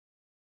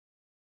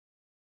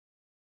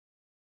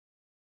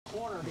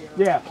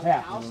 Yeah,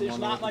 yeah. House, there's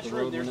not much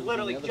room. There's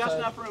literally just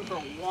enough room for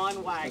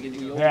one wagon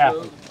to go. Yeah.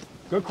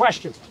 Good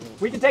question.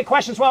 We can take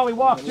questions while we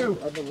walk too.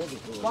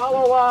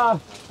 Follow,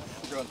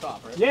 You're on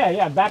top, right?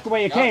 yeah, back the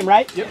way you came,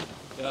 right? Yep.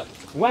 Yeah.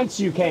 Whence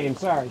you came,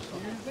 sorry.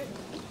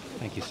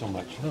 Thank you so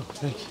much. Oh,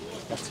 thank you.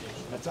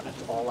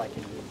 That's all I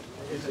can do.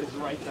 Is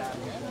write that.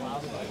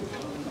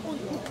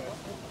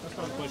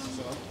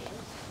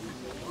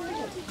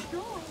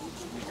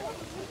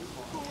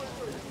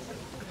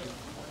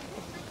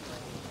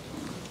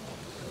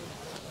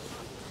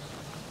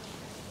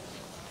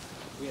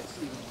 We had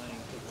Stephen Lang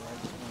take a ride.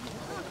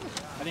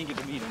 I didn't get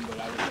to meet him, but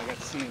I got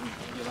to see him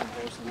get on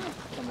post and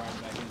come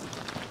riding back in.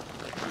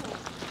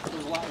 There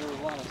was a lot of.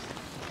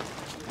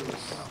 There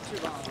was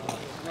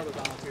another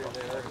volunteer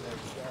there, and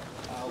there's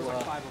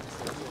like 5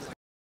 of us.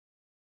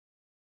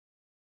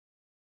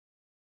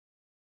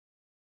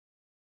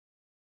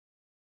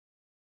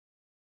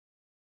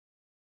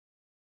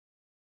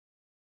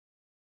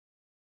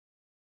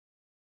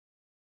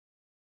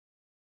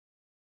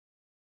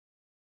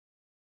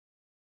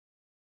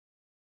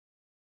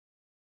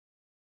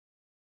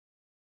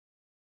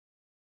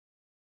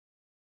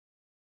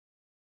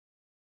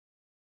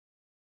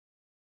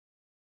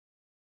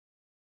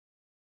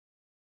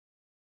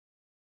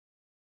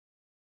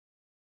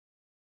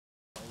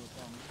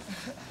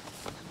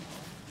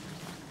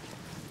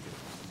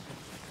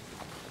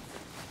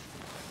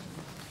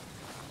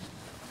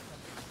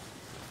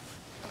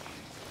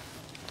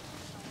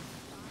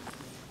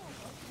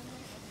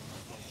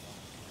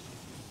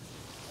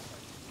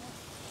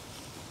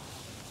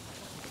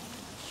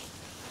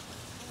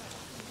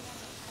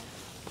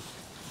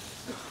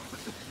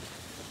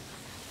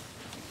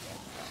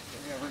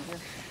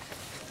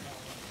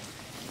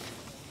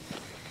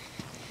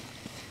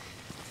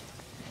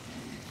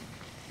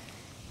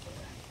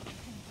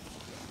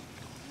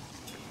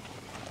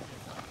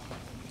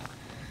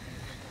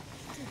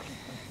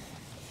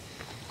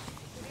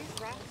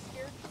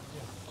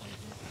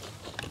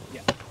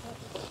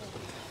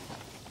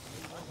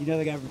 You know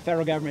the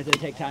federal government did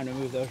take time to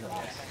move those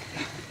rocks.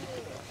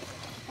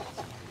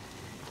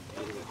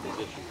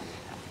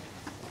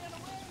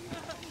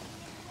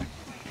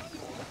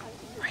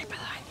 Right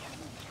behind you.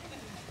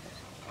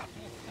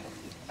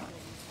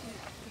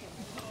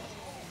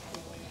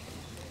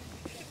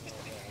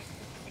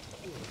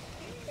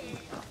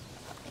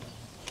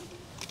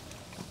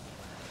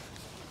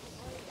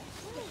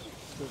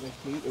 There's a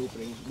gate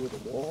opening where the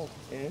wall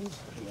ends.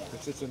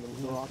 It sits in the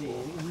rock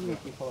wall.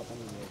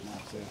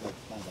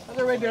 How's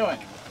everybody doing?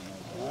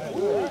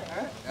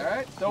 All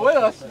right. Still with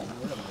us.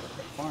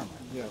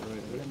 Yeah,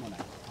 right.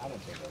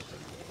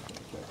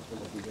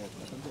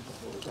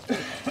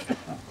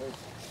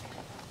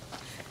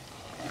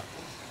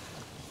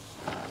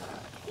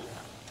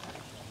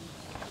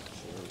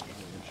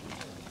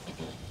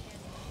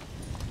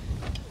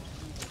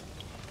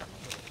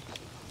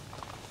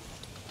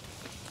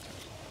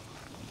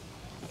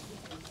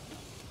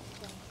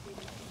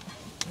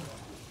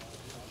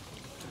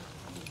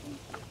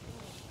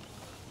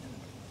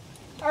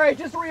 All right,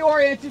 just to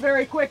reorient you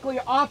very quickly,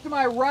 off to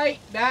my right,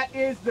 that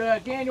is the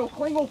Daniel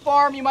Klingel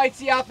farm you might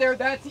see out there.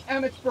 That's the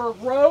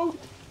Emmitsburg Road.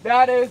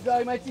 That is,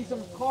 you might see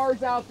some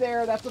cars out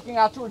there. That's looking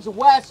out towards the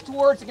west,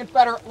 towards the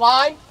Confederate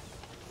line.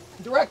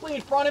 Directly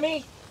in front of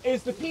me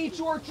is the peach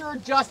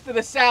orchard, just to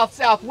the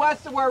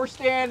south-southwest of where we're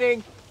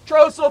standing.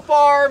 Trostle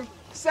Farm,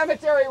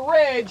 Cemetery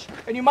Ridge,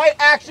 and you might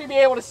actually be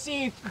able to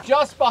see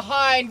just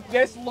behind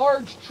this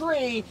large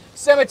tree,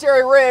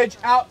 Cemetery Ridge,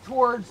 out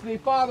towards the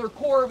Father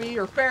Corby,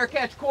 or Fair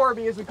Catch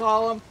Corby as we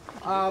call him,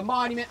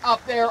 monument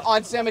up there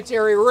on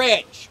Cemetery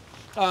Ridge.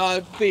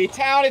 The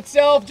town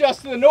itself,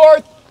 just to the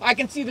north, I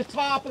can see the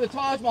top of the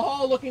Taj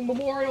Mahal looking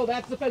memorial.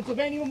 That's the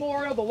Pennsylvania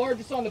Memorial, the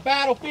largest on the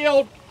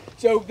battlefield.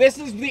 So this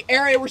is the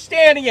area we're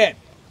standing in.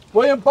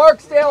 William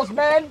Barksdale's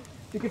men,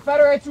 the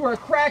Confederates who are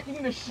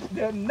cracking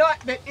the nut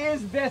that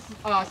is this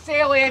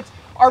salient,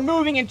 are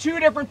moving in two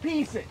different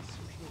pieces.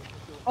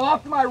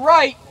 Off to my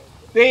right,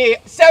 the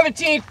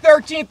 17th,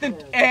 13th,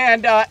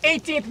 and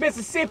 18th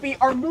Mississippi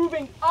are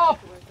moving up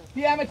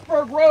the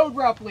Emmitsburg Road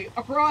roughly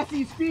across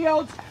these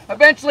fields.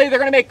 Eventually they're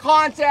going to make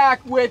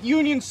contact with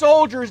Union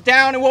soldiers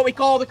down in what we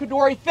call the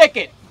Cadore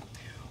Thicket.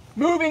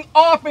 Moving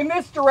off in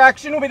this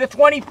direction will be the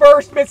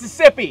 21st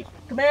Mississippi,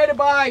 commanded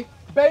by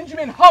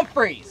Benjamin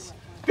Humphreys.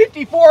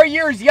 54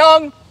 years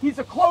young, he's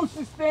the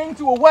closest thing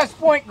to a West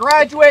Point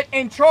graduate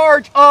in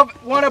charge of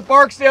one of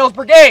Barksdale's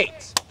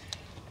brigades,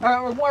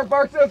 or one of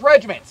Barksdale's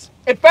regiments.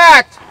 In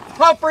fact,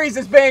 Humphreys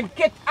has been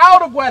kicked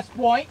out of West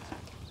Point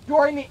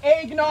during the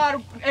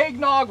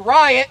eggnog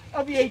riot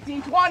of the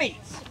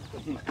 1820s.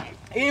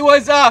 He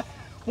was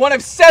one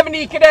of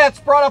 70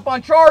 cadets brought up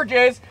on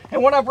charges,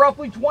 and one of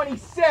roughly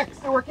 26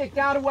 that were kicked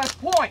out of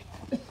West Point.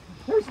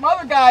 There's some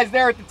other guys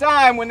there at the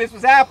time when this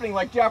was happening,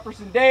 like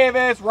Jefferson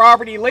Davis,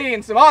 Robert E. Lee,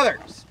 and some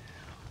others.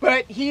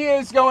 But he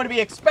is going to be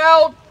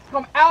expelled,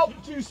 come out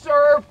to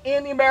serve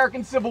in the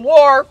American Civil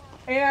War,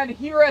 and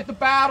here at the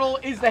battle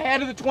is the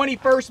head of the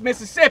 21st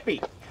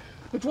Mississippi.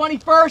 The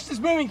 21st is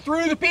moving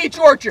through the peach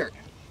orchard.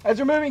 As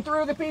they're moving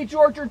through the peach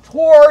orchard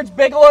towards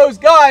Bigelow's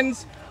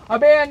guns, a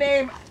man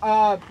named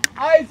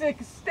Isaac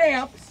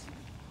Stamps,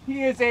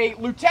 he is a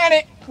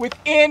lieutenant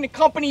within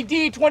Company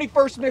D,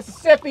 21st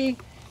Mississippi.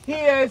 He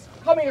is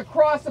coming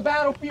across the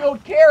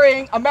battlefield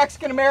carrying a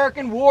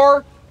Mexican-American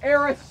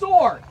war-era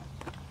sword.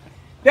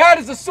 That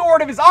is the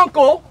sword of his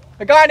uncle,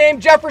 a guy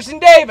named Jefferson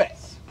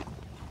Davis.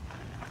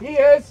 He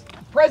is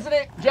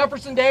President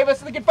Jefferson Davis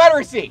of the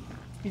Confederacy.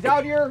 He's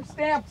out here,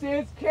 Stamps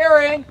is,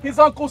 carrying his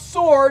uncle's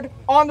sword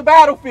on the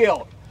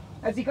battlefield.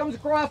 As he comes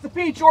across the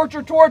peach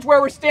orchard towards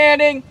where we're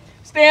standing,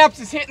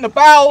 Stamps is hit in the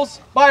bowels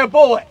by a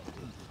bullet.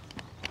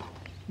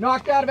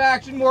 Knocked out of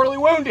action, mortally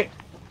wounded.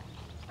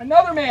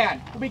 Another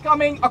man will be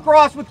coming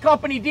across with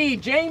Company D,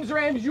 James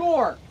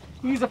Ramseur.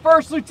 He's a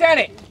first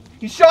lieutenant.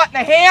 He's shot in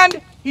the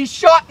hand, he's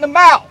shot in the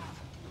mouth.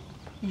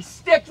 He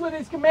sticks with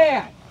his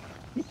command.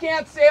 He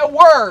can't say a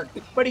word,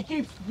 but he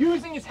keeps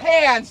using his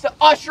hands to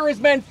usher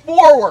his men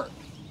forward.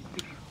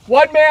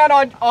 One man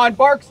on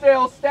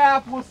Barksdale's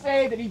staff will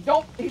say that he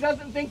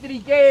doesn't think that he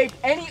gave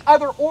any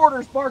other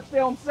orders,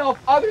 Barksdale himself,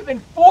 other than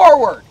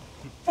forward,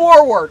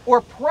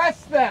 or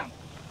press them,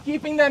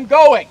 keeping them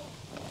going.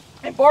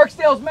 And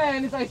Barksdale's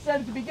men, as I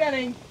said at the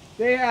beginning,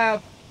 they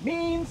have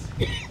means,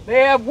 they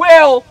have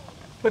will,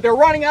 but they're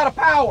running out of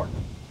power.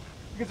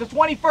 Because the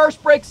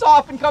 21st breaks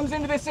off and comes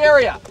into this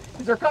area.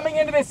 As they're coming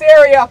into this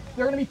area,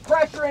 they're going to be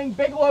pressuring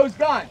Bigelow's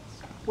guns.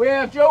 We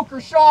have Joe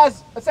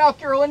Kershaw's South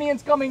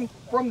Carolinians coming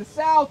from the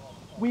south.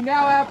 We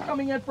now have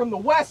coming in from the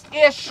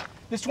west-ish,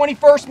 this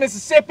 21st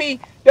Mississippi.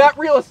 That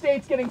real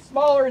estate's getting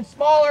smaller and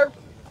smaller.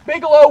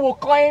 Bigelow will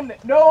claim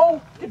that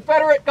no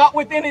Confederate got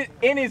within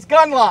his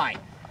gun line.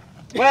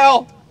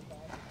 Well,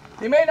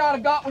 they may not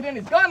have got within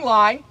his gun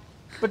line,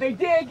 but they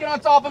did get on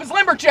top of his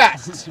limber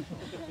chest.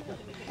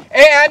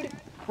 And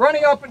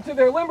running up into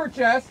their limber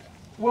chest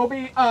will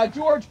be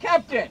George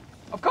Kempton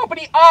of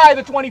Company I,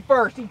 the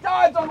 21st. He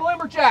dies on the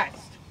limber chest.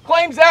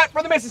 Claims that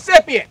for the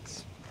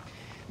Mississippians.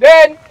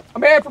 Then a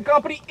man from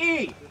Company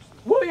E,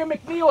 William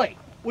McNeely,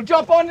 will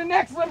jump on the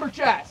next limber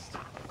chest.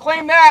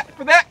 Claim that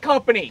for that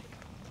company.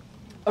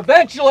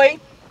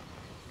 Eventually,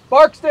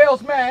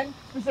 Barksdale's men,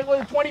 specifically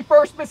the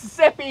 21st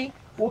Mississippi,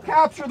 will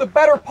capture the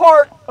better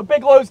part of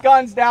Bigelow's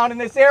guns down in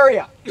this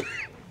area.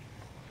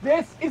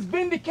 This is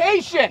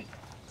vindication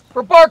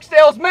for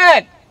Barksdale's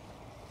men.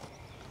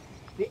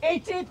 The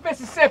 18th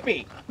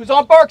Mississippi, who's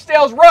on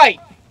Barksdale's right,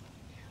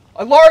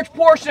 a large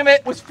portion of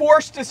it was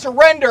forced to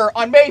surrender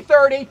on May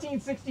 3rd,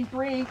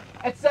 1863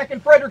 at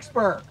 2nd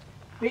Fredericksburg.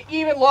 They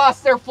even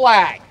lost their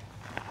flag.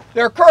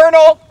 Their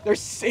colonel,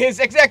 his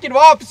executive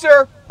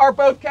officer are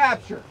both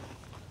captured.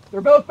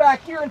 They're both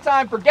back here in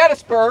time for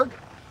Gettysburg,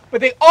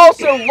 but they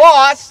also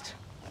lost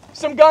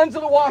some guns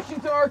of the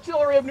Washington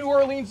Artillery of New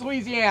Orleans,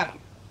 Louisiana.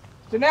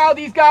 So now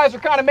these guys are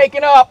kind of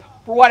making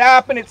up for what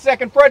happened at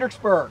 2nd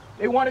Fredericksburg.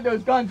 They wanted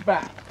those guns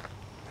back.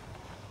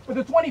 But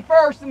the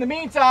 21st, in the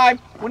meantime,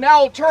 will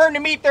now turn to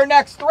meet their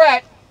next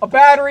threat, a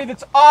battery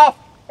that's off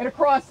and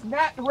across in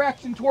that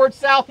direction towards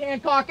South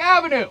Hancock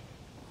Avenue.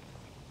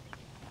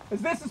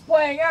 As this is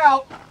playing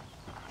out,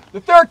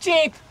 The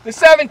 13th, the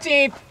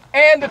 17th,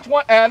 and the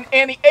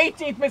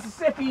 18th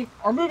Mississippi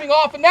are moving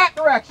off in that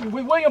direction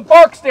with William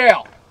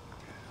Barksdale.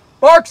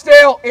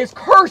 Barksdale is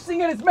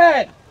cursing at his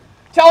men,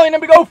 telling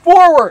them to go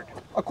forward,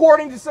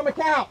 according to some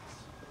accounts.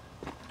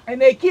 And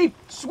they keep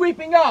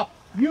sweeping up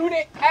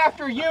unit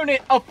after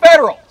unit of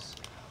Federals.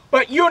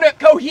 But unit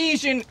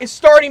cohesion is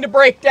starting to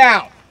break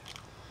down.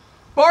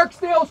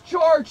 Barksdale's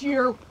charge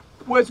here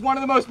was one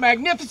of the most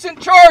magnificent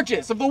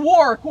charges of the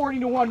war,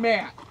 according to one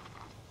man.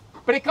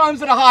 But it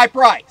comes at a high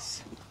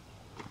price.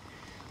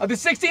 Of the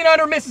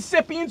 1,600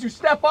 Mississippians who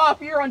step off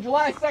here on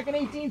July 2nd,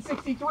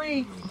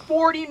 1863,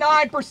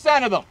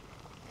 49% of them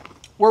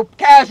were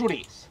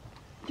casualties,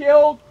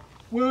 killed,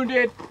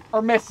 wounded,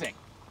 or missing.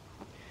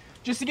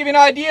 Just to give you an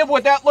idea of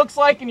what that looks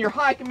like in your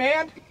high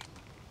command,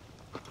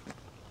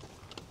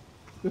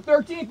 the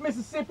 13th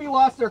Mississippi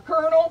lost their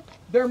colonel,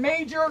 their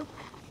major,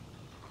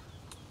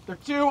 their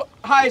two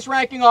highest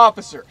ranking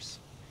officers.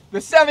 The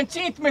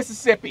 17th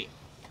Mississippi,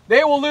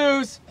 they will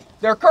lose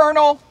their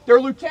colonel, their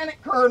lieutenant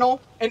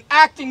colonel, an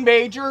acting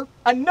major,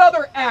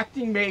 another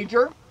acting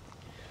major.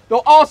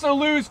 They'll also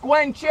lose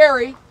Gwen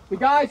Cherry, the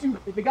guy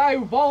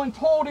who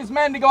voluntold his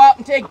men to go out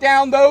and take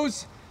down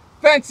those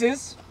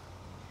fences.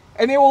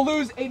 And they will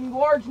lose a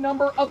large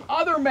number of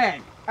other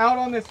men out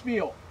on this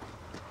field.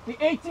 The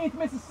 18th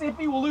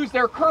Mississippi will lose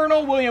their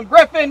colonel, William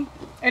Griffin,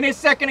 and his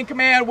second in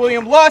command,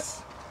 William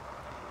Luss.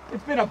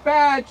 It's been a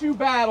bad 2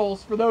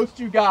 battles for those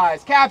 2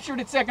 guys, captured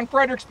at 2nd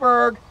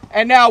Fredericksburg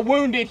and now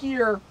wounded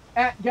here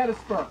at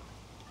Gettysburg.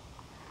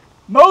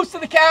 Most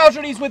of the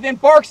casualties within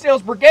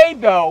Barksdale's brigade,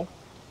 though,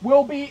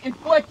 will be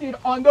inflicted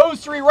on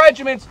those 3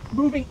 regiments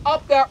moving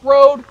up that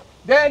road,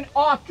 then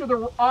off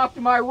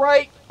to my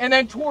right, and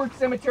then towards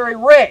Cemetery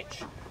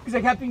Ridge, because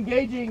they kept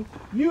engaging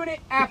unit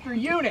after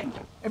unit,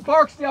 and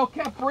Barksdale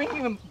kept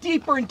bringing them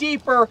deeper and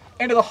deeper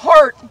into the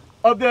heart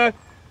of the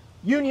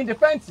Union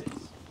defenses.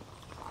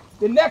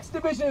 The next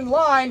division in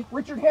line,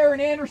 Richard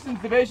Heron Anderson's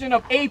division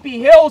of A.P.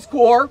 Hill's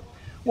Corps,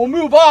 will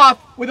move off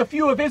with a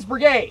few of his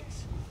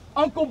brigades.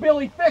 Uncle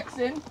Billy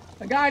Fixon,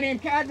 a guy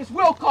named Cadmus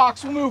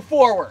Wilcox, will move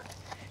forward.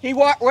 He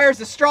wears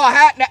a straw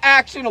hat into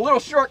action, a little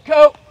short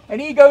coat,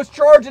 and he goes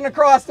charging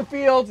across the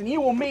fields, and he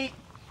will meet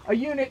a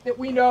unit that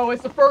we know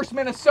as the 1st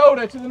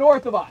Minnesota to the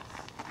north of us.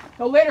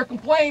 He'll later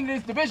complain that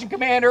his division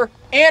commander,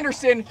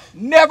 Anderson,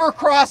 never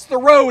crossed the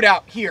road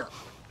out here.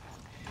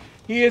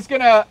 He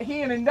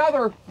and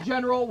another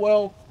general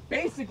will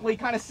basically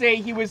kind of say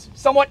he was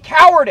somewhat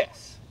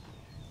cowardice,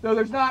 though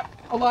there's not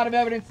a lot of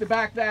evidence to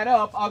back that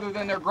up other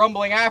than their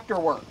grumbling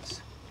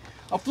afterwards.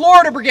 A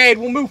Florida brigade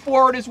will move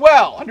forward as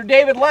well under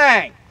David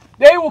Lang.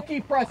 They will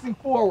keep pressing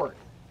forward,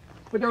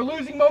 but they're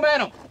losing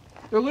momentum.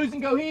 They're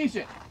losing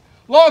cohesion.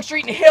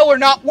 Longstreet and Hill are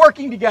not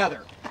working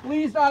together.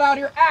 Lee's not out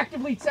here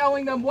actively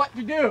telling them what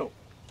to do.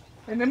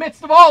 In the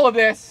midst of all of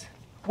this,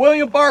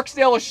 William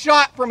Barksdale is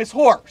shot from his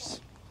horse.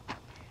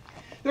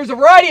 There's a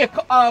variety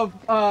of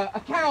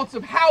accounts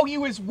of how he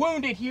was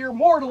wounded here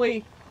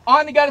mortally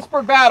on the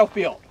Gettysburg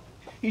battlefield.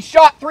 He's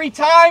shot 3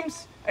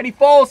 times, and he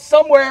falls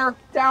somewhere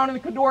down in the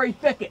Cadore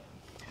thicket.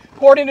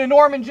 According to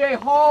Norman J.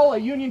 Hall, a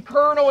Union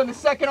colonel in the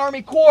 2nd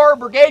Army Corps,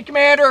 brigade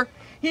commander,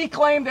 he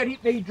claimed that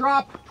they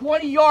dropped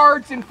 20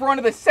 yards in front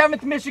of the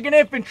 7th Michigan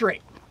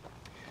Infantry.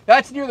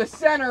 That's near the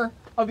center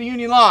of the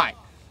Union line.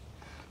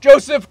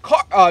 Joseph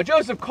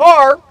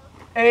Carr,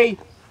 a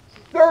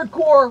 3rd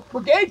Corps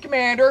brigade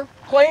commander,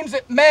 claims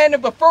that men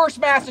of the 1st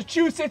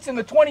Massachusetts and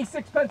the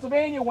 26th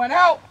Pennsylvania went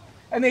out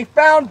and they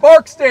found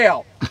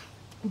Barksdale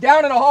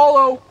down in a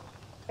hollow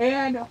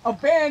and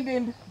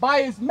abandoned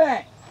by his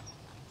men.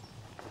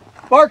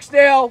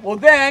 Barksdale will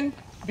then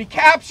be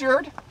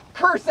captured,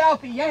 curse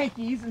out the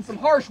Yankees in some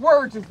harsh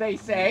words, as they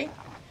say,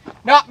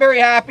 not very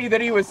happy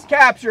that he was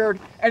captured,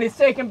 and is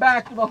taken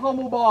back to the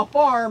Hummelbaugh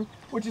Farm,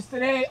 which is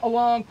today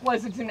along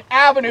Pleasanton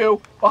Avenue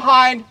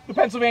behind the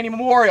Pennsylvania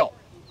Memorial.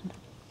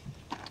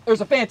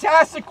 There's a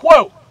fantastic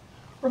quote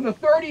from the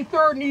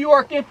 33rd New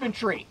York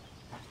Infantry.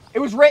 It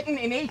was written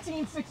in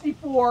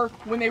 1864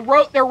 when they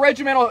wrote their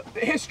regimental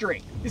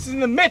history. This is in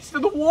the midst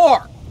of the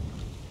war.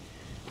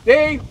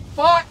 They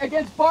fought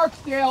against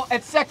Barksdale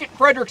at 2nd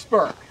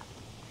Fredericksburg.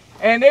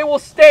 And they will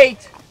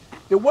state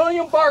that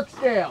William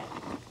Barksdale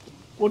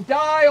will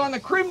die on the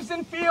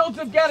crimson fields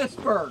of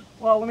Gettysburg.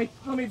 Well,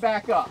 let me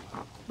back up.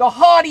 The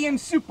haughty and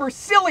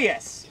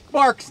supercilious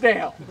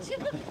Barksdale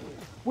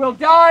will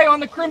die on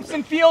the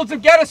crimson fields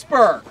of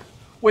Gettysburg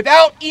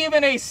without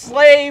even a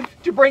slave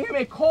to bring him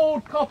a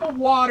cold cup of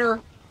water,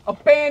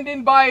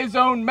 abandoned by his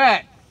own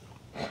men.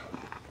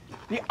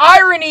 The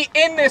irony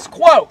in this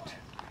quote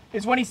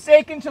is when he's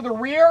taken to the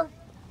rear,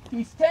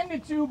 he's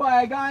tended to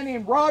by a guy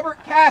named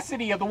Robert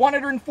Cassidy of the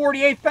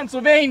 148th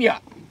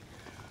Pennsylvania,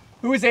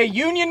 who is a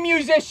Union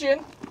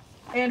musician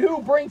and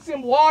who brings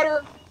him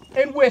water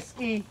and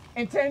whiskey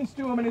and tends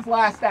to him in his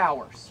last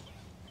hours.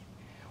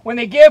 When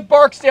they give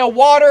Barksdale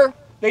water,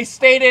 they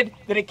stated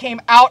that it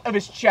came out of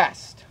his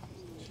chest,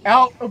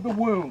 out of the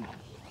wound.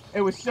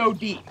 It was so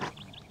deep.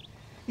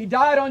 He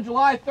died on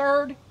July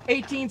 3rd,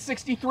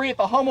 1863 at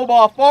the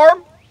Hummelbaugh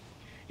Farm.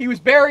 He was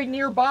buried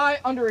nearby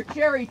under a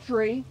cherry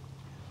tree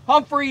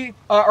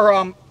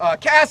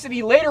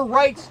Cassidy later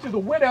writes to the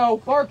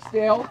widow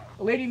Barksdale,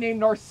 a lady named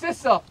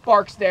Narcissa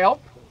Barksdale,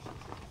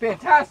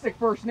 fantastic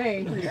first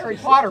name for you Harry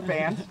Potter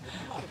fans,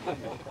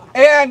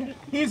 and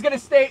he's going to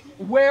state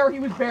where he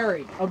was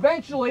buried.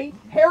 Eventually,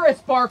 Harris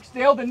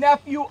Barksdale, the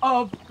nephew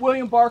of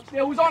William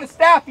Barksdale, who's on his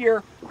staff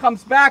here,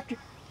 comes back,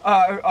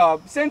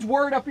 sends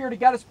word up here to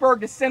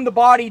Gettysburg to send the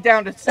body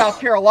down to South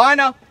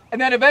Carolina, and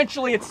then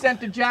eventually it's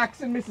sent to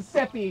Jackson,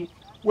 Mississippi,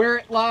 where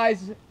it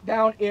lies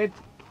down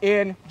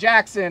in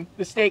Jackson,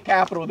 the state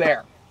capital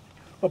there.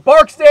 But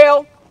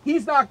Barksdale,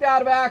 he's knocked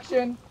out of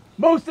action.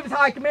 Most of his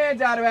high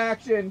command's out of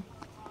action.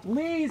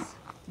 Lee's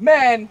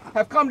men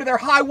have come to their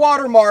high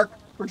water mark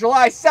for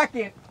July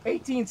 2nd,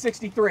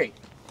 1863.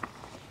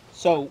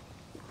 So,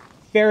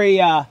 very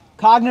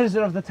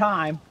cognizant of the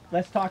time,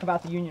 let's talk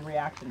about the Union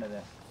reaction to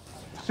this.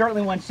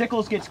 Certainly when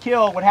Sickles gets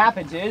killed, what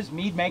happens is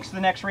Meade makes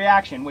the next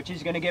reaction, which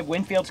is going to give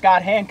Winfield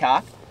Scott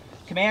Hancock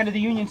command of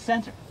the Union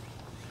center.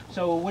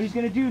 So what he's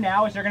going to do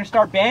now is they're going to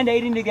start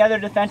band-aiding together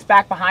defense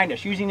back behind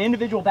us, using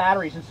individual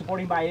batteries and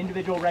supporting by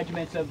individual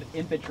regiments of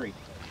infantry.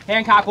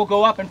 Hancock will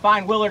go up and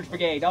find Willard's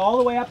brigade all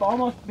the way up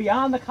almost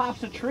beyond the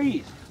copse of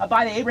trees up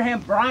by the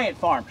Abraham Bryant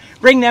farm.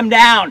 Bring them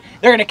down.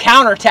 They're going to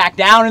counterattack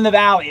down in the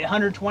valley.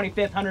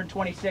 125th,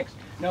 126th,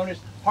 known as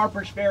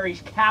Harper's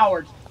Ferry's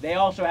cowards. They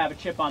also have a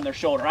chip on their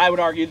shoulder. I would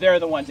argue they're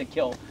the ones that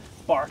kill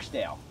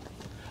Barksdale.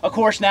 Of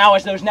course, now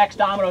as those next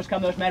dominoes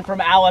come, those men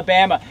from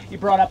Alabama, he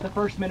brought up the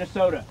 1st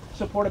Minnesota,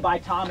 supported by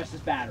Thomas's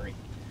battery.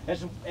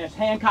 As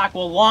Hancock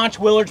will launch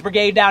Willard's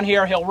brigade down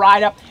here, he'll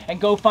ride up and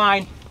go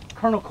find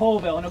Colonel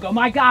Colville, and he'll go,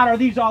 "My God, are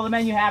these all the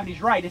men you have?" And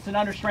he's right. It's an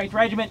understrength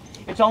regiment.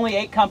 It's only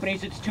 8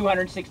 companies. It's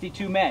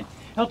 262 men.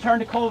 He'll turn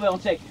to Colville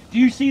and say, "Do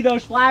you see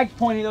those flags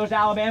pointing to those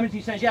Alabamans?"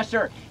 He says, "Yes,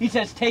 sir." He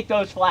says, "Take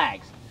those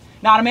flags."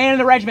 Not a man in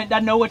the regiment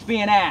doesn't know what's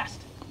being asked.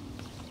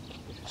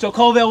 So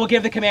Colville will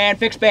give the command,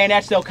 fix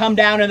bayonets. They'll come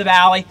down in the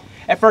valley.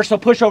 At first, they'll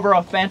push over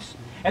a fence,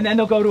 and then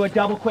they'll go to a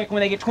double quick.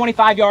 When they get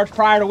 25 yards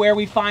prior to where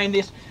we find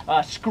this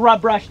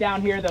scrub brush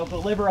down here, they'll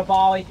deliver a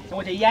volley, and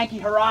with a Yankee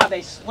hurrah,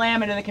 they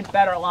slam into the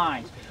Confederate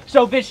lines.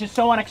 So vicious,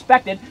 so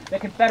unexpected, the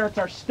Confederates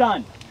are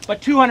stunned.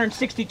 But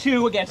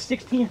 262 against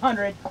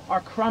 1,600 are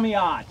crummy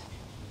odds.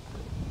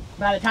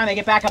 By the time they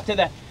get back up to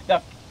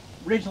the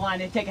ridge line,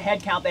 they take a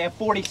head count, they have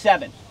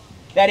 47.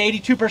 That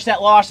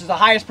 82% loss is the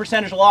highest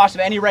percentage loss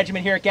of any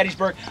regiment here at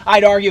Gettysburg.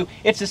 I'd argue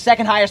it's the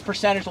 2nd highest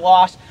percentage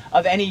loss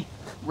of any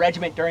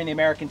regiment during the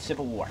American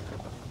Civil War.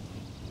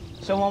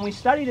 So when we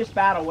study this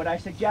battle, what I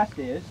suggest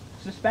is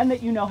suspend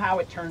that you know how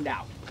it turned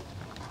out.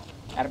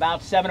 At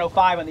about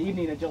 7:05 on the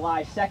evening of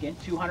July 2nd,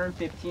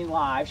 215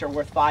 lives are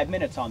worth 5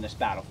 minutes on this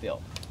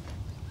battlefield.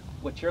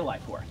 What's your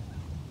life worth?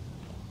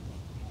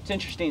 It's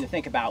interesting to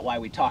think about why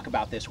we talk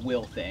about this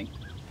will thing.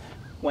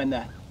 When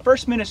the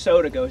 1st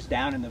Minnesota goes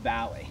down in the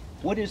valley,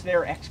 what is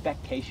their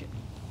expectation?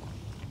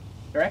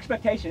 Their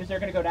expectation is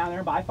they're going to go down there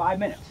and buy 5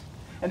 minutes,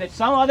 and that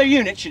some other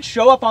unit should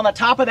show up on the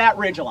top of that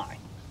ridge line.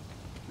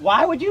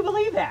 Why would you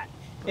believe that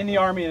in the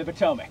Army of the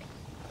Potomac?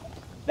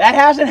 That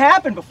hasn't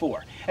happened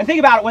before. And think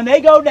about it, when they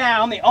go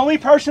down, the only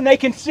person they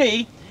can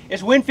see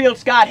is Winfield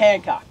Scott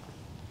Hancock.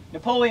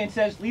 Napoleon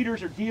says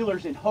leaders are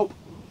dealers in hope.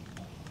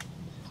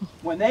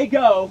 When they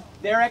go,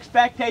 their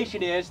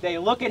expectation is they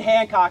look at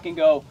Hancock and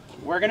go,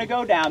 "We're going to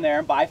go down there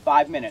and buy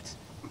 5 minutes.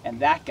 And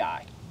that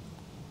guy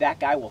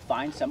will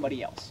find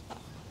somebody else."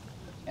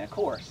 And of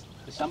course,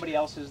 the somebody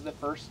else is the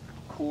 1st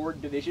Corps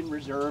Division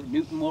Reserve.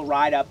 Newton will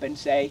ride up and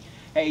say,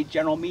 "Hey,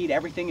 General Meade,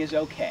 everything is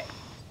okay."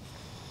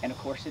 And of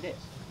course it is.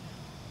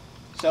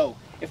 So,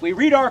 if we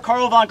read our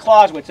Karl von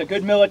Clausewitz, a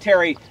good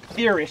military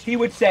theorist, he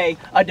would say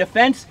a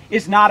defense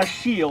is not a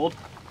shield,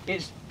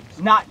 it's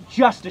not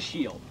just a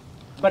shield,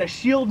 but a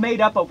shield made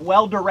up of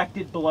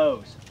well-directed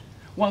blows.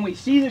 When we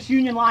see this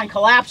Union line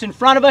collapse in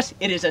front of us,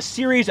 it is a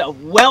series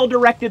of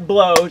well-directed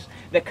blows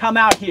that come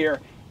out here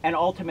and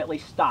ultimately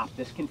stop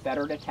this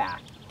Confederate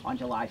attack on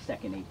July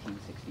 2nd,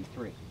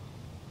 1863.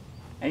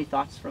 Any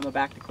thoughts from the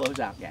back to close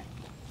out, gang?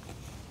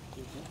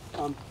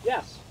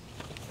 Yes.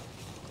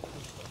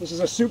 This is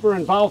a super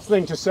involved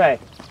thing to say.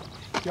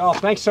 Y'all,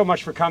 thanks so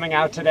much for coming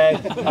out today.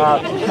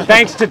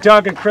 Thanks to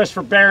Doug and Kris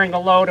for bearing the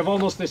load of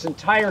almost this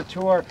entire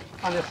tour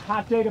on this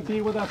hot day to be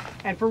with us,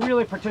 and for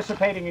really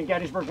participating in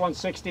Gettysburg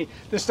 160.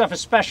 This stuff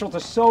is special to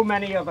so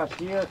many of us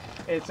here.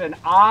 It's an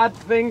odd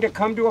thing to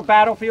come to a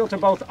battlefield to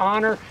both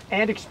honor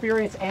and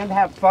experience and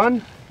have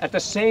fun at the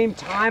same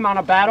time on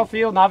a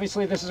battlefield, and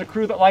obviously this is a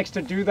crew that likes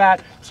to do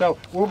that, so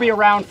we'll be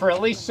around for at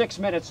least 6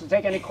 minutes to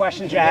take any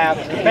questions you have.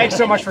 Thanks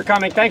so much for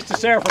coming. Thanks to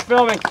Sarah for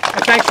filming,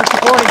 and thanks for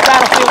supporting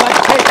Battlefield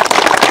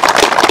Education.